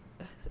the...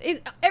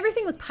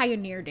 everything was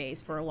pioneer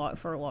days for a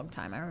long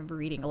time. I remember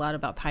reading a lot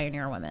about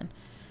pioneer women.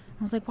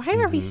 I was like, why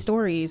are these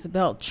stories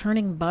about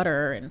churning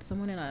butter and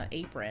someone in an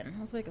apron?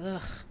 I was like,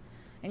 ugh.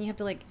 And you have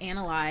to like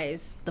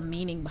analyze the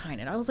meaning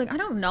behind it. I was like, I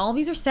don't know.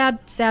 These are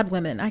sad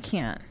women. I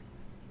can't.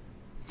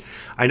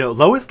 I know.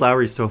 Lois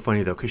Lowry's so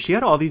funny though, because she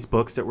had all these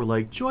books that were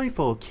like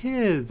joyful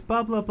kids,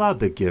 blah blah blah.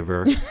 The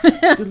Giver,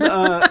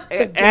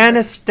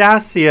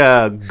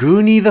 Anastasia,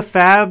 Goonie the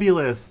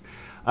Fabulous,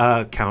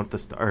 Count the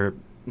Star.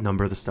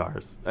 Number the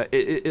Stars.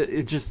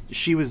 It just,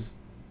 she was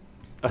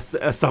a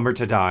summer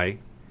to die.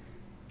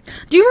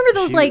 Do you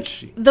remember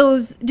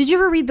those did you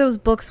ever read those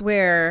books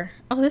where,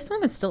 oh, this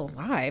woman's still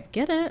alive,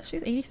 get it,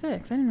 she's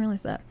 86, I didn't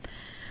realize that.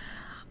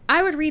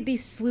 I would read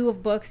these slew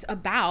of books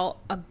about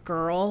a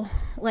girl,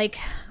 like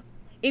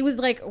it was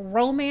like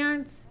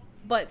romance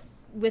but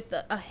with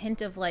a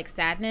hint of like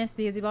sadness,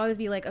 because it'd always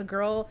be like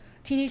a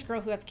teenage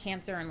girl who has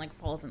cancer and like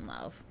falls in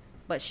love,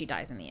 but she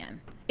dies in the end.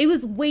 It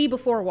was way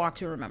before Walk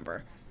to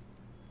Remember.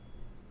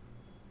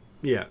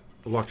 Yeah,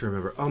 Walk to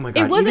Remember. Oh my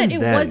God. It wasn't.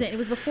 It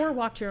was before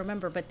Walk to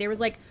Remember, but there was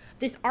like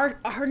this art.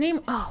 Her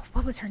name. Oh,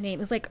 what was her name? It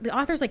was like the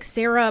author's like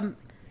Sarah,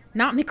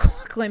 not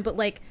McLachlan, but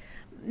like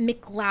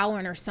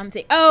McLowan or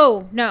something.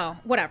 Oh no,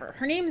 whatever.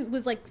 Her name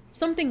was like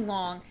something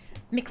long.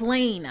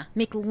 McLean.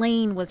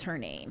 McLean was her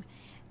name.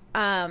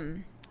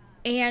 And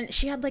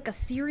she had like a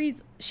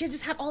series. She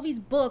just had all these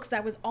books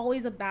that was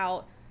always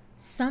about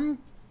some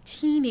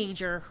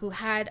teenager who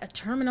had a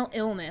terminal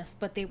illness,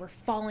 but they were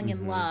falling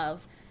in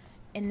love.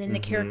 And then the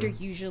character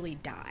usually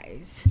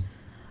dies.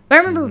 But I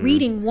remember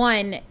reading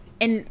one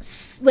and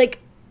like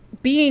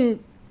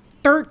being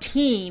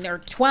 13 or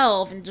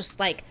 12 and just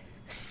like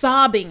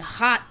sobbing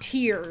hot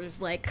tears.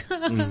 Like,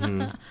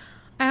 and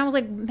I was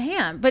like,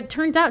 man, but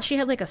turns out she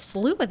had like a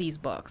slew of these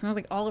books. And I was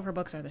like, all of her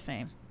books are the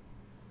same.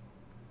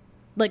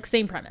 Like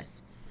same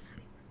premise.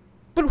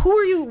 But who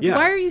are you? Yeah.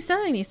 Why are you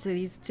selling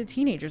these to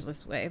teenagers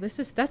this way?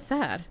 That's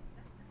sad.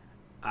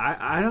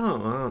 I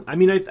don't know. I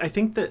mean, I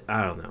think that,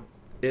 I don't know.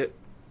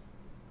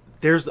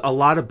 There's a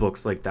lot of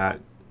books like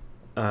that.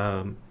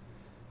 I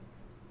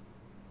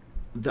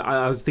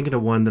was thinking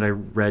of one that I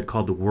read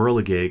called The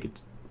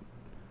Whirligig.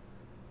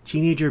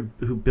 Teenager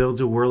who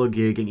builds a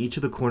whirligig in each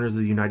of the corners of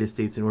the United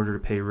States in order to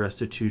pay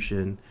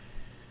restitution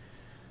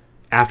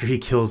after he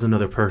kills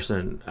another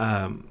person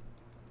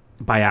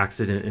by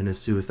accident in a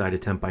suicide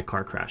attempt by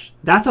car crash.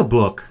 That's a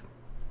book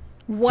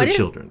for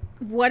children.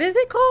 What is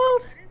it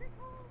called?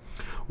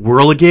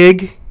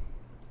 Whirligig.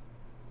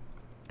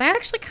 That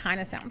actually kind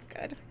of sounds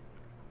good.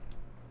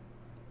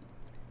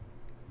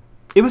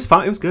 It was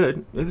fun. It was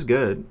good. It was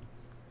good.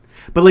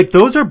 But, like,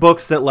 those are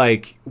books that,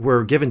 like,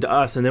 were given to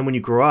us. And then when you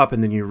grow up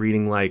and then you're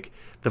reading, like,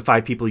 The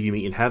 5 People You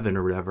Meet in Heaven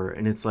or whatever.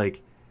 And it's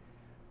like,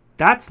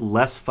 that's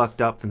less fucked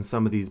up than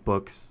some of these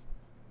books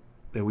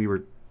that we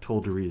were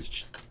told to read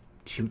as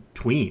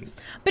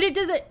tweens. But it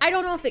doesn't, I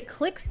don't know if it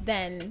clicks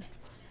then.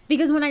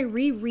 Because when I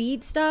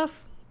reread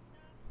stuff,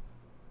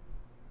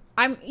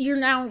 you're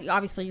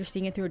obviously you're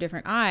seeing it through a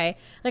different eye.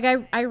 Like,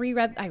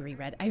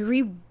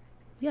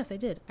 yes, I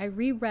did. I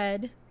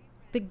reread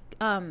the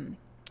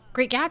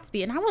Great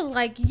Gatsby, and I was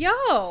like,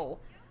 yo,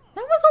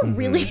 that was a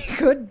really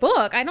good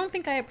book. I don't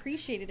think I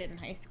appreciated it in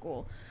high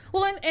school.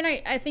 Well, and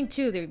I think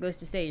too, there goes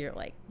to say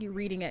you're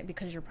reading it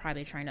because you're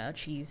probably trying to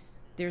achieve.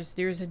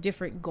 There's a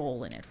different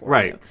goal in it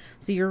for you.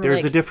 So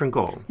there's a different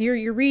goal.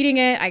 You're reading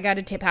it. I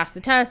got to pass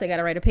the test. I got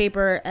to write a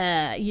paper.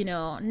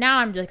 Now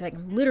I'm just like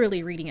I'm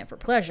literally reading it for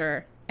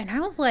pleasure. And I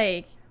was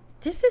like,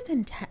 this is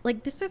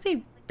this is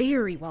a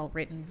very well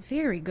written,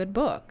 very good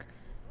book.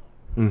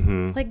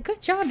 Mm-hmm. Like,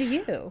 good job to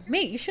you,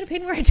 mate. You should have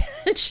paid more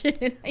attention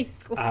in high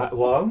school.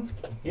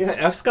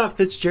 F. Scott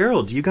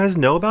Fitzgerald. Do you guys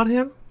know about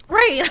him?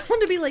 Right. I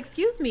want to be like,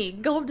 excuse me,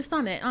 go up to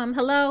Summit.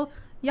 Hello,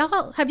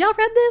 y'all. Have y'all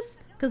read this?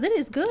 Because it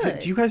is good.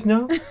 Do you guys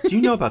know? Do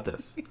you know about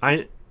this?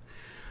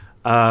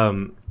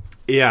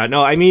 Yeah.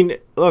 No. I mean,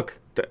 look,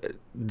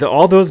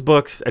 all those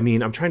books. I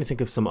mean, I'm trying to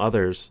think of some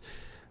others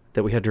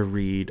that we had to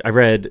read. I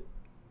read.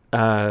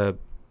 What's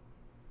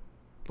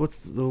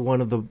the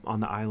one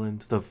on the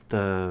island?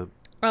 The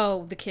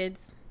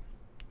kids.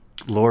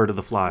 Lord of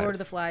the Flies. Lord of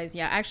the Flies.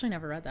 Yeah, I actually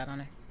never read that.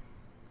 Honest.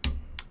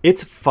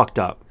 It's fucked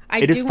up.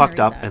 It is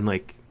fucked up, and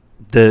like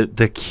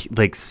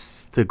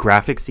the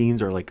graphic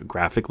scenes are like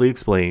graphically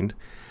explained.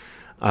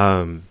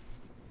 But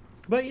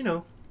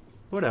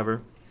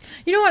whatever.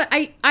 You know what?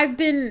 I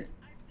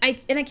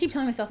keep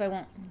telling myself I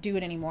won't do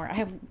it anymore.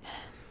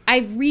 I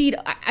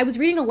was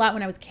reading a lot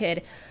when I was a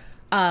kid.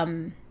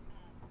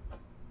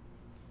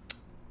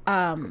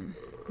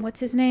 What's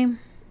his name?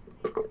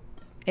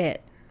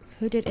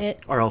 Who did it?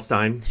 R.L.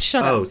 Stein.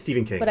 Shut up. Oh,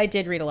 Stephen King. But I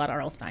did read a lot of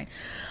R.L. Stein.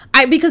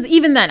 Because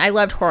even then I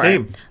loved horror.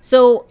 Same.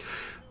 So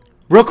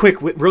real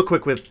quick with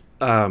Mr.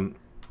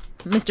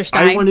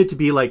 Stein. I wanted to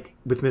be like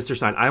with Mr.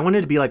 Stein. I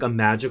wanted to be like a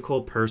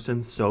magical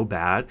person so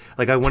bad.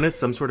 Like I wanted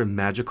some sort of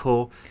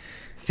magical,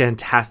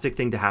 fantastic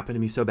thing to happen to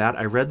me so bad.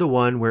 I read the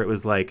one where it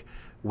was like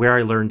where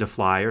I learned to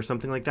fly or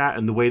something like that.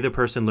 And the way the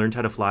person learned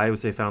how to fly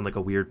was they found like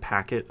a weird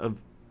packet of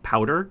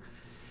powder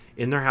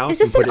in their house. Is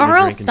this an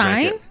R.L.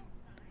 Stein?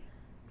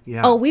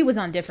 Yeah. Oh, we was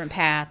on different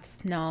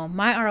paths. No,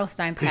 my R.L.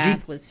 Stein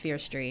path was Fear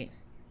Street.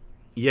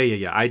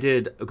 Yeah. I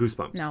did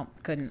Goosebumps. No,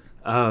 couldn't.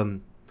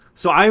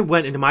 So I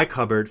went into my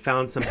cupboard,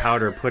 found some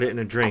powder, put it in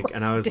a drink,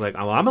 and I was like,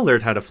 "Oh, I'm gonna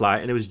learn how to fly,"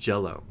 and it was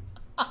Jell-O.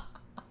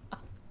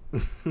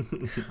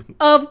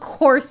 Of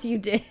course you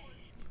did.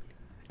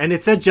 And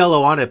it said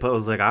Jell-O on it, but I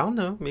was like, I don't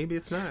know, maybe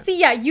it's not. See,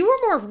 yeah, you were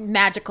more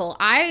magical.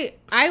 I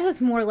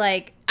was more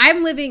like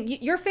I'm living.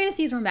 Your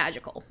fantasies were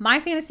magical. My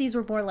fantasies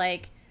were more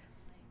like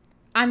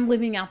I'm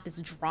living out this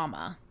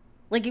drama.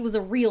 Like it was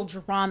a real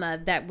drama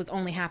that was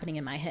only happening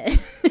in my head.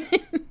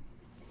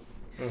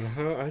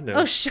 I know.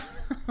 Oh, shut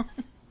up.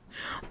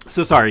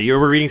 So sorry, you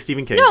were reading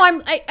Stephen King. No,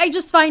 I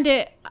just find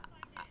it.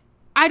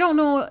 I don't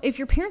know if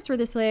your parents were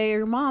this way or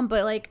your mom,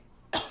 but like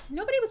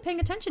nobody was paying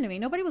attention to me.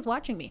 Nobody was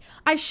watching me.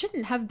 I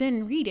shouldn't have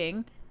been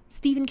reading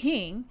Stephen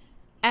King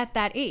at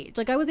that age.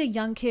 Like I was a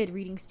young kid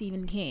reading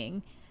Stephen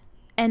King,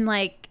 and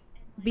like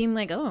being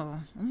like, oh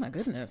my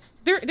goodness,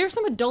 there's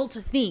some adult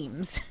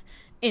themes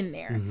in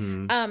there.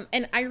 Mm-hmm.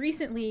 And I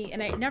recently,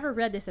 and I never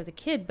read this as a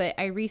kid, but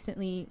I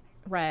recently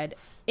read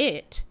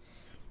it.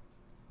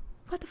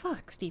 What the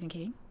fuck, Stephen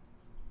King?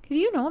 Because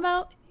you know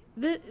about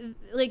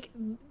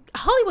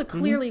Hollywood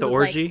clearly the was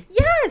orgy? like,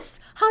 yes,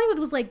 Hollywood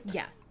was like,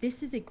 yeah,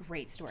 this is a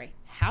great story.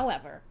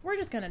 However, we're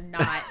just gonna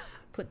not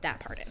put that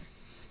part in.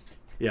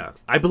 Yeah,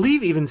 I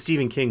believe even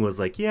Stephen King was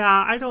like,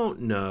 yeah, I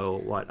don't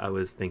know what I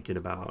was thinking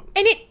about.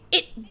 And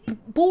it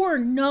bore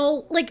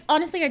no, like,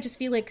 honestly, I just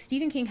feel like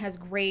Stephen King has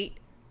great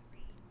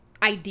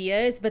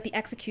ideas, but the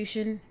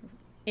execution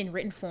in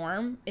written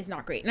form is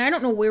not great. And I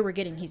don't know where we're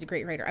getting he's a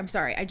great writer. I'm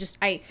sorry. I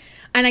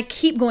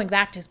keep going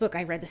back to his book.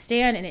 I read The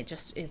Stand and it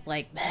just is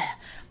like, bleh.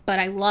 But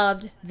I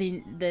loved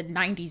the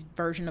 90s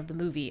version of the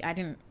movie. I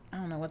don't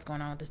know what's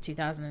going on with this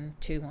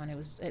 2002 one. It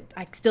was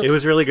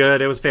really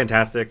good. It was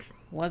fantastic.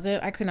 Was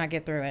it? I could not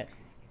get through it.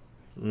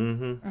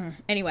 Mm-hmm.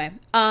 Anyway,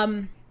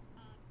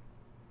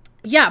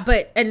 yeah,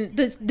 but and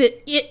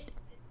it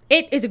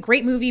is a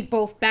great movie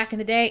both back in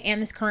the day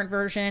and this current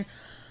version.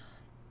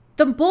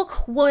 The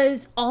book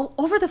was all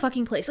over the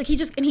fucking place. Like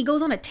he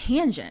goes on a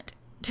tangent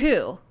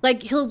too.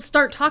 Like he'll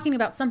start talking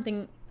about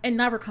something and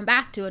never come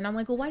back to it. And I'm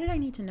like, well, why did I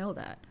need to know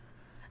that?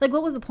 Like,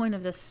 what was the point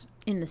of this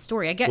in the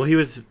story? I get. Well, he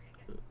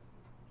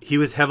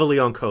was heavily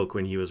on coke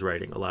when he was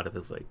writing a lot of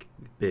his like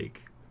big.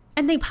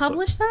 And they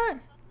published that?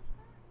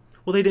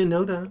 Well, they didn't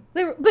know that.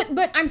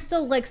 But I'm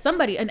still like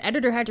an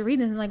editor had to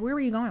read this and like, where were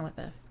you going with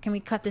this? Can we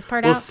cut this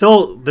part out?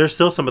 There's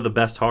still some of the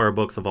best horror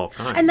books of all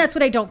time. And that's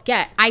what I don't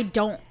get.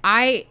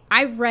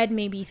 I've read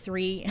maybe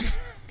 3 and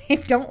I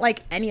don't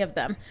like any of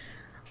them.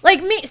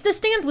 Like me, The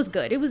Stand was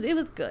good. It was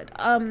good.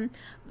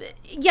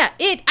 Yeah,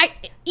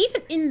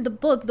 even in the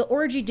book, the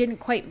orgy didn't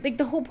quite, like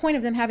the whole point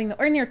of them having and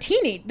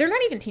they're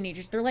not even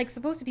teenagers. They're like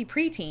supposed to be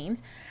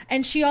preteens.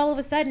 And she all of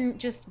a sudden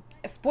just,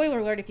 spoiler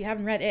alert if you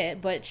haven't read it,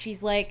 but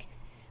she's like,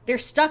 they're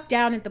stuck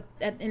down in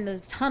the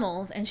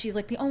tunnels, and she's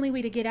like, the only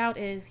way to get out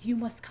is you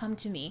must come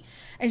to me.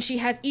 And she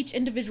has each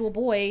individual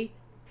boy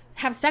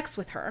have sex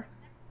with her.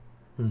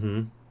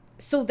 Mm-hmm.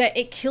 So that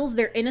it kills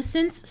their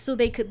innocence so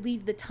they could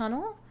leave the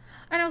tunnel.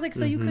 And I was like,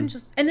 so you couldn't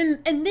just, and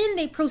then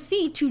they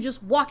proceed to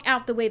just walk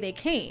out the way they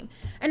came.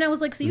 And I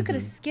was like, so you could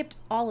have skipped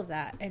all of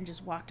that and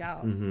just walked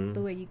out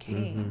the way you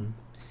came.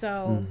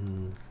 So,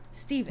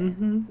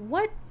 Steven,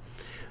 what?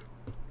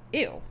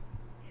 Ew.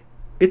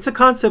 It's a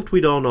concept we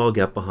don't all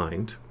get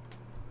behind.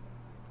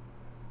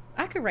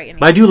 I could write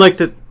anything. I do like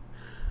that.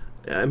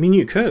 I mean,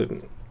 you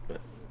could.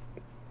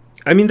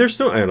 I mean, I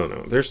don't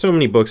know. There's so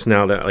many books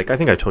now that, like, I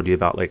think I told you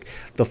about, like,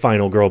 the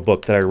Final Girl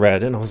book that I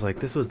read. And I was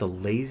like, this was the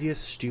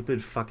laziest,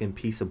 stupid fucking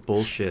piece of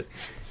bullshit.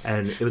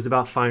 And it was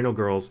about final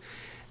girls.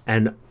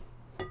 And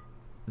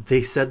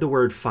they said the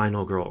word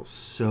final girl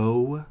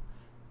so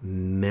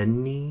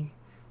many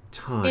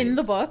times. In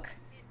the book?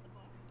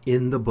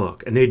 In the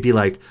book. And they'd be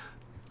like,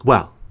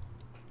 well,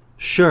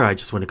 sure, I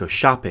just want to go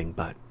shopping,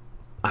 but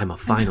I'm a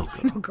final girl.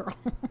 Final girl.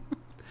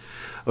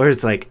 Or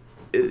it's like,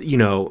 you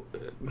know,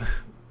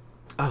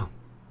 oh,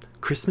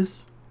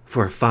 Christmas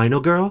for a final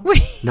girl?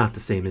 Wait. Not the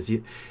same as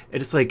you.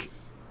 And it's like,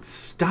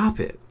 stop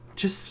it.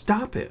 Just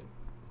stop it.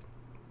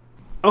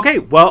 Okay,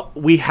 well,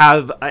 we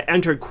have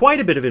entered quite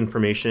a bit of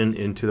information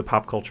into the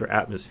pop culture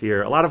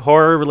atmosphere. A lot of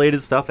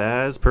horror-related stuff,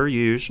 as per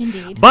usual.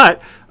 Indeed.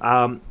 But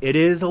it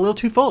is a little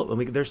too full.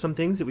 There's some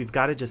things that we've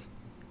got to just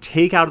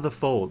take out of the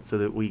fold so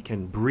that we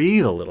can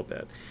breathe a little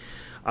bit.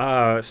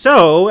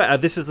 So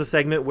this is the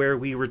segment where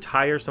we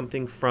retire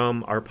something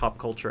from our pop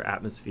culture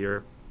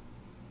atmosphere.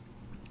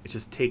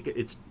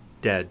 It's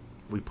dead.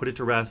 We put it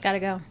to rest. It's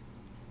gotta go.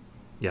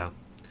 Yeah.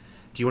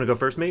 Do you want to go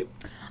first, mate?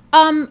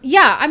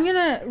 Yeah, I'm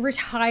gonna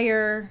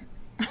retire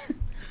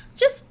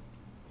just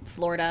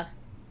Florida.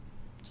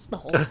 Just the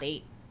whole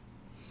state.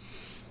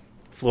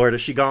 Florida,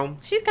 she gone?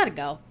 She's gotta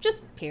go.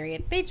 Just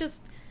period. They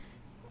just,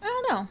 I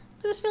don't know.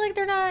 I just feel like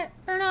they're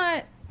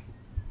not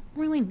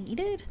really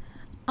needed.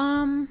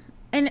 And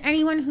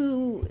anyone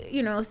who,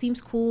 you know,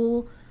 seems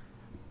cool,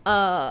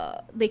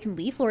 they can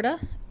leave Florida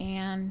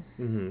and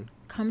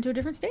come to a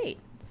different state.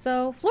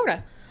 So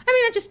Florida.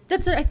 I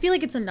mean, I feel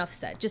like it's enough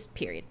said. Just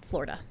period.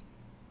 Florida.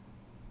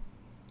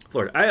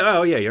 Florida.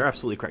 Oh yeah, you're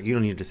absolutely correct. You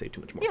don't need to say too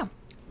much more.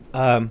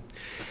 Yeah.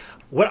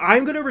 What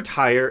I'm going to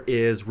retire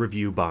is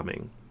review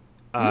bombing.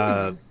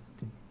 Do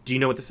you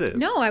know what this is?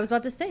 No, I was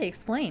about to say,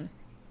 explain.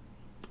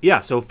 Yeah,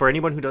 so for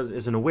anyone who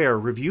isn't aware,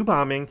 review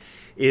bombing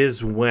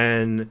is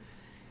when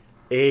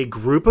a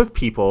group of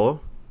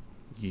people,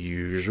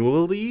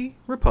 usually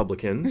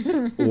Republicans,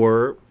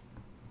 or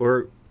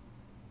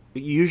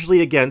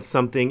usually against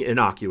something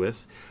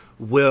innocuous,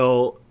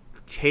 will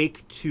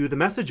take to the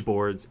message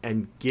boards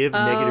and give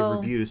negative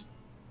reviews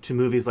to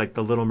movies like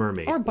The Little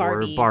Mermaid or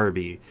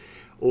Barbie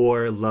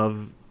or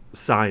Love,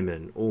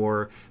 Simon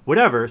or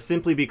whatever,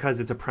 simply because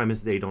it's a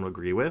premise they don't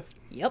agree with.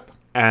 Yep.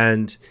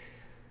 And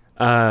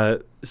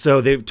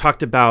so they've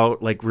talked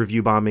about like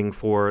review bombing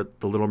for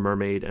The Little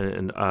Mermaid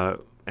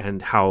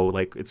and how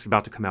like it's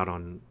about to come out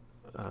on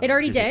it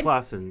already Disney did.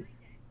 Plus, and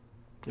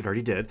it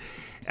already did,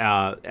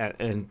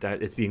 and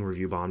that it's being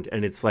review bombed,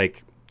 and it's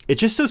like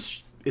it's just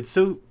it's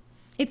lame.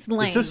 It's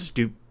so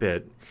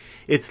stupid.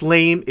 It's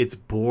lame. It's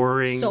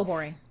boring. So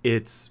boring.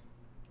 It's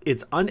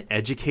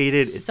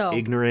uneducated. It's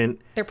ignorant.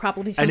 They're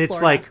probably from Florida. Florida.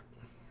 It's like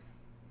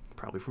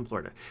probably from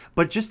Florida.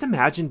 But just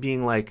imagine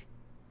being like,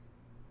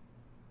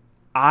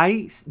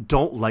 I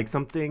don't like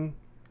something.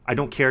 I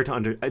don't care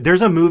to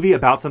There's a movie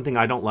about something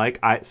I don't like.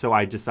 So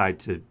I decide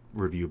to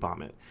review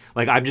bomb it.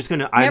 Like I'm not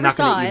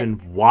gonna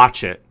even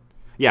watch it.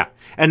 Yeah.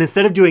 And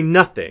instead of doing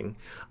nothing,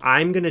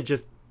 I'm gonna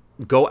just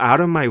go out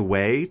of my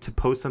way to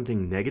post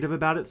something negative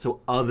about it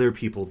so other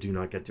people do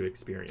not get to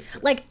experience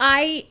it. Like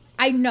I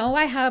know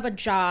I have a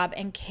job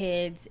and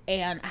kids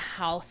and a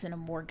house and a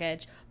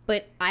mortgage,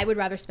 but I would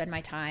rather spend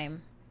my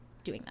time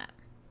doing that.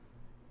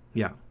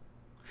 Yeah.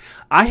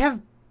 I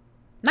have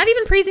not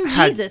even praising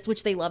Jesus,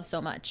 which they love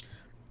so much.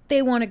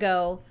 They want to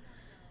go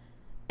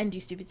and do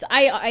stupid stuff.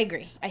 I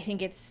agree. I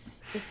think it's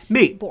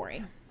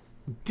boring.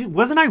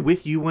 Wasn't I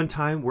with you one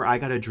time where I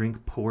got a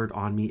drink poured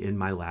on me in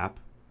my lap?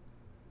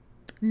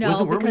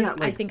 No, because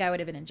I think I would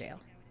have been in jail.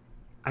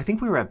 I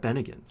think we were at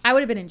Bennigan's. I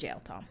would have been in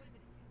jail, Tom.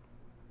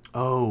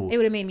 Oh. It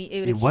would have made me...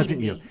 It wasn't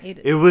you.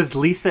 It was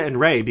Lisa and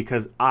Ray,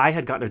 because I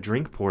had gotten a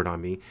drink poured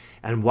on me.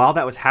 And while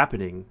that was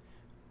happening,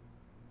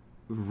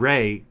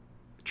 Ray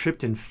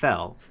tripped and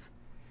fell.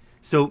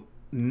 So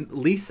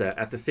Lisa,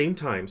 at the same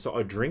time, saw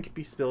a drink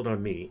be spilled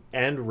on me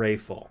and Ray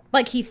fall.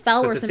 Like he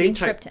fell or something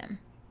tripped him?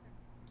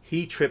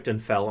 He tripped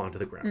and fell onto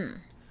the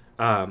ground.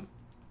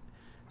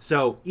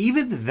 So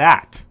even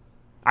that...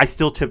 I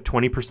still tipped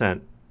 20%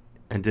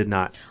 and did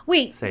not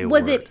say a word.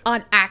 Was it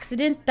on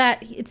accident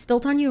that it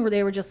spilled on you, or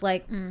they were just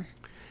like,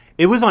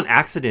 It was on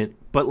accident,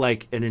 but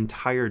like an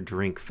entire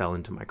drink fell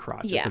into my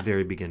crotch at the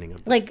very beginning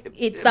of like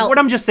it felt. What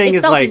I'm just saying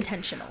is like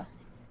intentional.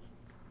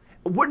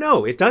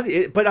 No, it does.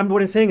 But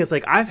what I'm saying is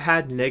like I've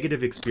had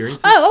negative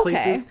experiences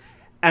places,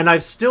 and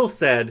I've still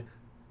said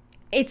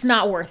it's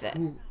not worth it.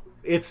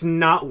 It's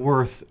not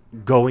worth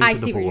going to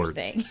the boards.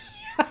 I see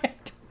what you're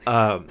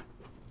saying.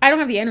 I don't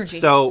have the energy.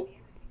 So.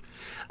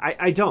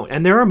 I don't.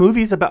 And there are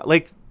movies about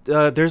like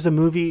there's a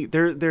movie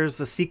there's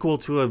a sequel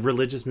to a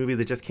religious movie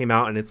that just came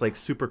out and it's like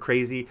super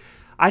crazy.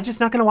 I'm just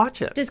not going to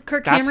watch it. Does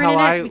Kirk That's Cameron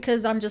how in it?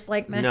 Because I'm just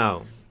like, meh.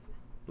 No.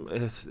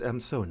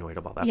 I'm so annoyed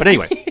about that. Yeah. But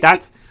anyway,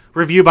 that's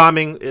review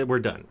bombing. We're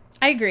done.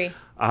 I agree.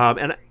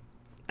 And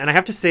I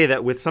have to say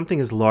that with something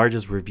as large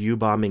as review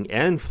bombing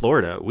and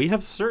Florida, we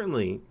have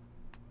certainly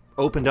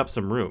opened up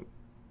some room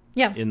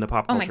in the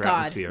pop culture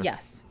atmosphere.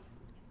 Yes.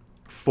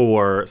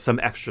 For some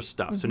extra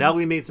stuff. So now that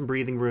we made some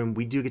breathing room,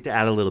 we do get to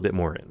add a little bit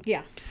more in.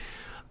 Yeah.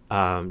 Do you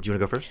want to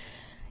go first?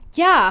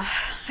 Yeah.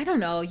 I don't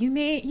know. You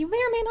may or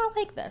may not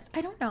like this.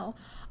 I don't know.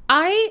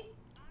 I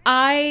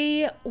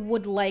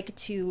would like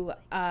to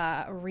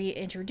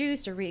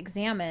reintroduce or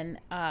re-examine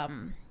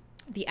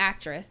the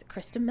actress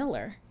Krista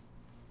Miller.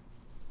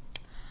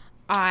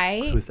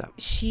 Who's that?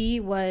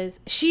 She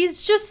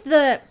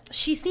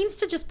seems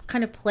to just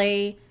kind of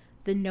play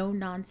the no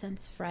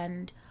nonsense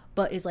friend,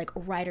 but is like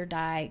ride or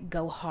die,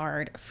 go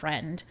hard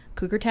friend.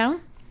 Cougar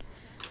Town.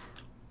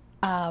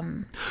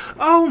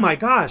 Oh my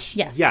gosh.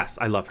 Yes,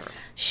 I love her.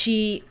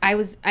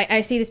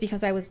 I say this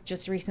because I was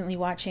just recently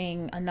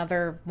watching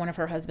another one of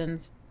her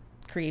husband's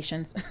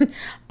creations,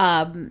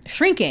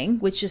 Shrinking,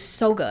 which is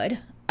so good.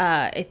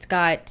 It's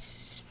a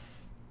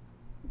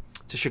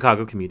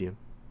Chicago comedian.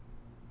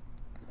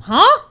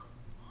 Huh?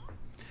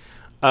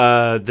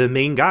 The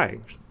main guy.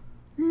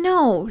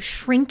 No,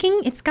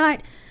 Shrinking. It's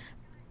got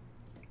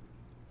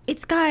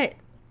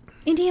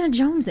Indiana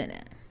Jones in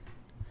it.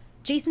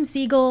 Jason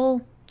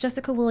Segel,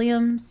 Jessica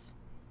Williams,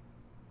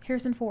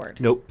 Harrison Ford.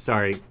 Nope,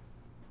 sorry.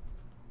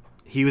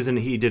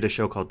 He did a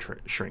show called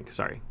Shrink.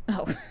 Sorry.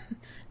 Oh,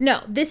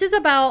 no. This is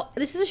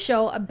a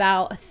show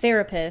about a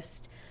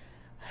therapist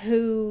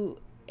who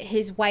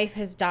his wife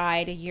has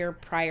died a year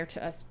prior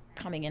to us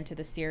coming into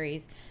the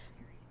series,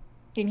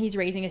 and he's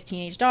raising his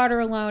teenage daughter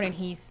alone, and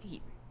he's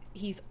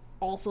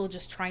also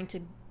just trying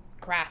to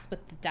grasp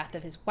with the death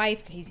of his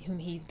wife, whom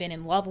he's been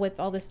in love with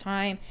all this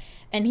time,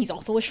 and he's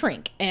also a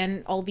shrink,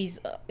 and all these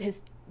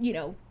his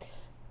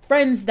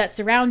friends that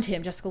surround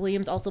him. Jessica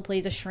Williams also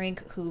plays a shrink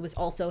who was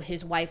also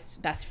his wife's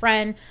best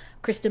friend.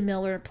 Krista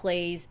Miller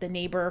plays the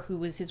neighbor who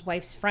was his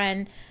wife's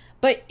friend.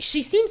 But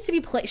she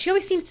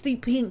always seems to be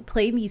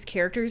playing these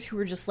characters who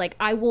are just like,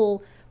 I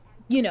will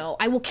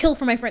kill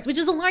for my friends, which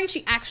is a line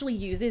she actually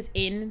uses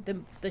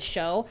in the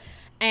show.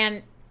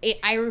 And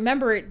I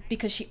remember it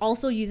because she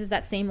also uses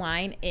that same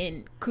line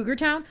in Cougar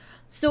Town.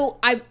 So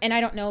I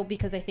don't know,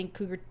 because I think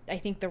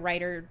the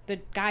writer, the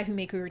guy who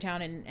made Cougar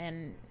Town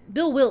and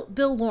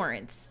Bill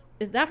Lawrence,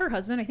 is that her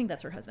husband? I think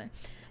that's her husband.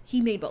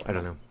 He made both. I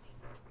don't know.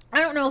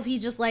 I don't know if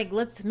he's just like,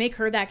 let's make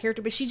her that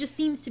character, but she just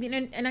seems to be,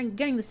 and I'm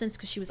getting the sense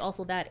because she was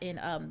also that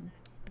in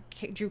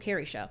Drew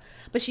Carey show.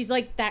 But she's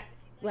like that,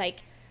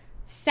 like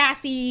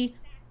sassy,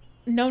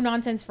 no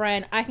nonsense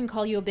friend. I can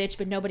call you a bitch,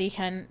 but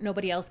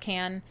nobody else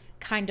can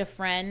kind of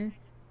friend,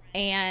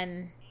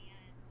 and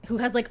who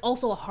has like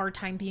also a hard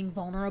time being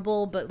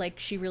vulnerable, but like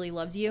she really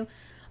loves you,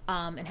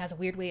 and has a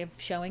weird way of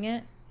showing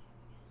it.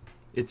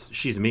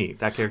 She's me.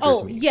 That character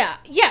is me. Yeah.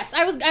 Yes.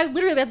 I was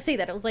literally about to say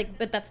that. It was like,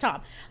 but that's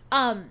Tom.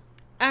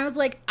 I was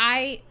like,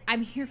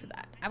 I'm here for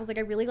that. I was like,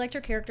 I really liked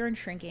her character in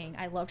Shrinking.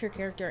 I loved her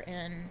character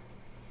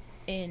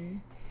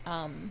in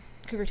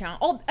Cougar Town.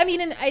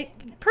 And I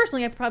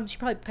personally, she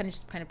probably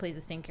kind of plays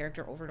the same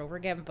character over and over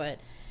again,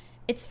 but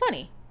it's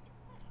funny.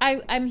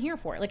 I'm here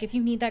for it. Like, if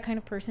you need that kind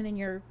of person in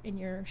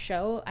your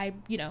show,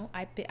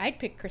 I'd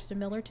pick Kristen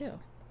Miller too.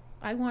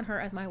 I want her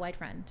as my white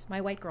friend, my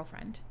white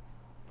girlfriend.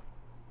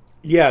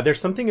 Yeah, there's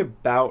something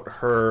about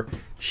her.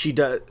 She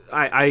does.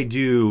 I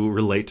do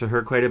relate to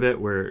her quite a bit,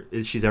 where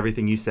she's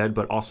everything you said,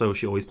 but also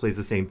she always plays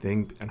the same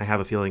thing. And I have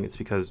a feeling it's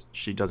because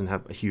she doesn't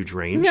have a huge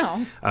range.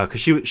 No,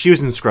 because she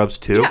was in Scrubs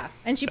too. Yeah,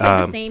 and she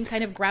played the same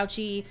kind of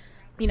grouchy,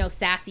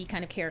 sassy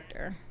kind of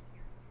character.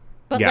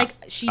 But like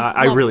she's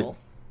lovable.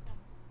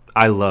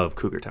 I love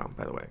Cougar Town,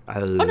 by the way.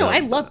 I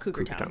love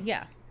Cougar Town.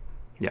 Yeah.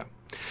 Yeah.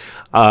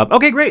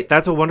 Okay, great.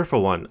 That's a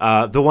wonderful one.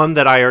 The one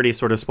that I already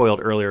sort of spoiled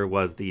earlier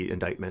was the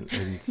indictment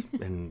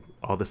and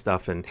all this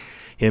stuff, and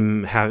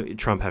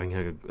Trump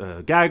having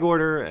a gag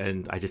order,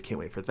 and I just can't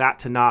wait for that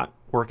to not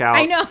work out.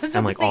 I know. I was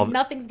about to say,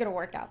 nothing's going to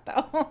work out,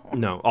 though.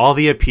 No. All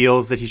the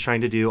appeals that he's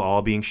trying to do,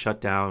 all being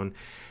shut down.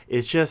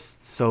 It's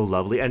just so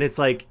lovely. And it's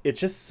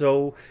just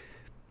so...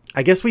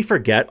 I guess we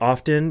forget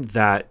often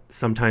that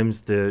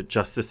sometimes the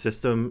justice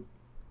system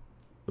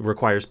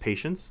requires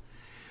patience.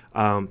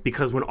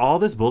 Because when all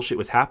this bullshit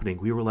was happening,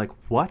 we were like,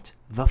 what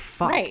the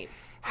fuck? Right.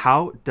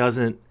 How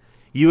doesn't...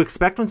 You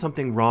expect when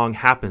something wrong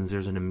happens,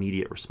 there's an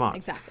immediate response.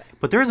 Exactly.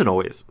 But there isn't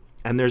always.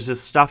 And there's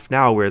this stuff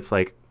now where it's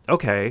like,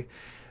 okay.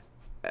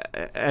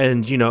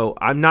 And,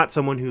 I'm not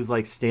someone who's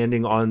like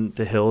standing on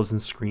the hills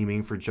and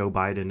screaming for Joe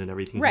Biden and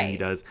everything he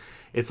does.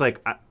 It's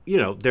like,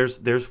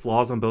 there's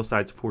flaws on both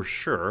sides for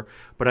sure.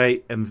 But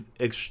I am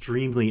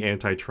extremely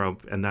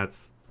anti-Trump, and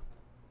that's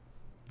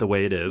the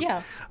way it is.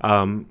 Yeah.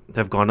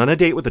 Have gone on a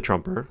date with a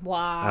Trumper.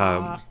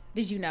 Wow.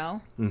 Did you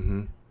know?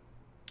 Mm-hmm.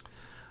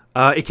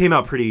 It came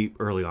out pretty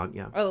early on,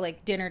 yeah. Oh,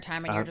 like dinner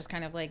time, and you're just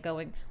kind of like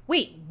going,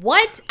 wait,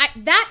 what?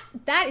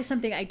 That is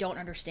something I don't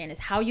understand, is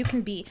how you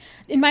can be...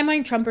 In my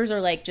mind, Trumpers are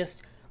like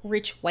just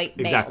rich white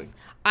males. Exactly.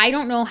 I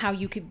don't know how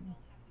you could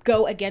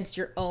go against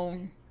your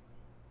own,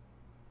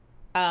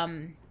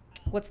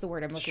 what's the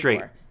word I'm looking Straight.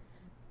 for?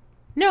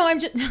 No, I'm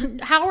just,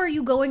 how are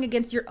you going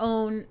against your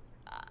own,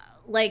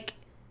 like,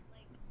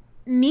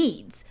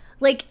 needs?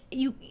 Like,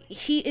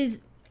 he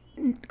is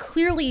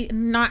clearly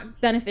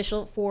not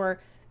beneficial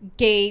for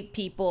gay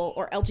people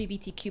or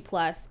LGBTQ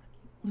plus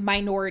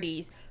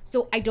minorities.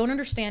 So I don't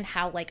understand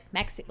how, like,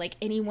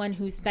 anyone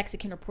who's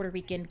Mexican or Puerto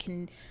Rican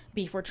can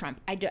be for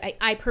Trump.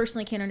 I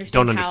personally can't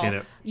understand understand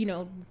how, it. you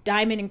know,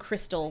 Diamond and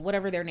Crystal,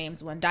 whatever their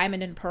names were,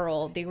 Diamond and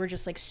Pearl, they were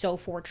just, like, so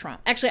for Trump.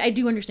 Actually, I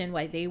do understand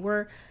why they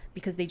were,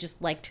 because they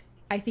just liked,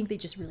 I think they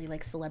just really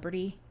like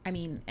celebrity. I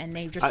mean, and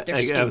they're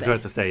stupid. I was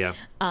about to say, yeah.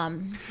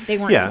 They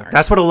weren't smart.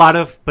 That's what a lot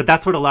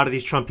of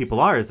these Trump people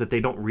are, is that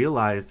they don't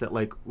realize that,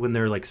 like, when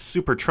they're, like,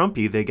 super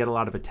Trumpy, they get a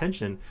lot of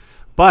attention.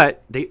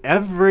 But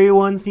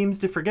everyone seems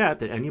to forget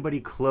that anybody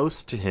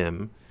close to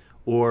him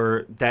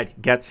or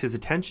that gets his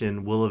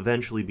attention will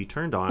eventually be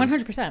turned on.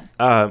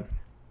 100%.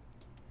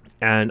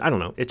 And I don't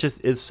know. It just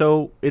is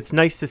it's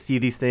nice to see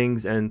these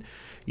things. And,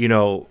 you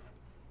know,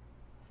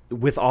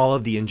 with all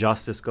of the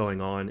injustice going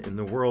on in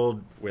the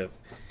world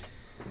with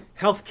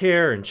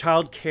healthcare and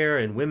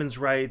childcare and women's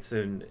rights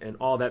and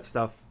all that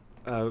stuff,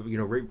 you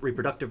know,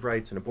 reproductive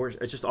rights and abortion,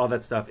 it's just all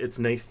that stuff. It's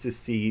nice to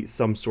see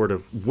some sort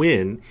of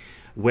win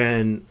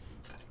when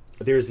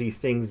there's these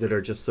things that are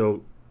just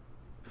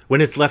when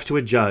it's left to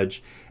a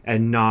judge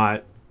and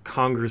not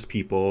Congress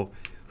people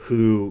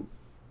who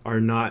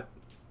are not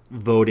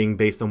voting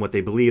based on what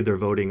they believe. They're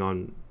voting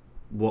on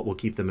what will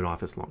keep them in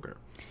office longer.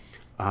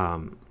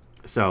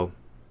 So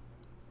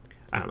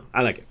I don't know.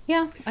 I like it.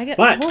 Yeah, I get.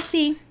 But we'll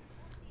see.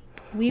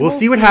 We'll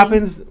see what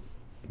happens.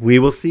 We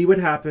will see what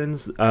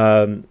happens.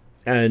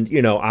 And,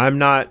 you know, I'm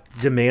not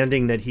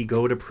demanding that he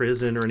go to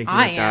prison or anything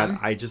like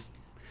that.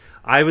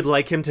 I would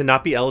like him to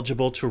not be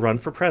eligible to run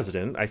for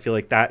president. I feel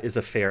like that is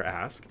a fair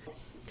ask.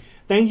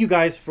 Thank you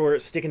guys for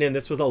sticking in.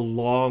 This was a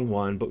long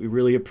one, but we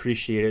really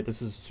appreciate it.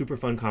 This is a super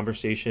fun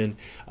conversation.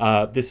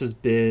 This has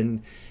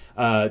been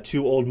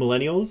Two Old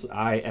Millennials.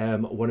 I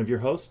am one of your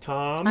hosts,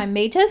 Tom. I'm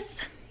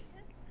Matus.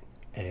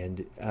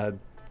 And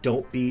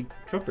don't be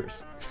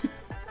Trumpers.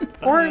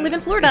 Or live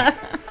in Florida.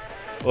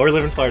 Or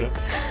live in Florida.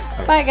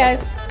 Bye,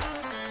 guys.